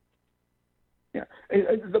 Yeah.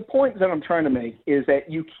 The point that I'm trying to make is that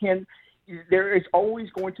there is always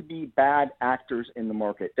going to be bad actors in the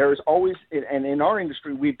market. There is always, and in our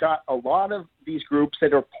industry, we've got a lot of these groups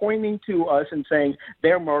that are pointing to us and saying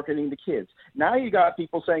they're marketing to kids. Now you got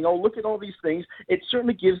people saying, oh, look at all these things. It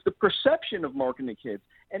certainly gives the perception of marketing to kids.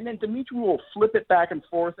 And then Dimitri will flip it back and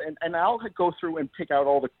forth, and I'll go through and pick out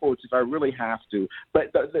all the quotes if I really have to.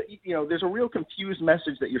 But there's a real confused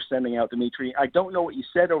message that you're sending out, Dimitri. I don't know what you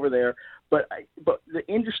said over there, but the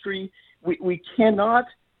industry, we cannot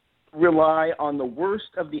rely on the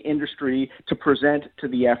worst of the industry to present to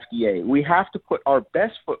the FDA. We have to put our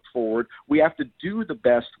best foot forward. We have to do the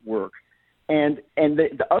best work. And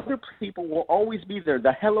the other people will always be there,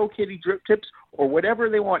 the Hello Kitty drip tips or whatever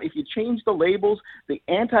they want. If you change the labels, the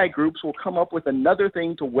anti-groups will come up with another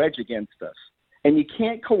thing to wedge against us. And you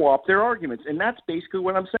can't co-opt their arguments. And that's basically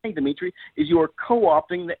what I'm saying, Dimitri, is you are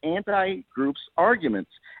co-opting the anti-group's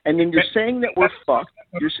arguments. And then you're saying that we're fucked.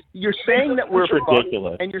 You're saying that we're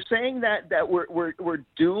fucked. And you're saying that we're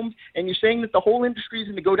doomed. And you're saying that the whole industry is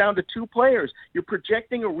going to go down to two players. You're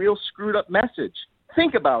projecting a real screwed up message.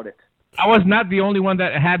 Think about it. I was not the only one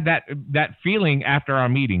that had that feeling after our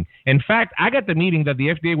meeting. In fact, I got the meeting that the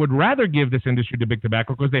FDA would rather give this industry to big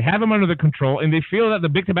tobacco because they have them under the control and they feel that the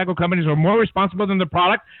big tobacco companies are more responsible than the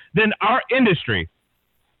product than our industry.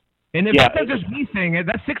 And if that's just me saying it,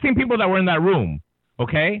 that's 16 people that were in that room.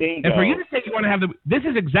 Okay? Bingo. And for you to say you want to have this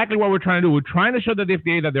is exactly what we're trying to do. We're trying to show that the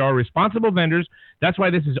FDA that there are responsible vendors. That's why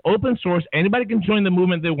this is open source. Anybody can join the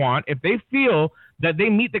movement they want. If they feel that they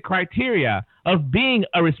meet the criteria of being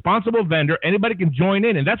a responsible vendor, anybody can join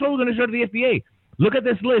in. And that's what we're going to show to the FDA. Look at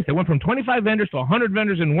this list. It went from 25 vendors to 100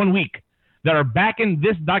 vendors in 1 week that are backing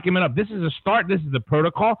this document up. This is a start. This is the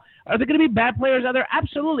protocol. Are there going to be bad players out there?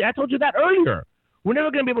 Absolutely. I told you that earlier. We're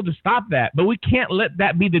never going to be able to stop that, but we can't let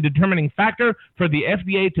that be the determining factor for the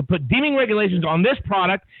FDA to put deeming regulations on this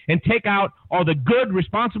product and take out all the good,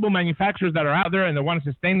 responsible manufacturers that are out there and they want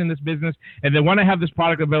to sustain in this business and they want to have this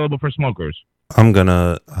product available for smokers. I'm going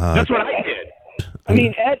to... That's what I did. I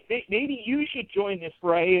mean, Ed, maybe you should join this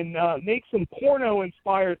fray and make some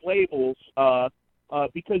porno-inspired labels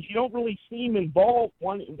because you don't really seem involved,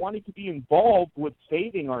 wanting to be involved with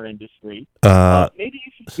saving our industry. Maybe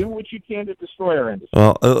you should do what you can to destroy our industry.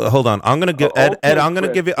 Well, hold on. I'm going to give Ed. Okay, Ed, I'm going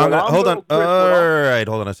to give you. Hold on. Chris, All right,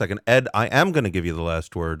 hold on a second. Ed, I am going to give you the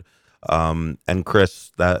last word. And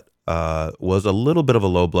Chris, that was a little bit of a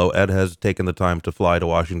low blow. Ed has taken the time to fly to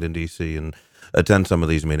Washington D.C. and attend some of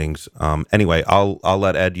these meetings. Anyway, I'll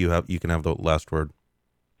let Ed. You can have the last word.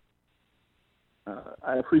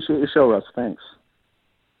 I appreciate your show, Russ. Thanks.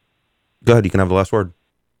 Go ahead. You can have the last word.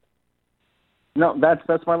 No,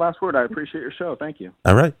 that's my last word. I appreciate your show. Thank you.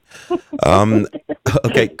 All right.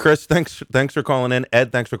 Okay, Chris, thanks for calling in.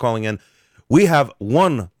 Ed, thanks for calling in. We have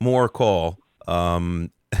one more call, and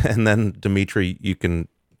then Dimitri, you can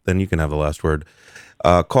have the last word.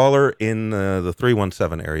 Caller in the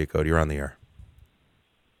 317 area code. You're on the air.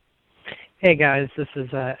 Hey guys, this is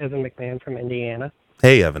Evan McMahon from Indiana.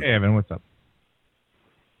 Hey Evan. Hey Evan, what's up?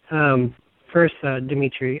 First,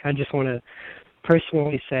 Dimitri, I just want to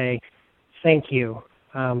personally say thank you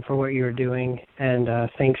for what you're doing, and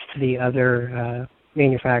thanks to the other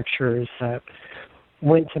manufacturers that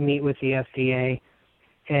went to meet with the FDA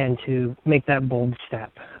and to make that bold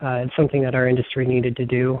step. It's something that our industry needed to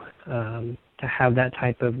do, to have that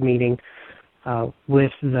type of meeting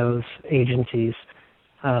with those agencies.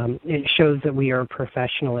 It shows that we are a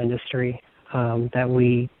professional industry, that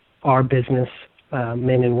we are business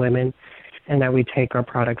men and women, and that we take our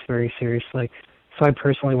products very seriously. So I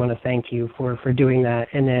personally want to thank you for doing that,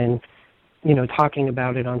 and then, talking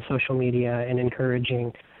about it on social media and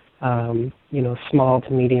encouraging, small to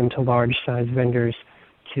medium to large size vendors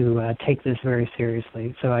to take this very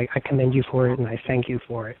seriously. So I commend you for it, and I thank you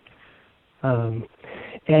for it.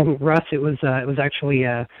 And Russ, it was actually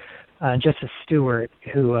Justice Stewart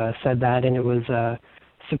who said that, and it was a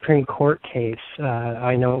Supreme Court case.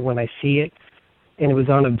 I know it when I see it, and it was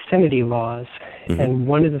on obscenity laws. Mm-hmm. And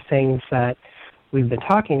one of the things that we've been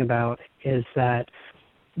talking about is that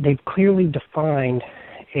they've clearly defined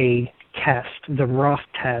a test, the Roth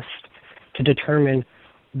test, to determine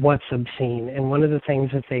what's obscene. And one of the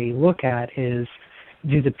things that they look at is,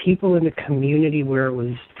 do the people in the community where it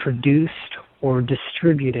was produced or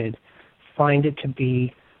distributed find it to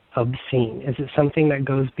be obscene? Is it something that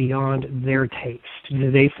goes beyond their taste?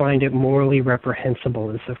 Do they find it morally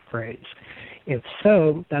reprehensible, is the phrase? If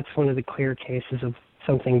so, that's one of the clear cases of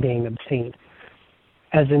something being obscene.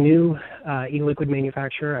 As a new e-liquid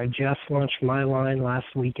manufacturer, I just launched my line last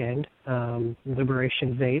weekend,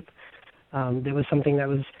 Liberation Vape. There was something that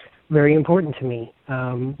was very important to me.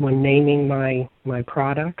 When naming my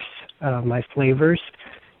products, my flavors,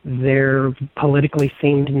 they're politically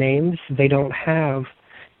themed names. They don't have,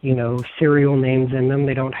 serial names in them.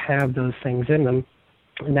 They don't have those things in them.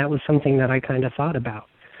 And that was something that I kind of thought about.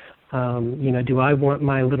 Do I want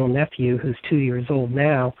my little nephew, who's 2 years old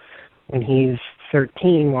now, when he's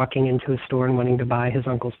 13, walking into a store and wanting to buy his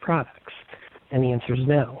uncle's products? And the answer is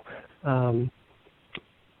no.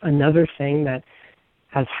 Another thing that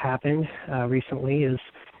has happened recently is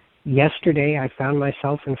yesterday I found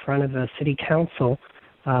myself in front of a city council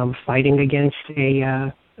fighting against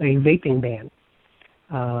a vaping ban.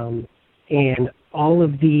 And all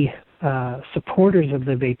of the supporters of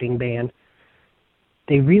the vaping ban,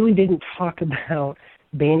 they really didn't talk about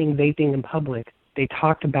banning vaping in public. They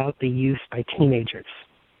talked about the use by teenagers.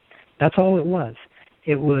 That's all it was.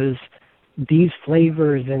 It was these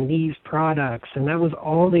flavors and these products, and that was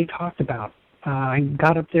all they talked about. I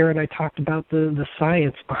got up there and I talked about the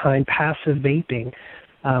science behind passive vaping,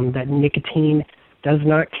 that nicotine does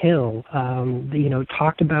not kill.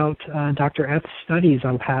 Talked about Dr. F's studies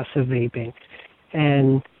on passive vaping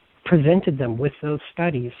and presented them with those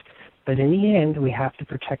studies. But in the end, we have to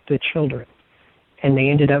protect the children. And they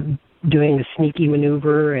ended up doing a sneaky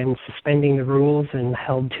maneuver and suspending the rules and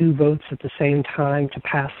held 2 votes at the same time to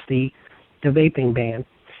pass the vaping ban.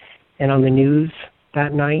 And on the news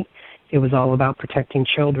that night, it was all about protecting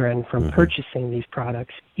children from purchasing these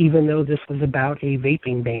products, even though this was about a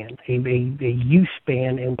vaping ban, a use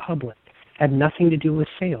ban in public. It had nothing to do with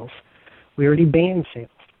sales. We already banned sales.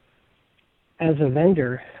 As a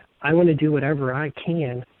vendor, I want to do whatever I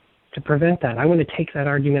can to prevent that. I want to take that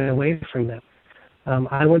argument away from them.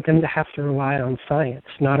 I want them to have to rely on science,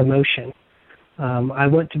 not emotion. I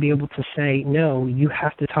want to be able to say, no, you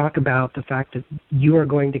have to talk about the fact that you are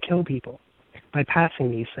going to kill people by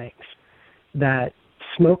passing these things, that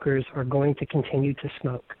smokers are going to continue to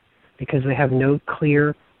smoke because they have no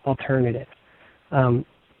clear alternative.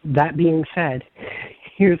 That being said,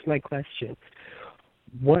 here's my question.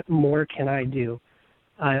 What more can I do?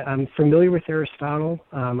 I'm familiar with Aristotle.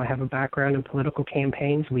 I have a background in political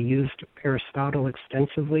campaigns. We used Aristotle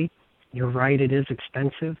extensively You're right, it is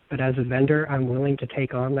expensive, but as a vendor, I'm willing to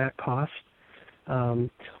take on that cost.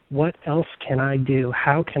 What else can I do?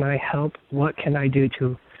 How can I help? What can I do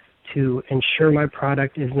to ensure my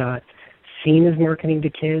product is not seen as marketing to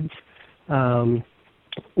kids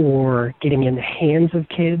or getting in the hands of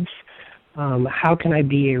kids? How can I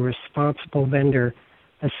be a responsible vendor,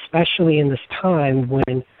 especially in this time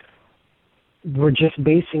when we're just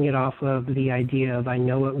basing it off of the idea of I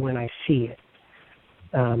know it when I see it.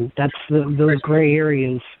 Those gray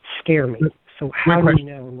areas scare me. So how do we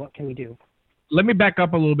know and what can we do? Let me back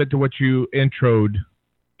up a little bit to what you introed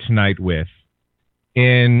tonight with.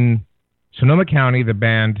 In Sonoma County, they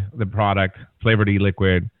banned the product, flavored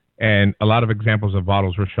e-liquid, and a lot of examples of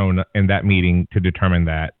bottles were shown in that meeting to determine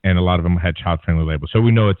that, and a lot of them had child-friendly labels. So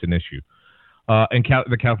we know it's an issue.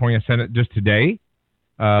 The California Senate just today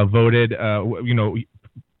voted,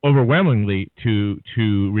 overwhelmingly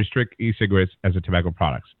to restrict e-cigarettes as a tobacco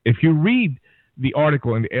products. If you read the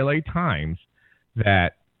article in the LA Times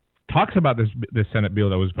that talks about this Senate bill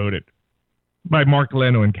that was voted by Mark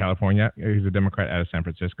Leno in California, he's a Democrat out of San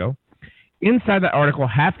Francisco. Inside that article,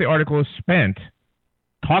 half the article is spent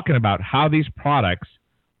talking about how these products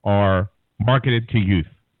are marketed to youth.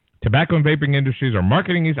 Tobacco and vaping industries are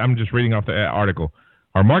marketing I'm just reading off the article,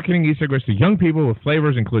 are marketing e-cigarettes to young people with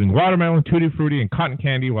flavors including watermelon, tutti frutti, and cotton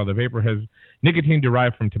candy. While the vapor has nicotine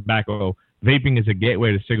derived from tobacco, vaping is a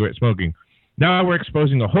gateway to cigarette smoking. Now we're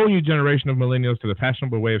exposing a whole new generation of millennials to the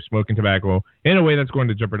fashionable way of smoking tobacco in a way that's going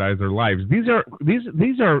to jeopardize their lives. These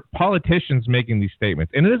are politicians making these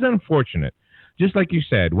statements, and it is unfortunate. Just like you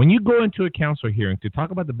said, when you go into a council hearing to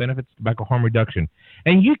talk about the benefits of tobacco harm reduction,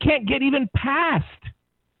 and you can't get even past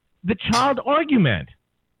the child argument.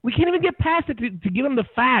 We can't even get past it to give them the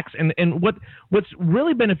facts. And what's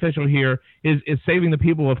really beneficial here is saving the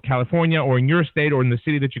people of California or in your state or in the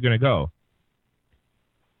city that you're going to go.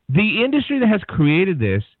 The industry that has created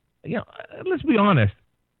this, let's be honest,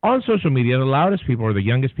 on social media, the loudest people are the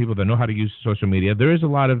youngest people that know how to use social media. There is a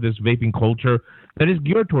lot of this vaping culture that is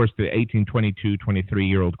geared towards the 18, 22,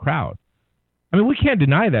 23-year-old crowd. I mean, we can't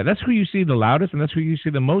deny that. That's who you see the loudest, and that's who you see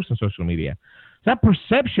the most on social media. That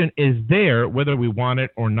perception is there whether we want it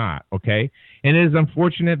or not, okay? And it is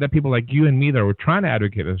unfortunate that people like you and me that were trying to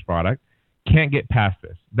advocate this product can't get past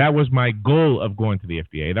this. That was my goal of going to the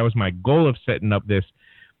FDA. That was my goal of setting up this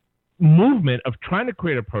movement of trying to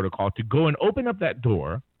create a protocol to go and open up that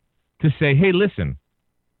door to say, hey, listen,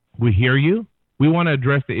 we hear you. We want to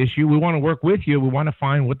address the issue. We want to work with you. We want to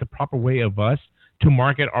find what the proper way of us to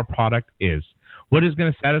market our product is. What is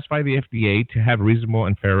going to satisfy the FDA to have reasonable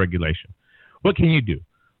and fair regulation? What can you do?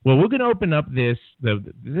 Well, we're going to open up this.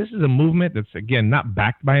 This is a movement that's, again, not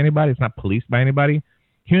backed by anybody. It's not policed by anybody.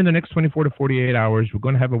 Here in the next 24 to 48 hours, we're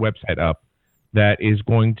going to have a website up that is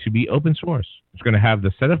going to be open source. It's going to have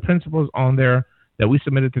the set of principles on there that we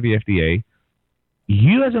submitted to the FDA.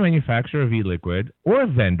 You as a manufacturer of e-liquid or a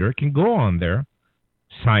vendor can go on there,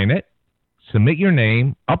 sign it, submit your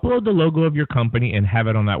name, upload the logo of your company, and have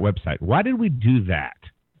it on that website. Why did we do that?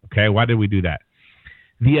 Okay, why did we do that?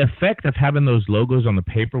 The effect of having those logos on the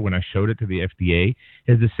paper when I showed it to the FDA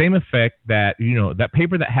is the same effect that, that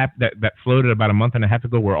paper that floated about a month and a half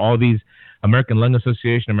ago where all these American Lung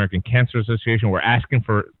Association, American Cancer Association were asking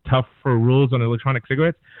for tougher rules on electronic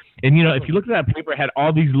cigarettes. And, if you look at that paper, it had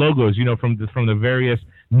all these logos, from the various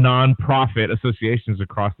nonprofit associations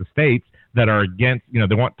across the states that are against,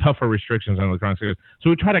 they want tougher restrictions on electronic cigarettes.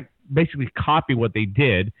 So we try to basically copy what they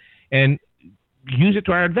did and use it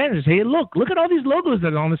to our advantage. Hey, look at all these logos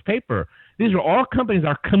that are on this paper. These are all companies that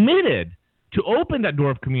are committed to open that door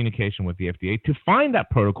of communication with the FDA, to find that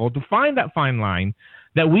protocol, to find that fine line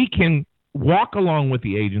that we can walk along with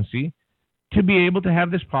the agency to be able to have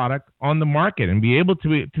this product on the market and be able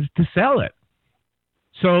to sell it.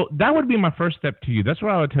 So that would be my first step to you. That's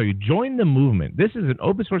what I would tell you. Join the movement. This is an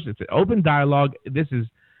open source. It's an open dialogue. This is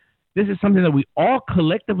something that we all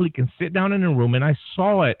collectively can sit down in a room. And I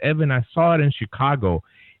saw it, Evan. I saw it in Chicago.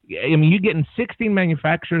 I mean, you're getting 16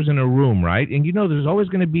 manufacturers in a room, right? And there's always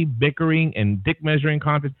going to be bickering and dick measuring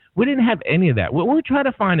contests. We didn't have any of that. What we try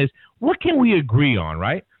to find is what can we agree on,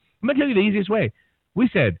 right? I'm going to tell you the easiest way. We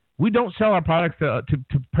said we don't sell our products to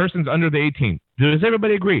persons under the 18. Does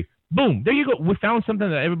everybody agree? Boom, there you go. We found something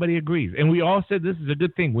that everybody agrees. And we all said this is a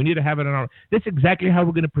good thing. We need to have it on our – that's exactly how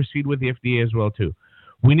we're going to proceed with the FDA as well, too.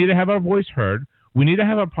 We need to have our voice heard. We need to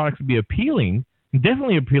have our products be appealing,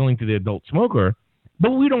 definitely appealing to the adult smoker,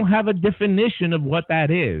 but we don't have a definition of what that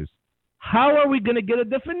is. How are we going to get a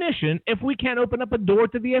definition if we can't open up a door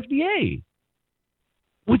to the FDA,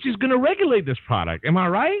 which is going to regulate this product? Am I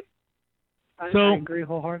right? I agree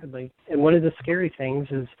wholeheartedly. And one of the scary things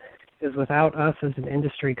is is without us as an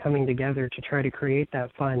industry coming together to try to create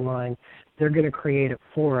that fine line, they're going to create it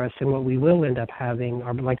for us. And what we will end up having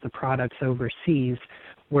are like the products overseas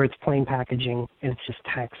where it's plain packaging and it's just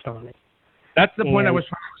text on it. That's the point I was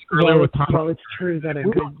trying to make earlier with Tom. Well, it's true that a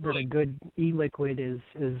good e-liquid is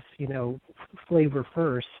flavor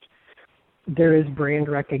first. There is brand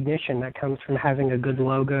recognition that comes from having a good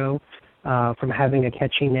logo, from having a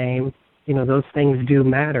catchy name. Those things do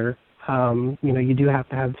matter. You do have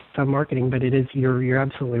to have some marketing, but you're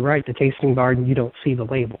absolutely right. The tasting bar, you don't see the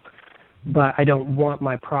label. But I don't want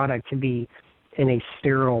my product to be in a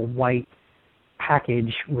sterile white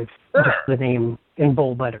package with just the name in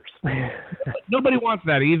bold letters. Nobody wants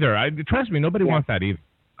that either. Trust me, nobody wants that either.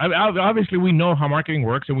 Obviously, we know how marketing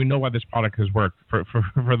works, and we know why this product has worked for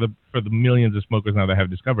the millions of smokers now that have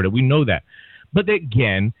discovered it. We know that. But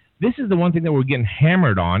again, this is the one thing that we're getting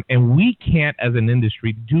hammered on, and we can't, as an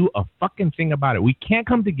industry, do a fucking thing about it. We can't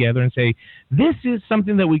come together and say, this is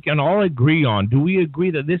something that we can all agree on. Do we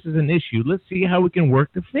agree that this is an issue? Let's see how we can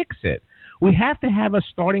work to fix it. We have to have a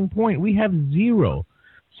starting point. We have zero.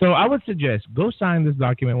 So I would suggest go sign this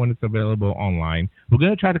document when it's available online. We're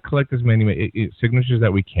going to try to collect as many signatures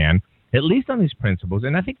that we can, at least on these principles.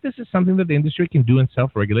 And I think this is something that the industry can do and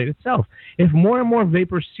self-regulate itself. If more and more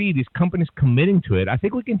vapors see these companies committing to it, I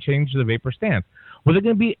think we can change the vapor stance. Were there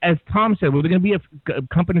going to be, as Tom said, were there going to be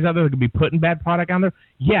companies out there that could be putting bad product on there?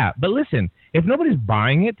 Yeah, but listen, if nobody's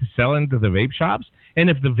buying it to sell into the vape shops, and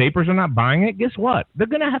if the vapors are not buying it, guess what? They're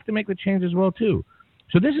going to have to make the change as well, too.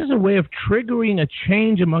 So this is a way of triggering a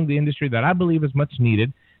change among the industry that I believe is much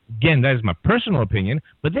needed. Again, that is my personal opinion.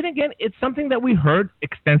 But then again, it's something that we heard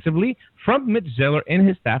extensively from Mitch Zeller and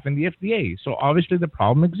his staff in the FDA. So obviously the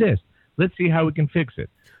problem exists. Let's see how we can fix it.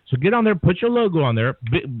 So get on there, put your logo on there,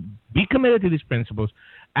 be committed to these principles,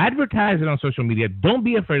 advertise it on social media. Don't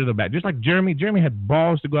be afraid of the back. Just like Jeremy. Jeremy had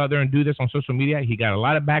balls to go out there and do this on social media. He got a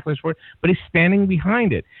lot of backlash for it, but he's standing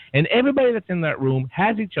behind it. And everybody that's in that room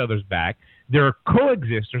has each other's back. They're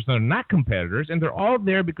coexisters. They're not competitors, and they're all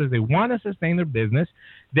there because they want to sustain their business.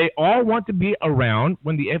 They all want to be around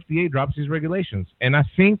when the FDA drops these regulations. And I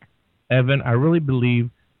think, Evan, I really believe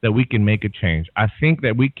that we can make a change. I think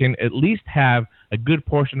that we can at least have a good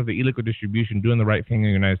portion of the e-liquid distribution doing the right thing in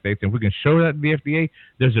the United States. And if we can show that to the FDA,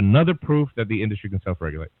 there's another proof that the industry can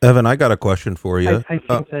self-regulate. Evan, I got a question for you. I think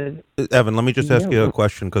that, Evan, let me just ask you a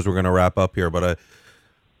question because we're going to wrap up here. But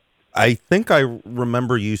I think I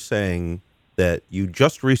remember you saying that you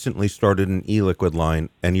just recently started an e-liquid line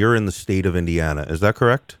and you're in the state of Indiana. Is that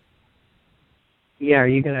correct? Yeah. Are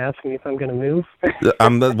you going to ask me if I'm going to move?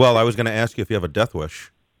 Well, I was going to ask you if you have a death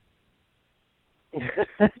wish.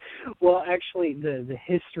 Well, actually, the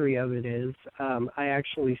history of it is I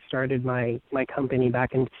actually started my company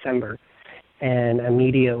back in December and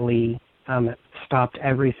immediately stopped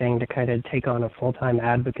everything to kind of take on a full-time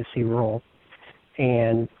advocacy role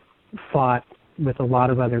and fought with a lot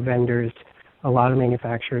of other vendors, a lot of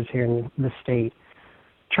manufacturers here in the state,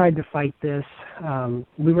 tried to fight this.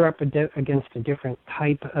 We were up against a different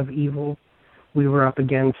type of evil. We were up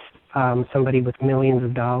against somebody with millions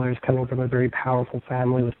of dollars coming from a very powerful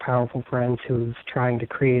family with powerful friends who was trying to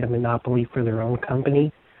create a monopoly for their own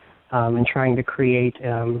company and trying to create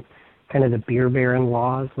kind of the beer baron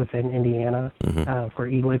laws within Indiana for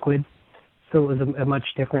e-liquid. So it was a much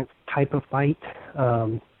different type of fight.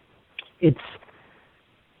 It's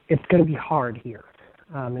going to be hard here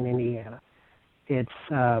in Indiana. It's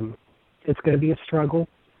going to be a struggle.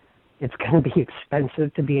 It's going to be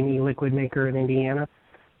expensive to be an e-liquid maker in Indiana.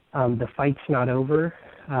 The fight's not over.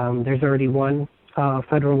 There's already one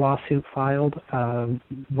federal lawsuit filed.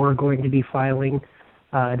 We're going to be filing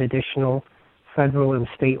an additional federal and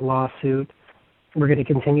state lawsuit. We're going to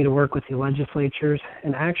continue to work with the legislatures.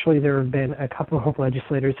 And actually, there have been a couple of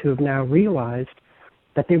legislators who have now realized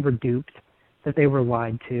that they were duped, that they were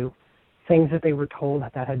lied to, things that they were told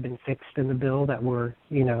that had been fixed in the bill that were,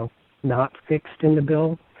 not fixed in the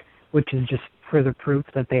bill, which is just further proof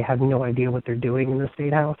that they have no idea what they're doing in the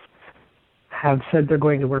State House, have said they're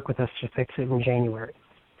going to work with us to fix it in January.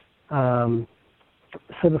 So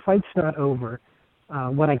the fight's not over.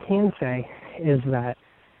 What I can say is that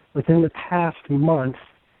within the past month,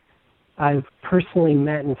 I've personally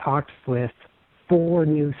met and talked with 4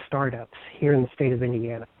 new startups here in the state of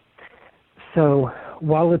Indiana. So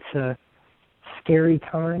while it's a scary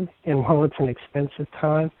time and while it's an expensive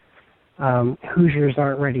time, Hoosiers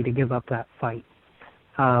aren't ready to give up that fight.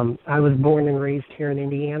 I was born and raised here in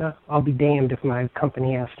Indiana. I'll be damned if my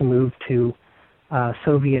company has to move to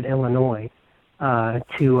Soviet Illinois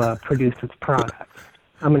to produce its product.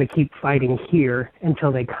 I'm going to keep fighting here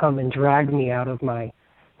until they come and drag me out of my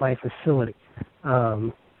facility.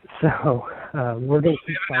 So we're going to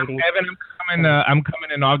keep fighting. Evan, I'm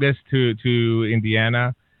coming in August to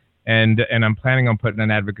Indiana, and I'm planning on putting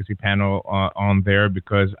an advocacy panel on there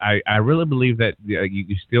because I really believe that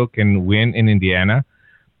you still can win in Indiana,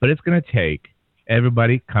 but it's going to take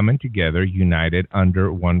everybody coming together, united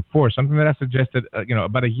under one force. Something that I suggested,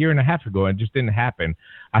 about a year and a half ago, and just didn't happen.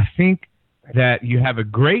 I think that you have a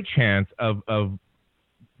great chance of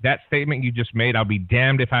that statement you just made. I'll be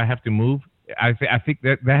damned if I have to move. I think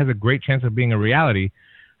that has a great chance of being a reality.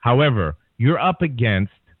 However, you're up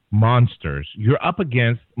against monsters. You're up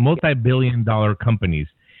against multi-billion-dollar companies.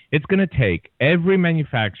 It's going to take every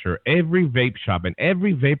manufacturer, every vape shop, and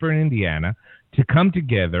every vapor in Indiana to come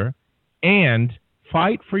together and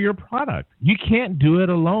fight for your product. You can't do it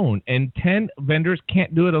alone, and 10 vendors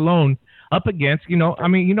can't do it alone up against,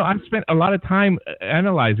 I've spent a lot of time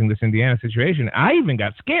analyzing this Indiana situation. I even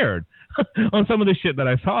got scared on some of the shit that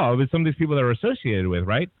I saw with some of these people that are associated with,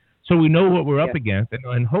 right? So we know what we're up against,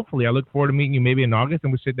 and hopefully I look forward to meeting you maybe in August,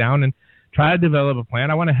 and we sit down and try to develop a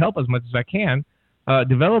plan. I want to help as much as I can,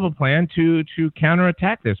 develop a plan to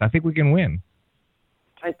counterattack this. I think we can win.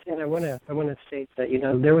 And I want to state that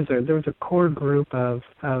there was a core group of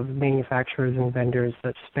manufacturers and vendors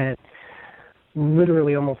that spent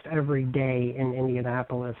literally almost every day in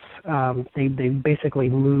Indianapolis. They basically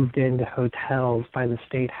moved into hotels by the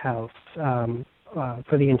State House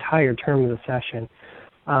for the entire term of the session.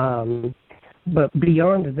 But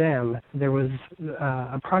beyond them, there was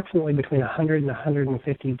approximately between 100 and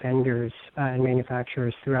 150 vendors and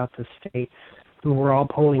manufacturers throughout the state who were all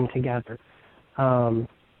pulling together.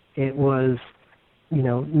 It was,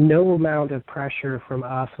 no amount of pressure from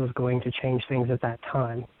us was going to change things at that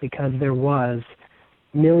time because there was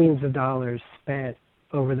millions of dollars spent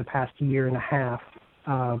over the past year and a half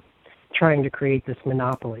trying to create this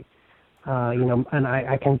monopoly. And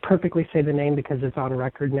I can perfectly say the name because it's on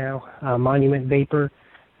record now, Monument Vapor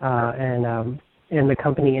and the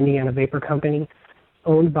company, Indiana Vapor Company,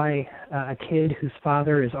 owned by a kid whose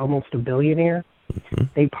father is almost a billionaire. Mm-hmm.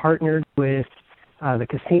 They partnered with the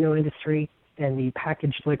casino industry and the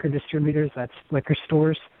packaged liquor distributors, that's liquor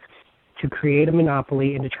stores, to create a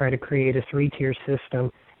monopoly and to try to create a three-tier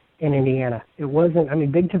system in Indiana. It wasn't,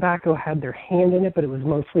 Big Tobacco had their hand in it, but it was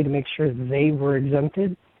mostly to make sure they were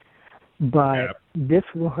exempted. But this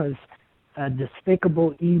was a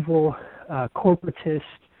despicable, evil, corporatist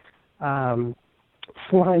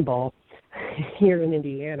slimeball here in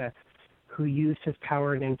Indiana who used his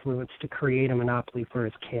power and influence to create a monopoly for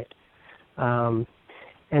his kid.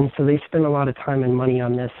 And so they spent a lot of time and money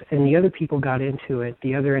on this. And the other people got into it,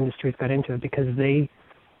 the other industries got into it because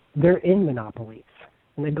they're in monopolies.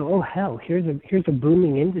 And they go, oh, hell, here's a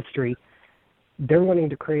booming industry. They're wanting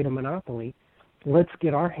to create a monopoly. Let's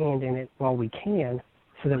get our hand in it while we can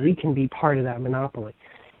so that we can be part of that monopoly.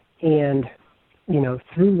 And,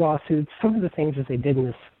 through lawsuits, some of the things that they did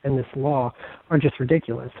in this law are just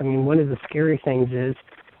ridiculous. One of the scary things is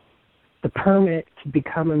the permit to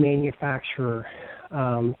become a manufacturer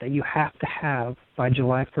that you have to have by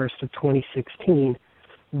July 1st of 2016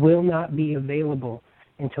 will not be available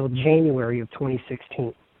until January of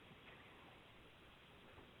 2016.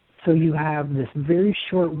 So you have this very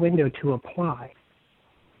short window to apply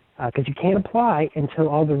because you can't apply until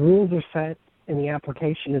all the rules are set and the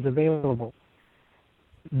application is available.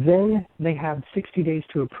 Then they have 60 days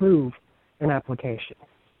to approve an application.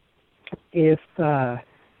 If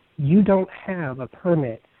you don't have a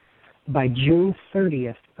permit by June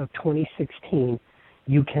 30th of 2016,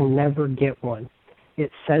 you can never get one.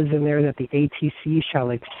 It says in there that the ATC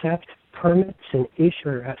shall accept permits and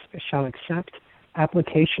shall accept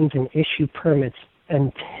applications and issue permits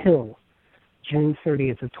until June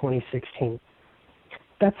 30th of 2016.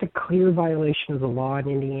 That's a clear violation of the law in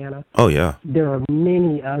Indiana. Oh, yeah. There are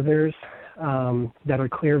many others that are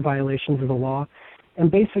clear violations of the law.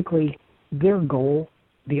 And basically, their goal,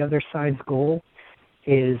 the other side's goal,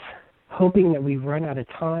 is hoping that we've run out of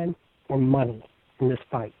time or money in this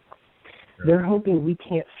fight. Sure. They're hoping we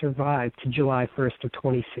can't survive to July 1st of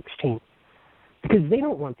 2016 because they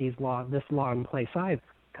don't want this law in place either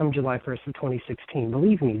come July 1st of 2016.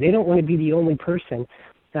 Believe me, they don't want to be the only person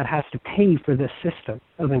that has to pay for this system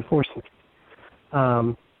of enforcement.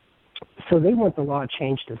 So they want the law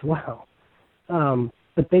changed as well.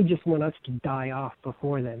 But they just want us to die off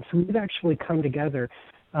before then. So we've actually come together.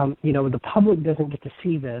 The public doesn't get to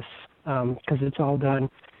see this because it's all done,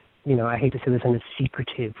 I hate to say this, in a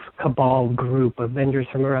secretive cabal group of vendors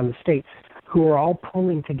from around the state who are all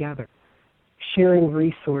pulling together, sharing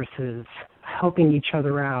resources, helping each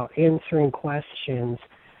other out, answering questions,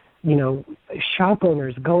 shop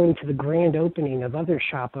owners going to the grand opening of other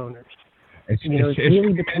shop owners. It's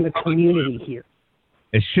really become a community here.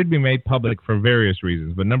 It should be made public for various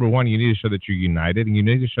reasons. But number one, you need to show that you're united, and you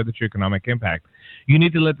need to show that your economic impact. You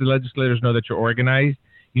need to let the legislators know that you're organized.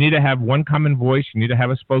 You need to have one common voice. You need to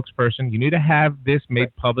have a spokesperson. You need to have this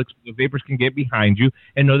made public so the vapors can get behind you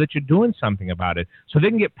and know that you're doing something about it. So they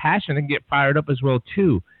can get passionate and get fired up as well,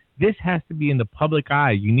 too. This has to be in the public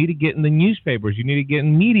eye. You need to get in the newspapers. You need to get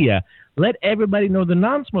in media. Let everybody know, the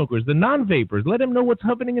non-smokers, the non-vapors. Let them know what's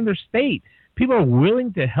happening in their state. People are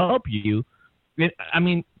willing to help you. I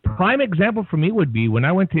mean, prime example for me would be when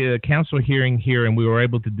I went to a council hearing here and we were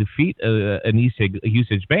able to defeat an e-cig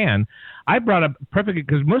usage ban. I brought up perfectly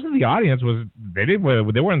because most of the audience they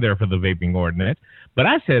weren't there for the vaping ordinance. But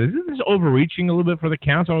I said, isn't this overreaching a little bit for the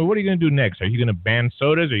council? I mean, what are you going to do next? Are you going to ban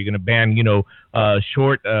sodas? Are you going to ban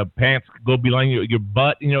short pants go below your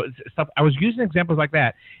butt? Stuff. I was using examples like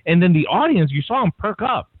that, and then the audience, you saw them perk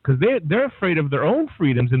up because they're afraid of their own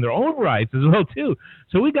freedoms and their own rights as well too.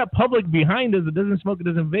 So we got public behind us that doesn't smoke, it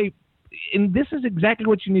doesn't vape, and this is exactly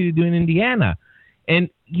what you need to do in Indiana, and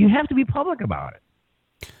you have to be public about it.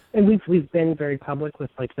 And we've been very public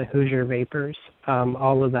with like the Hoosier Vapors.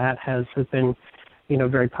 All of that has been,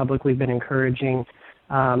 very public. We've been encouraging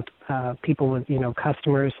people with,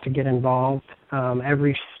 customers to get involved.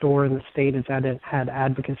 Every store in the state has had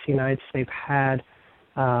advocacy nights. They've had,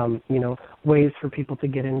 ways for people to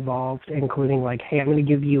get involved, including like, hey, I'm going to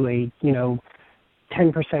give you a,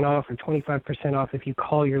 10% off or 25% off if you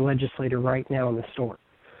call your legislator right now in the store.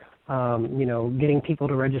 Getting people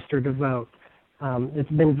to register to vote. It's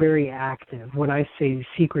been very active. When I say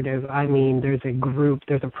secretive, I mean there's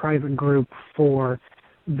a private group for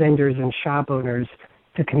vendors and shop owners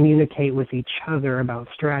to communicate with each other about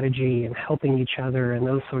strategy and helping each other and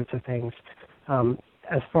those sorts of things.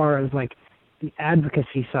 As far as like the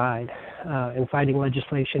advocacy side and fighting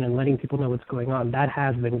legislation and letting people know what's going on, that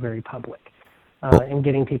has been very public and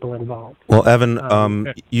getting people involved. Well,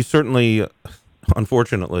 Evan, you certainly,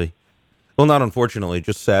 unfortunately, well, not unfortunately,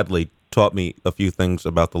 just sadly, taught me a few things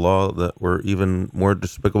about the law that were even more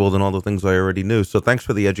despicable than all the things I already knew. So thanks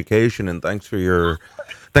for the education, and thanks for your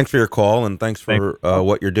call, and thanks for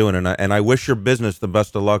what you're doing. And I wish your business the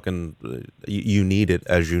best of luck, and you need it,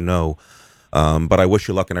 as you know. But I wish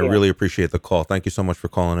you luck, and I really appreciate the call. Thank you so much for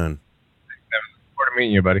calling in. Thanks, Evan. Look forward to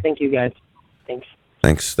meeting you, buddy. Thank you, guys. Thanks.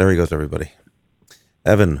 Thanks. There he goes, everybody.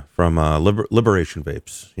 Evan from Liberation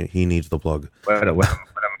Vapes. He needs the plug.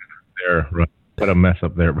 What a mess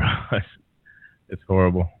up there, bro. It's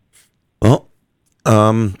horrible. Well,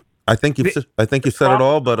 I think you said it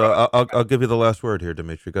all, but I'll give you the last word here,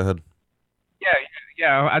 Dimitri. Go ahead.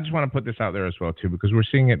 Yeah. I just want to put this out there as well too, because we're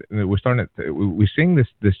seeing it. We're seeing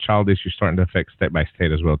this child issue starting to affect state by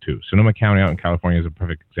state as well too. Sonoma County out in California is a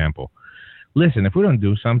perfect example. Listen, if we don't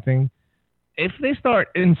do something, if they start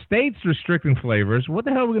in states restricting flavors, what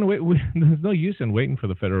the hell are we going to wait? There's no use in waiting for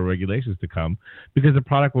the federal regulations to come because the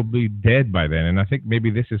product will be dead by then. And I think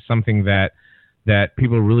maybe this is something that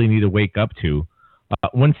people really need to wake up to.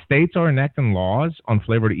 When states are enacting laws on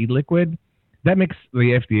flavored e-liquid, that makes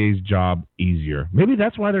the FDA's job easier. Maybe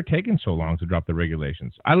that's why they're taking so long to drop the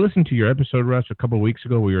regulations. I listened to your episode, Russ, a couple of weeks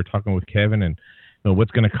ago where you were talking with Kevin and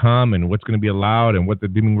what's going to come and what's going to be allowed and what the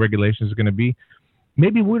deeming regulations are going to be.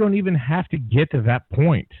 Maybe we don't even have to get to that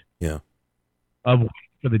point of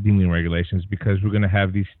for the deeming regulations because we're going to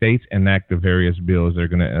have these states enact the various bills that are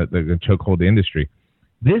going to chokehold the industry.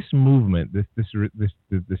 This movement,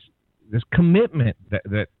 this commitment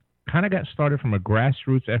that kind of got started from a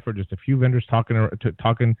grassroots effort, just a few vendors talking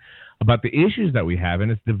about the issues that we have, and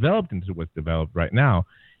it's developed into what's developed right now,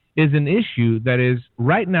 is an issue that is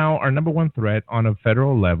right now our number one threat on a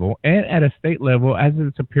federal level and at a state level as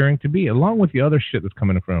it's appearing to be, along with the other shit that's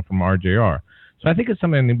coming from RJR. So I think it's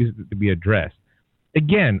something that needs to be addressed.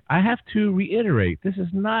 Again, I have to reiterate, this is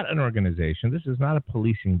not an organization. This is not a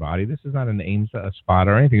policing body. This is not an AIMS, a SPOT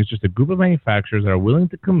or anything. It's just a group of manufacturers that are willing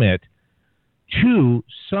to commit to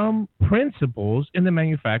some principles in the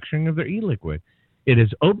manufacturing of their e-liquid. It is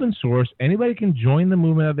open source. Anybody can join the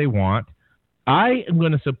movement that they want. I am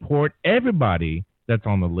going to support everybody that's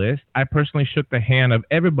on the list. I personally shook the hand of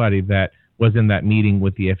everybody that was in that meeting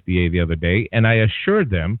with the FDA the other day, and I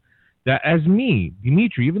assured them that as me,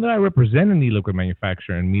 Dimitri, even though I represent an e-liquid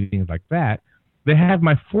manufacturer in meetings like that, they have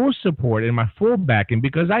my full support and my full backing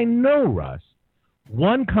because I know, Russ,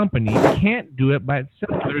 one company can't do it by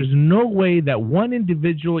itself. There's no way that one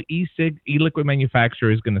individual e-liquid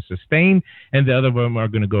manufacturer is going to sustain and the other of them are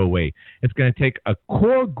going to go away. It's going to take a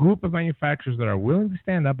core group of manufacturers that are willing to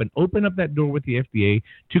stand up and open up that door with the FDA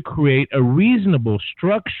to create a reasonable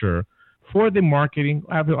structure for the marketing,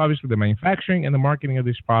 obviously the manufacturing and the marketing of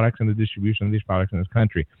these products and the distribution of these products in this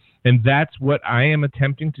country. And that's what I am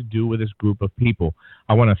attempting to do with this group of people.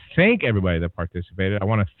 I want to thank everybody that participated. I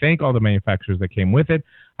want to thank all the manufacturers that came with it.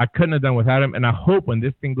 I couldn't have done without them. And I hope when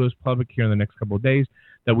this thing goes public here in the next couple of days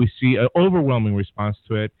that we see an overwhelming response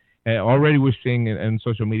to it. Already we're seeing in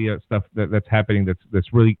social media stuff that's happening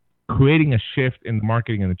that's really creating a shift in the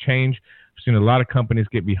marketing and the change. We've seen a lot of companies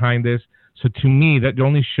get behind this. So to me, that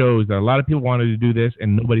only shows that a lot of people wanted to do this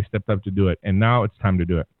and nobody stepped up to do it. And now it's time to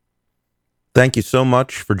do it. Thank you so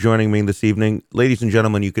much for joining me this evening. Ladies and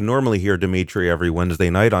gentlemen, you can normally hear Dimitri every Wednesday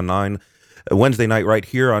night Wednesday night right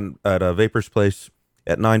here at Vapor's Place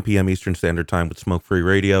at 9 p.m. Eastern Standard Time with Smoke Free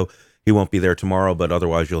Radio. He won't be there tomorrow, but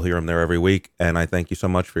otherwise you'll hear him there every week. And I thank you so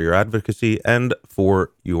much for your advocacy and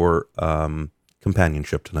for your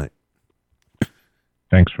companionship tonight.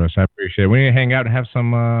 Thanks, Russ. I appreciate it. We need to hang out and have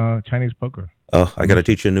some Chinese poker. Oh, I got to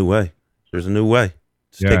teach you a new way. There's a new way.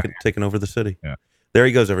 It's taking over the city. Yeah. There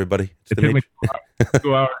he goes, everybody. It took me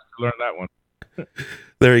 2 hours to learn that one.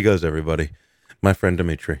 There he goes, everybody. My friend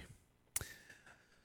Dimitri.